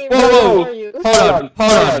 Say Whoa, where are you? Hold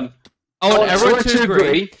on. I want everyone to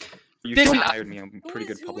agree. You Didn't should I- hire me. I'm a pretty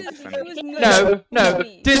good public defender. No.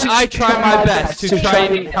 Didn't I try my best to try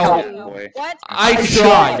and help? Boy. What? I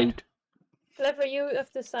tried. Clever, you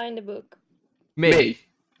have to sign the book. Me.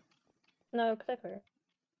 No, Clever.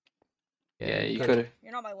 Yeah, you could have.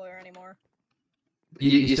 You're not my lawyer anymore.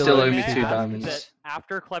 You still owe me May I 2 ask diamonds. that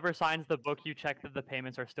after Clever signs the book, you check that the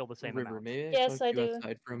payments are still the same River, amount. may I Yes, talk I to you do.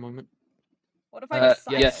 outside for a moment? What if I just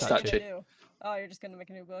sign yes, it? What are you touch gonna do? Oh, you're just gonna make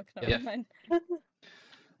a new book. Never Yeah. mind.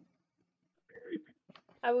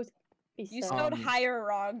 I would be You sad. spelled higher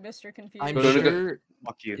wrong, Mr. Confused. I'm Go to sure.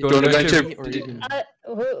 Fuck you. Do you wanna go to- Or even,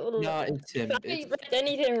 no, it's him. If I read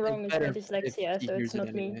anything wrong, it's my better if dyslexia, he so hears it's it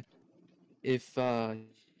not me. anyway. If he I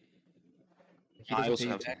doesn't also pay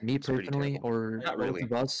have back, some- me it's pretty personally, terrible. or Not both really.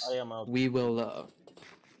 of us, I am out. we will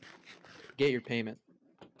get your payment.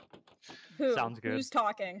 Who? Sounds good. Who's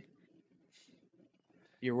talking?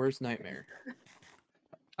 Your worst nightmare.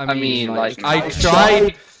 I mean, like, I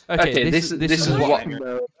tried. Okay, this is what.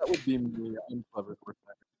 No, that would be me. I'm clever for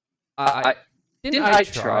that. Didn't I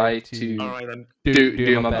try to Alright then.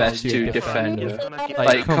 do my best to defend He's her? gonna keep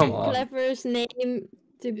Like, come on. Clever's name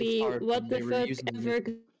to be hard what when the they were fuck using the ever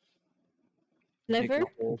digging clever? a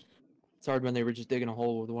hole. It's hard when they were just digging a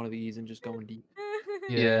hole with one of these and just going deep.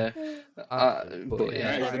 Yeah. But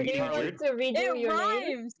Yeah, yeah. Do you want to redo It your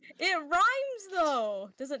name? rhymes. It rhymes though.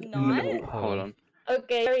 Does it not? No, hold on.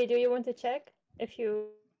 Okay, Harry, do you want to check if you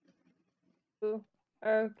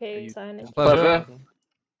are okay signing? Clever.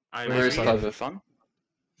 I Where is will Clever? For fun?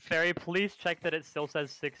 Fairy, please check that it still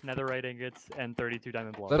says 6 netherite ingots and 32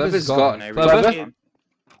 diamond blocks. Clever's Can gone. I read Clever? it?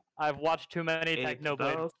 I've watched too many It Technoblade.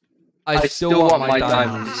 does. I still want my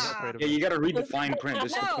diamonds. Ah. Yeah, you gotta read the fine print.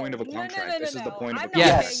 This is the No, point of a no, contract. no, no, This is the no. point of I'm a not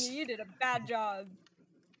Yes. contract. paying you. You did a bad job.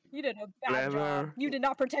 You did a bad Clever. job. You did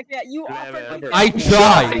not protect me. You offered me. Clever. I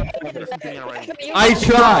tried. I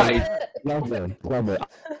tried. Clever, clever.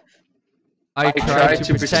 I tried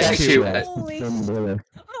to protect you. Holy.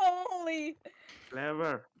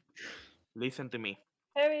 Clever. Listen to me.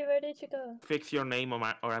 Harry, where did you go? Fix your name or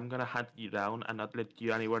I'm gonna hunt you down and not let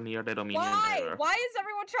you anywhere near the Dominion Why? ever. Why is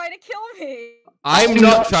everyone trying to kill me? I'm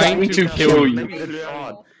not trying to kill you.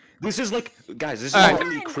 God. This is like, guys, this is Alright,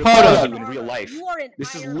 literally hold Crypto on. Zoo in real life. You are in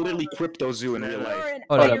This is iron literally armor. Crypto Zoo in real You are life. in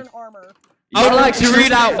Hold on. iron armor. I would like to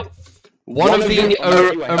read out one of the you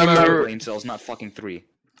have 4 brain cells, not fucking 3.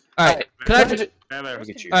 Alright, can I just Clever. Look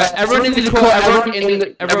at you. everyone in the court,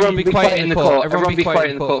 everyone be quiet in the court. Everyone be quiet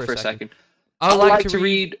in the court for a second. I would like to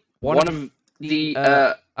read one of the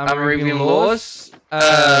Amerindian laws.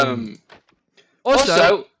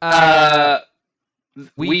 Also,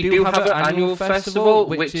 we do have an annual festival,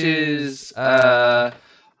 which is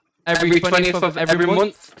every 20th of every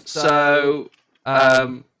month. So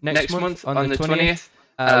next month on the 20th,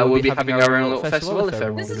 we'll be having our own little festival. If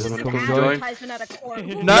everyone This is doesn't just want an to come join. advertisement at a court.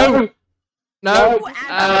 No. No. Who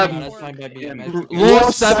advertised That's for fine it? by me. I'm actually- Law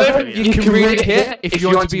 7, you can read it here. If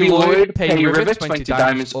you want to be loyal, pay your river 20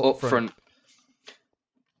 diamonds up front.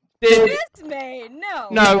 Did This May? No.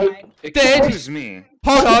 No. Fine. Excuse me.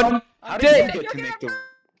 Hold on. How did Did you connect the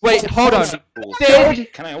wait, hold on. rules?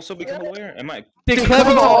 Did Can I also become a lawyer? Am I? did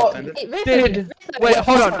Clever offended? did wait,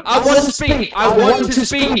 hold on. I want to speak. I want to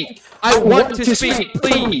speak. I want to speak.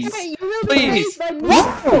 Please. Please.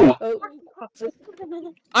 Whoa!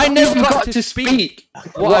 I never got to speak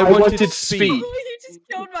what I wanted to speak. You just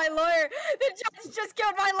killed my lawyer. The judge just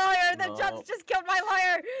killed my lawyer. The judge just killed my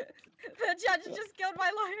lawyer. The judge just killed my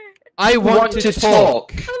lawyer. I want to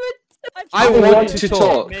talk. I want to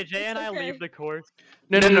talk. May Jay and I leave the court?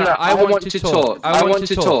 No. I want to talk. I want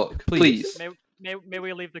to talk. Please. May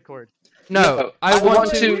we leave the court? No, I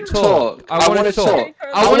want to talk. I want to talk.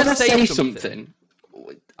 I want to say something.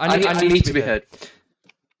 I need to be heard.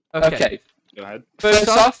 Okay. Go ahead. First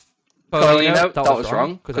off, Paulino, that was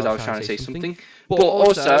wrong because I was trying to say something. But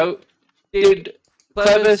also, did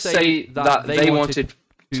Clever say that they wanted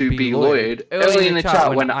to be lawyered early in the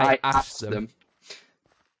chat when I asked them?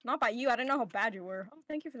 Not by you. I didn't know how bad you were. Oh,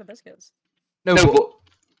 thank you for the biscuits. No, but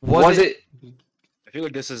was it? I feel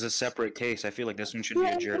like this is a separate case. I feel like this one should be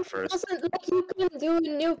adjourned first. Wasn't like you can do a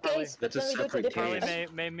new case, but That's a then we do it a separate different case. way.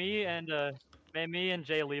 May me and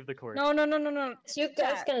Jay leave the court? No. You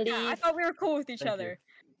guys can leave. Yeah, I thought we were cool with each Thank other.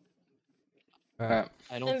 Alright.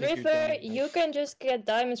 I don't And think you're River, done. you can just get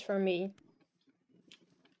diamonds from me.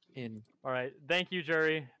 In. All right. Thank you,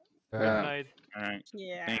 jury. Good Yeah. night. All right.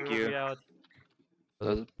 Yeah. Thank We'll be you. out.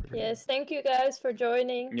 Yes, thank you guys for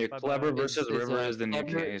joining. Yeah, Clever versus Is, River is the new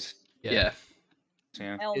Clever- case. Yeah.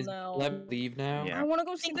 Yeah. Hell Is no. Clever leave now? Yeah. I want to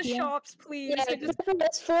go see the shops, please. Yeah, I just- Clever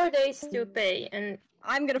has 4 days to pay, and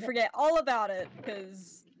I'm gonna forget all about it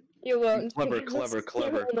because you won't. Clever. You won't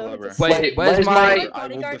Clever. Wait, where's my I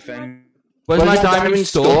will defend diamond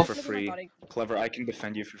store? for free. Clever, I can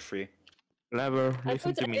defend you for free. Clever, I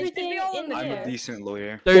listen put to me. everything in I'm a there. decent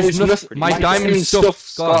lawyer. There's nothing. My diamond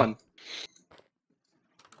stuff's gone.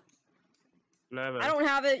 Clever. I don't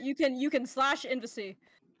have it. You can slash embassy.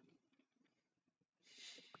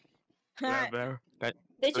 Clever. Did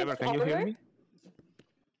you Clever, can you hear armor? me?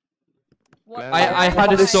 What? I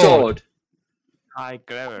had a sword. Hi,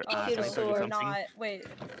 Clever. Oh, Can I tell you sword. something? Not. Wait.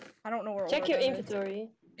 I don't know where. Check your order that is. inventory.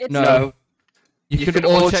 It's No. You can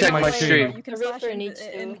all check my stream. You can River slash needs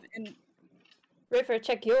to. in River,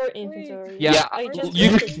 check your inventory. Yeah, I just you-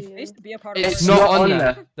 sent it to I you. used to be a part of It's order. not on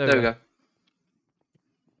there. There we go.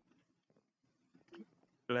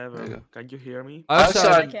 Clever. Can you hear me?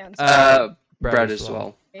 Outside, can. Brad as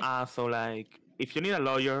well. So like, if you need a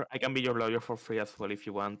lawyer, I can be your lawyer for free as well if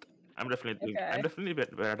you want. I'm definitely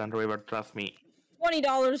better than River. Trust me.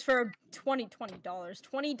 $20 for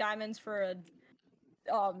 $20 diamonds for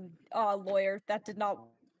a lawyer that did not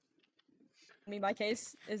mean my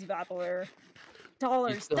case is vaporware.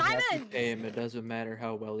 You still have to Diamonds. pay him. It doesn't matter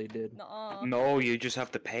how well he did. Nuh-uh. No, you just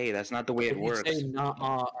have to pay. That's not the way it If you works. say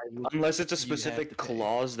nuh-uh, Unless it's a you have specific to pay.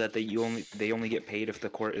 clause that they only get paid if the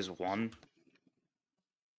court is won.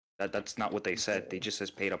 That's not what they said. They just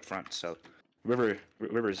says paid up front. So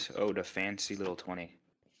Rivers owed a fancy little 20.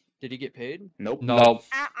 Did he get paid? Nope. No.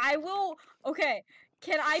 I will. Okay.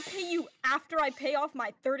 Can I pay you after I pay off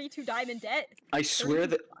my 32 diamond debt? I swear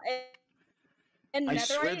that. And I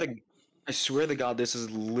swear netherite? I swear to God, this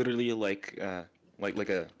is literally like a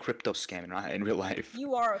crypto scam in real life.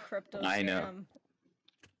 You are a crypto scam. I know.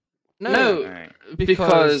 No, Alright.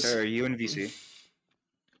 because Sir, are you in VC?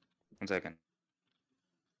 1 second.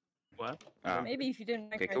 What? Maybe if you didn't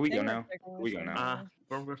make Okay, my can we go thing, now? I'd pick Can we go now?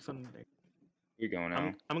 We go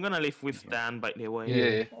now. I'm gonna leave with Dan, by the way.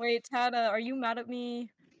 Yeah. Wait, Tada, are you mad at me?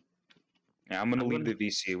 Yeah, I'm gonna leave the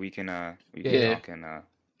VC. We can Yeah. talk and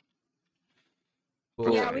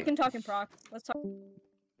Yeah, we can talk in proc. Let's talk.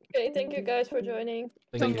 Okay, thank you guys for joining.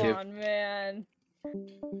 Come on, man.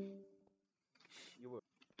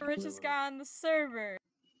 Richest guy on the server.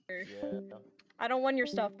 I don't want your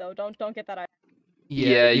stuff though. Don't get that.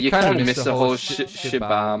 yeah, you kind of missed the whole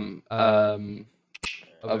shibam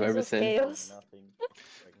of everything. Chaos.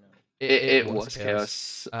 It was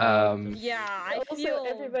chaos. Yeah, I Also, feel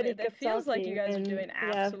everybody it kept feels like talking, you guys are and doing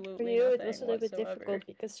yeah, absolutely for you it nothing was a little bit whatsoever. difficult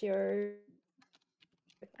because your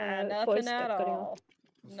voice Nothing at kept cutting all. off.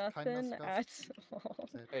 Nothing at all.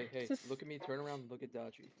 Hey, look at me, turn around and look at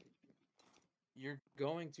Dachi. You're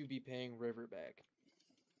going to be paying River back.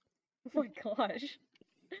 Oh my gosh.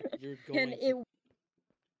 You're Can going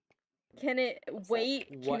it wait?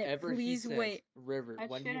 Can Whatever it he please says, wait? River,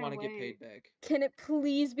 when do you want to get paid back? Can it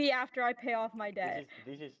please be after I pay off my debt?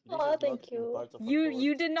 Oh, thank you.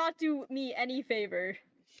 You did not do me any favor.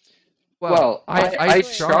 Well, I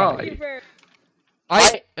tried.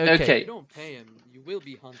 Okay. If you don't pay him, you will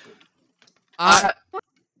be hunted.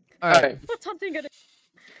 Alright. What's hunting gonna?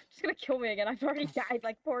 Just gonna kill me again. I've already died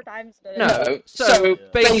like 4 times today. No, so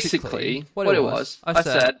basically, what it was, I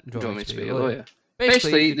said, do you want me to be a lawyer?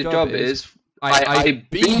 Basically, the job is, I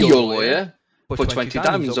be your lawyer for 20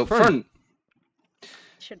 diamonds up front.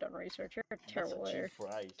 Should have done research. You're a terrible lawyer.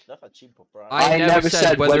 That's a cheap price. I never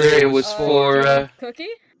said whether it was for, Cookie?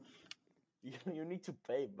 You need to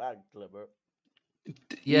pay back, Clever.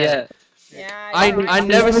 Yeah. Yeah. I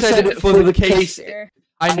never said it for the case.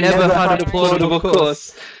 I never had a plausible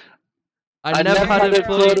course. I never had a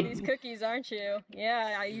plausible. These cookies, aren't you?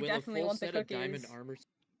 Yeah, you definitely want the cookies. Diamond armor.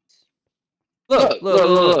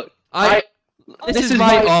 Look. This is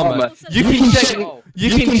my armor. You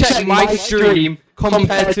can check my stream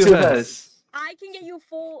compared to hers. I can get you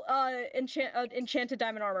full enchanted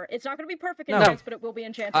diamond armor. It's not gonna be perfect enhanced, but it will be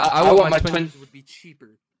enchanted. I want my twin. Would be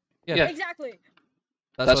cheaper. Yeah. Exactly.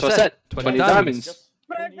 That's what I said. 20 diamonds.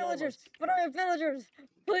 But I have villagers.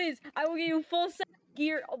 Please, I will give you full set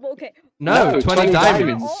gear. Okay. No, 20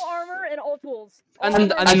 diamonds. All armor and all tools.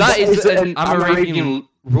 And that is an Amerindian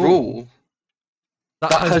rule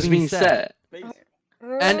that has been set.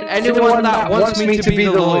 And anyone that wants me to be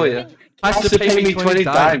the lawyer has to pay me 20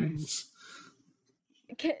 diamonds.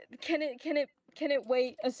 Can it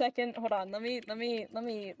wait a second? Hold on. Let me.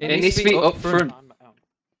 It needs to be up front.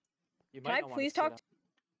 Can I please talk?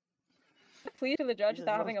 Please to the judge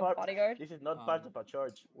without having a bodyguard. This is not part of a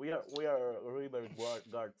charge. We are river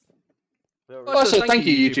guards. Also, thank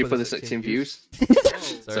you, YouTube, for the 16 views.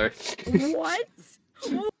 Sorry. What?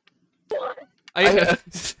 What?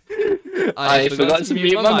 I forgot to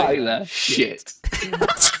mute my mic there. Shit.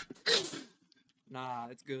 Nah,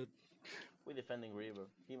 it's good. We're defending River.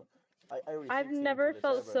 I've never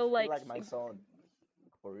felt so like my son.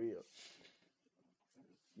 For real.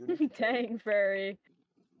 Dang, fairy.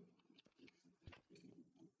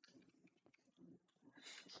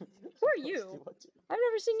 Who are you? I've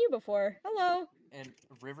never seen you before. Hello. And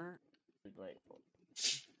River.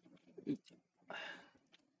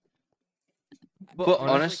 But There's,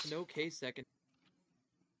 honest, like, no case that can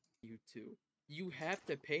you two. You have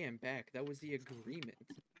to pay him back. That was the agreement.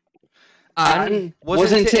 and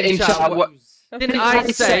wasn't it in chat? Didn't I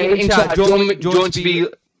say in chat? Do you want to be?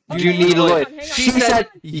 Do you need a lawyer? She said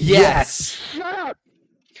yes.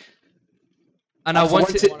 And I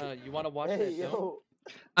want it. You wanna watch that film?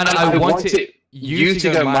 And I want it. You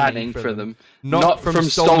to go mining for them, not from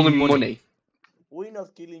stolen money. We're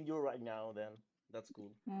not killing you right now. Then that's cool.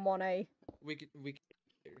 Money. We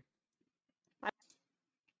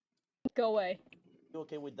Go away. You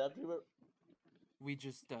okay with that, River? We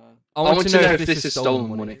just I want to know if this is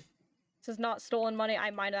stolen money. This is not stolen money.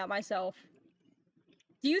 I mined that myself.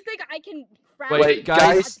 Do you think I can? Wait,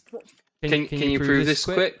 guys, can you prove this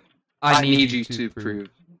quick? I need you to prove.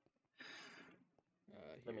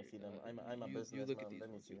 Let me see them. I'm a businessman.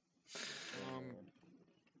 Let me see.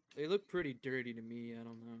 They look pretty dirty to me. I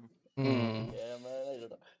don't know. Yeah, man. I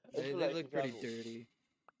don't know. They look pretty dirty.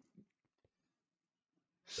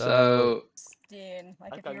 So.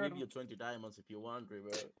 I can give you 20 diamonds if you want, River.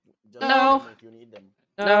 Just No. if you need them.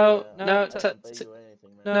 No.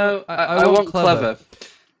 I want clever.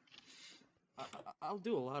 I'll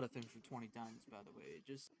do a lot of things for 20 diamonds, by the way.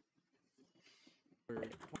 Just for 20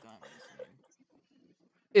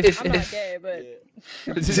 diamonds. I'm not gay, but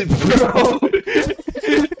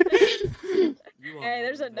hey,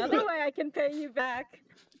 there's another way I can pay you back.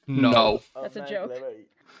 No. That's a joke.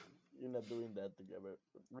 You're not doing that together.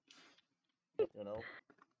 You know.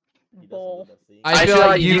 Bull. I feel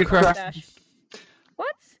like you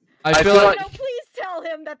What? I feel like. No, please tell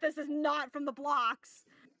him that this is not from the blocks.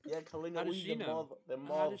 Yeah, Kalina, How does we she know? the How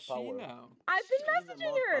mob does she power. know? I've been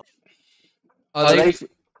messaging her. Are they?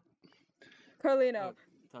 Carlino.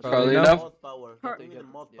 Carlino? Mod power. Give me the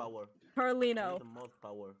mod power. Carlino. The mod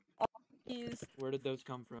power. These Where did those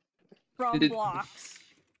come from? from blocks.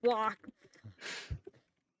 Blocks.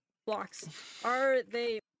 Are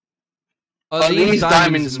they? Are these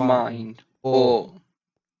diamonds mine? Or.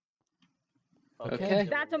 Okay.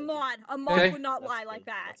 That's a mod. A mod would not lie like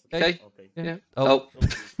that. Okay. Yeah. Oh.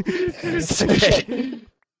 It's okay.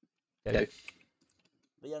 Okay.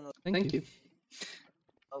 Thank you.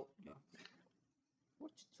 Oh.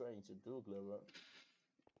 What you trying to do, Clever?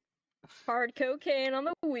 Hard cocaine on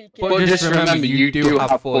the weekend. But just remember, you do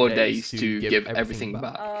have 4 days to give everything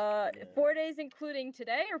back. 4 days including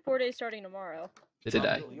today, or 4 days starting tomorrow?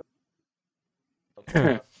 Today.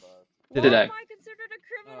 Why Today. am I considered a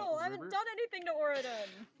criminal? I haven't done anything to Oregon.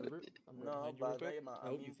 No, but I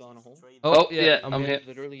hope you fell in a hole. Oh, yeah, I'm here.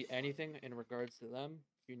 Literally anything in regards to them.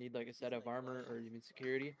 If you need like a set of armor or even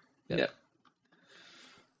security. Yeah.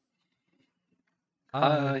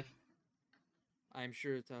 Hi. I'm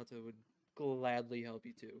sure Tata would gladly help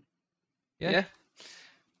you too. Yeah.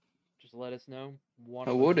 Just let us know.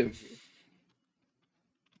 I would have.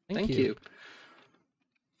 Thank you.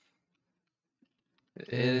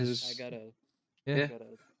 It is. I gotta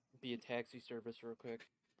be a taxi service real quick.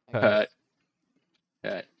 Alright.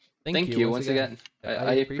 Alright. Thank you once again.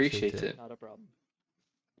 I appreciate it. Not a problem.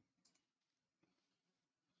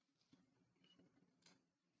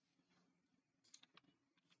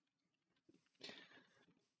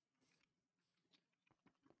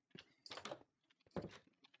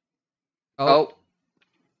 Oh.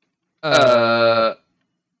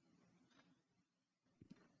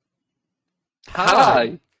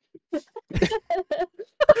 Hi.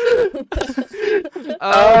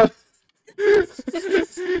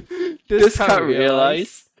 Just can't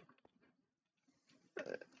realize.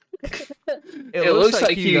 It looks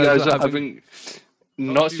like you guys are having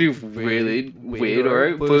not to be really weird,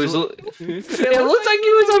 alright? But it looks like you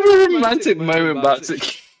was having a romantic moment back to.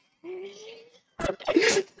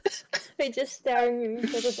 They just staring in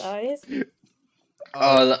each other's eyes.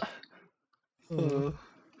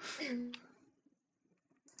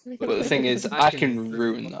 But the thing is, I can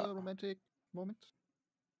ruin that. Romantic moment.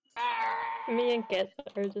 Me and Get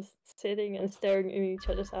are just sitting and staring in each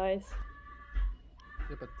other's eyes.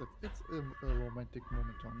 Yeah, but it's a romantic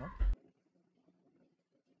moment or not?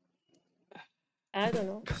 I don't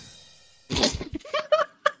know.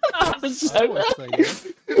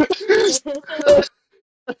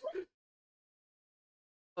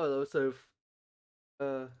 Oh, that was so.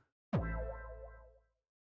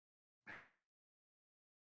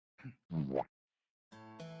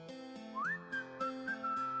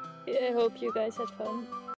 Yeah, I hope you guys had fun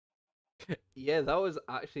Yeah, that was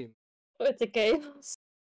actually. with the games.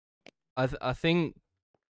 I think,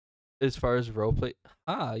 as far as roleplay,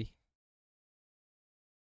 hi.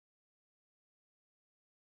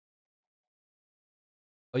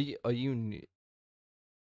 Are you new?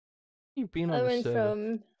 You've been on I the went server.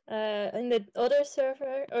 from In the other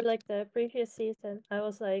server, or like the previous season, I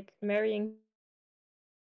was like marrying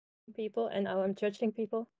people, and now I'm judging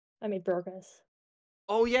people. I made progress.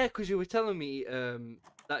 Oh yeah, because you were telling me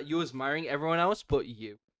that you was marrying everyone else but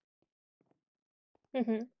you.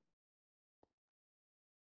 Mm-hmm.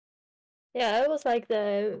 Yeah, I was like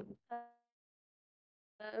the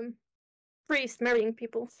priest marrying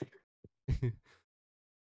people.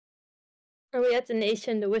 And we had the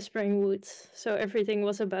nation, the Whispering Woods, so everything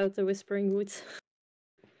was about the Whispering Woods.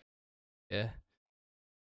 Yeah.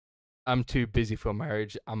 I'm too busy for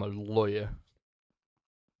marriage. I'm a lawyer.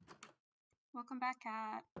 Welcome back,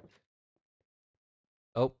 Kat.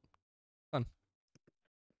 Oh, fun.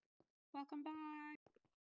 Welcome back.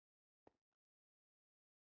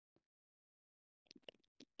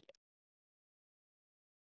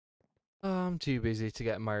 I'm too busy to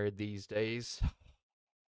get married these days.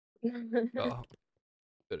 Oh,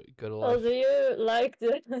 good Well, life. do you like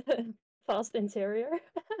the fast interior?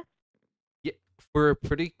 Yeah, for a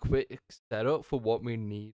pretty quick setup for what we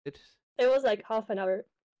needed. It was like half an hour.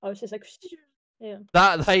 I was just like, yeah.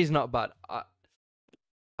 That is not bad.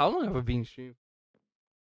 How long have I been streaming?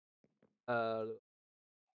 2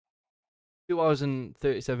 hours and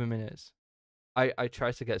 37 minutes. I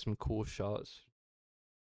try to get some cool shots.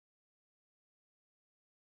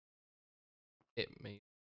 It may.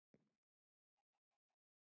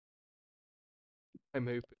 I'm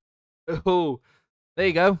hoping. Oh, there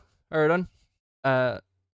you go. Alright done.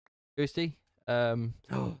 Ghosty.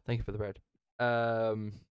 Oh, thank you for the bread.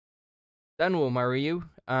 Dan will marry you,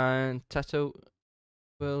 and Tato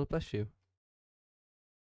will bless you.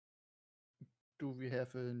 Do we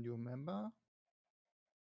have a new member?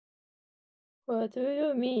 What do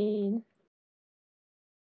you mean?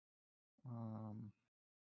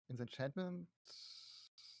 In the enchantment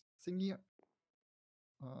thingy,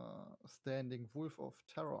 standing Wolf of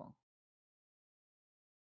Terror.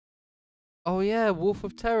 Oh yeah, Wolf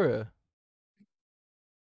of Terror.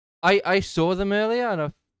 I saw them earlier,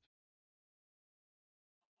 and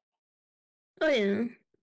Oh yeah.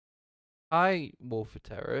 Hi, Wolf of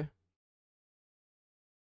Terror.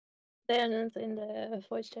 They're not in the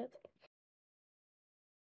voice chat.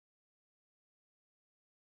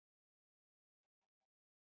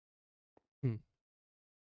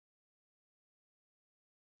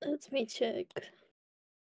 Let me check.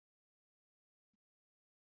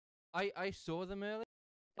 I saw them earlier.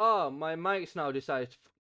 Oh, my mic's now decided to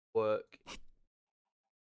work.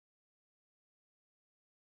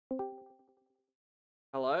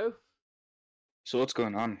 Hello? So what's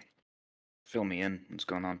going on? Fill me in. What's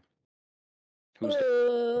going on?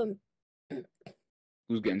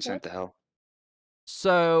 Who's getting sent to hell?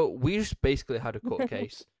 So we just basically had a court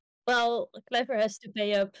case. Well, Clever has to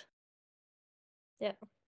pay up. Yeah.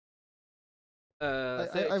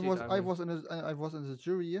 I was in the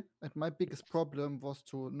jury, and my biggest problem was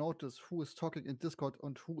to notice who is talking in Discord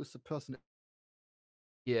and who is the person.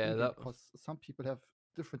 Yeah, that because some people have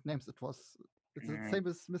different names. It's the same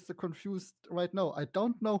as Mr. Confused right now. I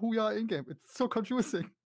don't know who you are in game. It's so confusing.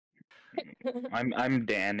 I'm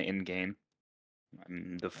Dan in game.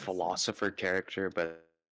 I'm the philosopher character, but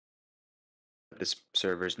this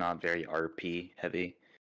server's not very RP heavy.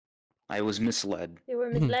 I was misled. You were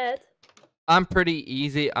misled. I'm pretty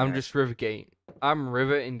easy. I'm just River Game. I'm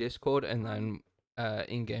River in Discord, and then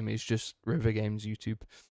in game is just River Games YouTube.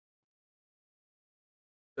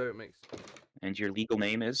 So it makes. And your legal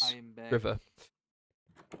name is River.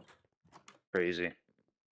 Crazy.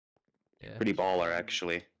 Yeah. Pretty baller,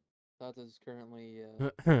 actually. Tata's currently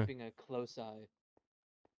keeping a close eye.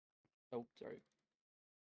 Oh, sorry.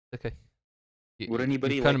 Okay. Would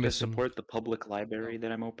anybody like to support the public Oh. library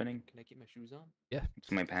that I'm opening? Can I keep my shoes on? Yeah.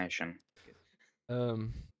 It's my passion.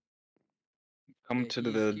 Um. Come to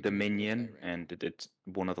the Dominion, and it's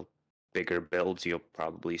one of the bigger builds. You'll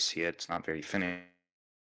probably see it. It's not very finished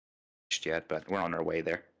yet, but we're on our way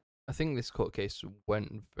there. I think this court case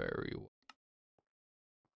went very well.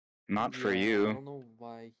 Not for I you. don't know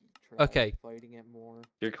why he tried Okay. fighting it more.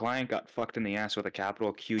 Your client got fucked in the ass with a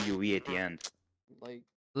capital QUE at the end. Like,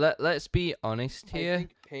 Let's be honest here. I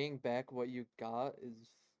think paying back what you got is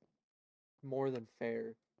more than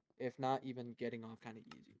fair, if not even getting off kind of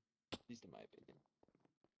easy, at least in my opinion.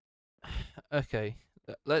 Okay,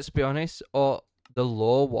 let's be honest. Or the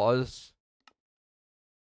law was,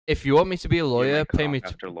 if you want me to be a lawyer, pay me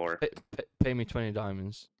pay me 20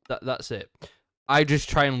 diamonds. That's it. I just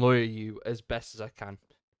try and lawyer you as best as I can.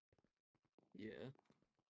 Yeah.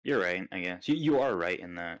 You're right, I guess. You are right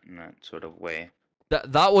in that sort of way.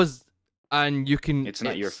 That was, and you can. It's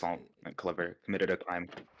not your fault that Clever committed a crime.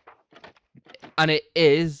 And it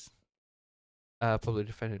is, Public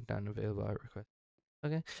defendant down available. I request.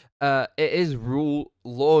 Okay. It is rule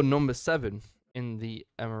law number 7 in the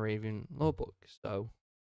Moravian law book. So,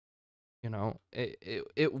 you know,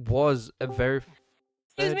 it was a very.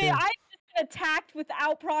 Excuse me, I just been attacked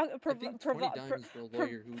without I think 20 dimes for a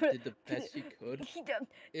lawyer who did the best he could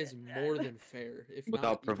is more than fair, if not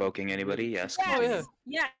Without even provoking anybody, really yes. fair. Oh yeah. Yes.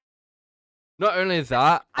 Yeah. Not only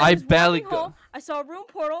that, I I was barely walking home. got. I saw a room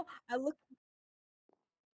portal. I looked.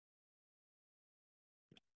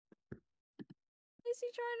 Is he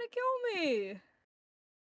trying to kill me?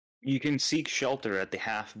 You can seek shelter at the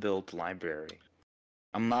half-built library.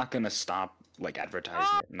 I'm not gonna stop like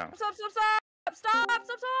advertising it. No. Stop! Stop! Stop! Stop! Stop!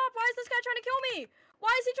 Stop! Why is this guy trying to kill me?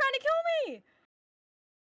 Why is he trying to kill me?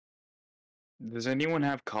 Does anyone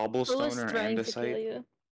have Who cobblestone is or trying to kill andesite? you?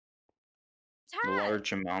 A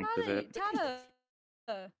large amount of it.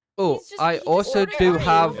 Oh, I also do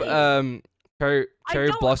have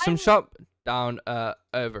cherry blossom shop down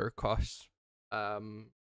over across. I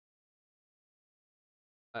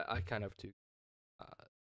kind of too.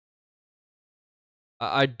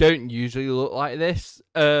 I don't usually look like this.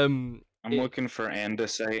 I'm looking for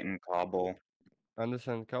andesite and cobble. Andesite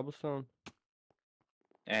and cobblestone?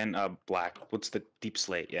 And black. What's the deep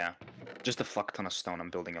slate? Yeah. Just a fuck ton of stone. I'm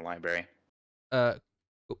building a library.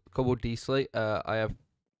 Cobble D slate. I have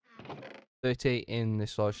 38 in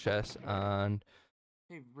this large chest and.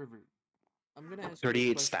 Hey, River. I'm gonna ask 38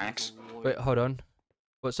 you a question stacks. as a lawyer. Wait, hold on.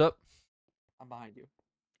 What's up? I'm behind you.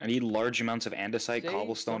 I need large amounts of andesite, Say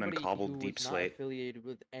cobblestone, and somebody cobbled who deep was not slate. affiliated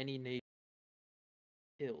with any nation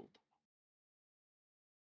killed.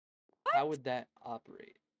 How would that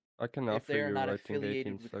operate? I can If offer they are you, not I think, 18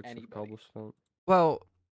 affiliated with stacks of anybody. cobblestone. Well,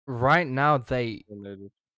 right now they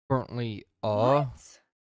Donated. currently are. What?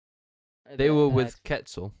 They were with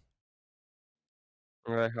Quetzal.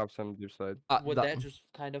 I have some deep side. Would that just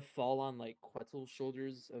kind of fall on like Quetzal's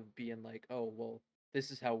shoulders of being like, oh well, this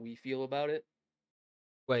is how we feel about it?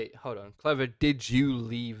 Wait, hold on. Clever, did you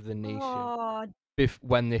leave the nation Aw,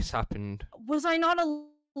 when this happened? was I not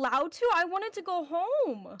allowed to? I wanted to go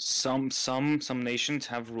home. Some nations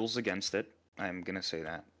have rules against it. I'm gonna say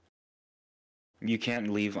that. You can't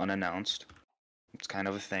leave unannounced. It's kind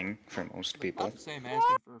of a thing for most people. Not to say I'm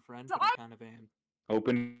asking for a friend, but I kind of am.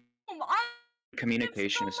 Open I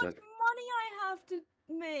communication have so is much like, money I have to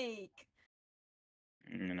make.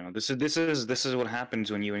 you know, this is what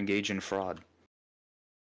happens when you engage in fraud.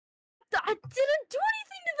 I didn't do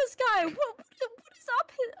anything to this guy. What is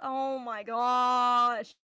up? Oh my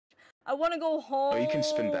gosh. I want to go home. Oh, you can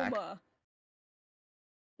spin back.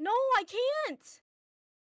 No, I can't.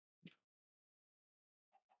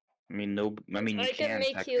 I mean, no. I mean, you I can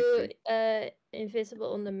make you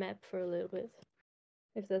invisible on the map for a little bit,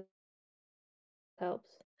 if that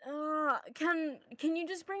helps. Can you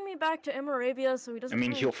just bring me back to Moravia so he doesn't? I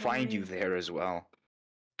mean, try he'll to kill find me? you there as well.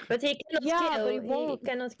 But he cannot Yeah, kill. but he He won't.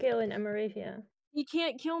 cannot kill in Moravia. He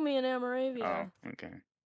can't kill me in Moravia. Oh, okay.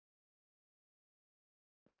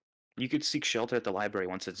 You could seek shelter at the library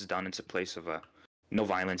once it's done. It's a place of no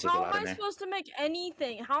violence is How allowed am in I there. supposed to make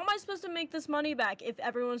anything? How am I supposed to make this money back if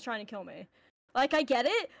everyone's trying to kill me? Like, I get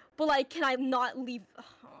it, but like, can I not leave?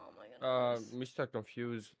 Oh my god. Mr.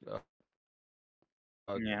 Confused.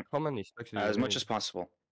 Yeah. How many stacks do you As much need? as possible.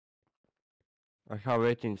 I have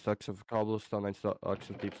 18 stacks of cobblestone, 9 stacks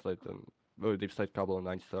of deep slate, and deep slate cobble, and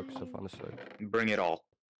 9 stacks of andesite. Bring it all.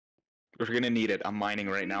 We're gonna need it. I'm mining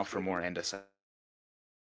right now for more andesite.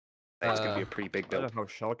 It's gonna be a pretty big I build. don't have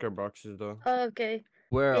shulker boxes though. Oh, okay.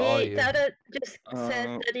 Where are you? Tada just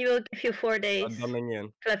said that he will give you 4 days.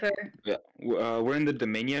 Dominion. Clever. Yeah, we're in the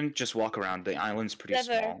Dominion. Just walk around. The island's pretty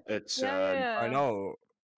Clever. small. It's I know.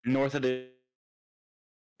 north of the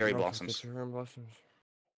cherry North of blossoms. the cherry blossoms.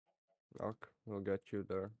 Okay, we'll get you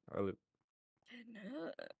there.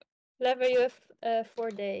 Clever, you have 4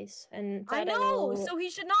 days, and I Tada know, will... so he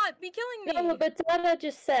should not be killing me. No, but Tada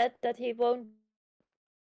just said that he won't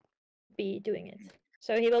be doing it.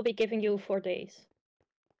 So he will be giving you 4 days.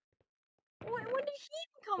 When did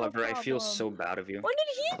he become Clever, a problem? I feel so bad of you. When did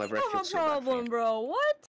he Clever, I become feel a so bad for problem, you. bro?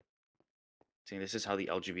 What? See, this is how the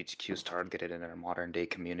LGBTQ is targeted in our modern day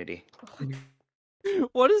community.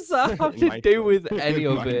 What does that have to do with any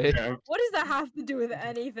of it? What does that have to do with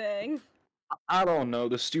anything? I don't know.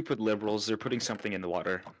 The stupid liberals, they're putting something in the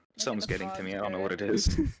water. Something's getting to me. I don't know what it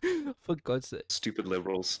is. For God's sake. Stupid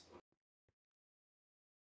liberals.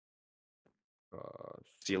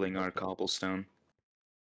 Stealing our cobblestone.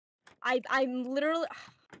 I'm literally.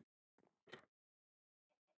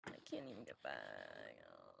 I can't even get back.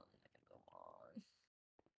 Oh,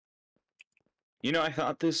 You know, I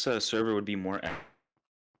thought this server would be more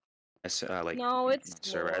like No, it's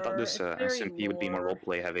server. I thought lore. this It's very SMP would be more lore.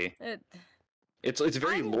 roleplay heavy. It- It's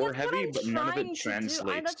very lore That's what heavy, I'm but none of trying it to do.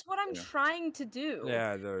 translates. That's what I'm trying to do.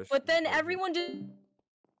 Yeah, there's. But then everyone just.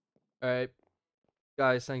 Alright,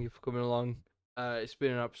 guys, thank you for coming along. It's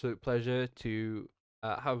been an absolute pleasure to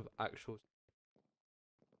have actual.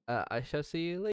 I shall see you later.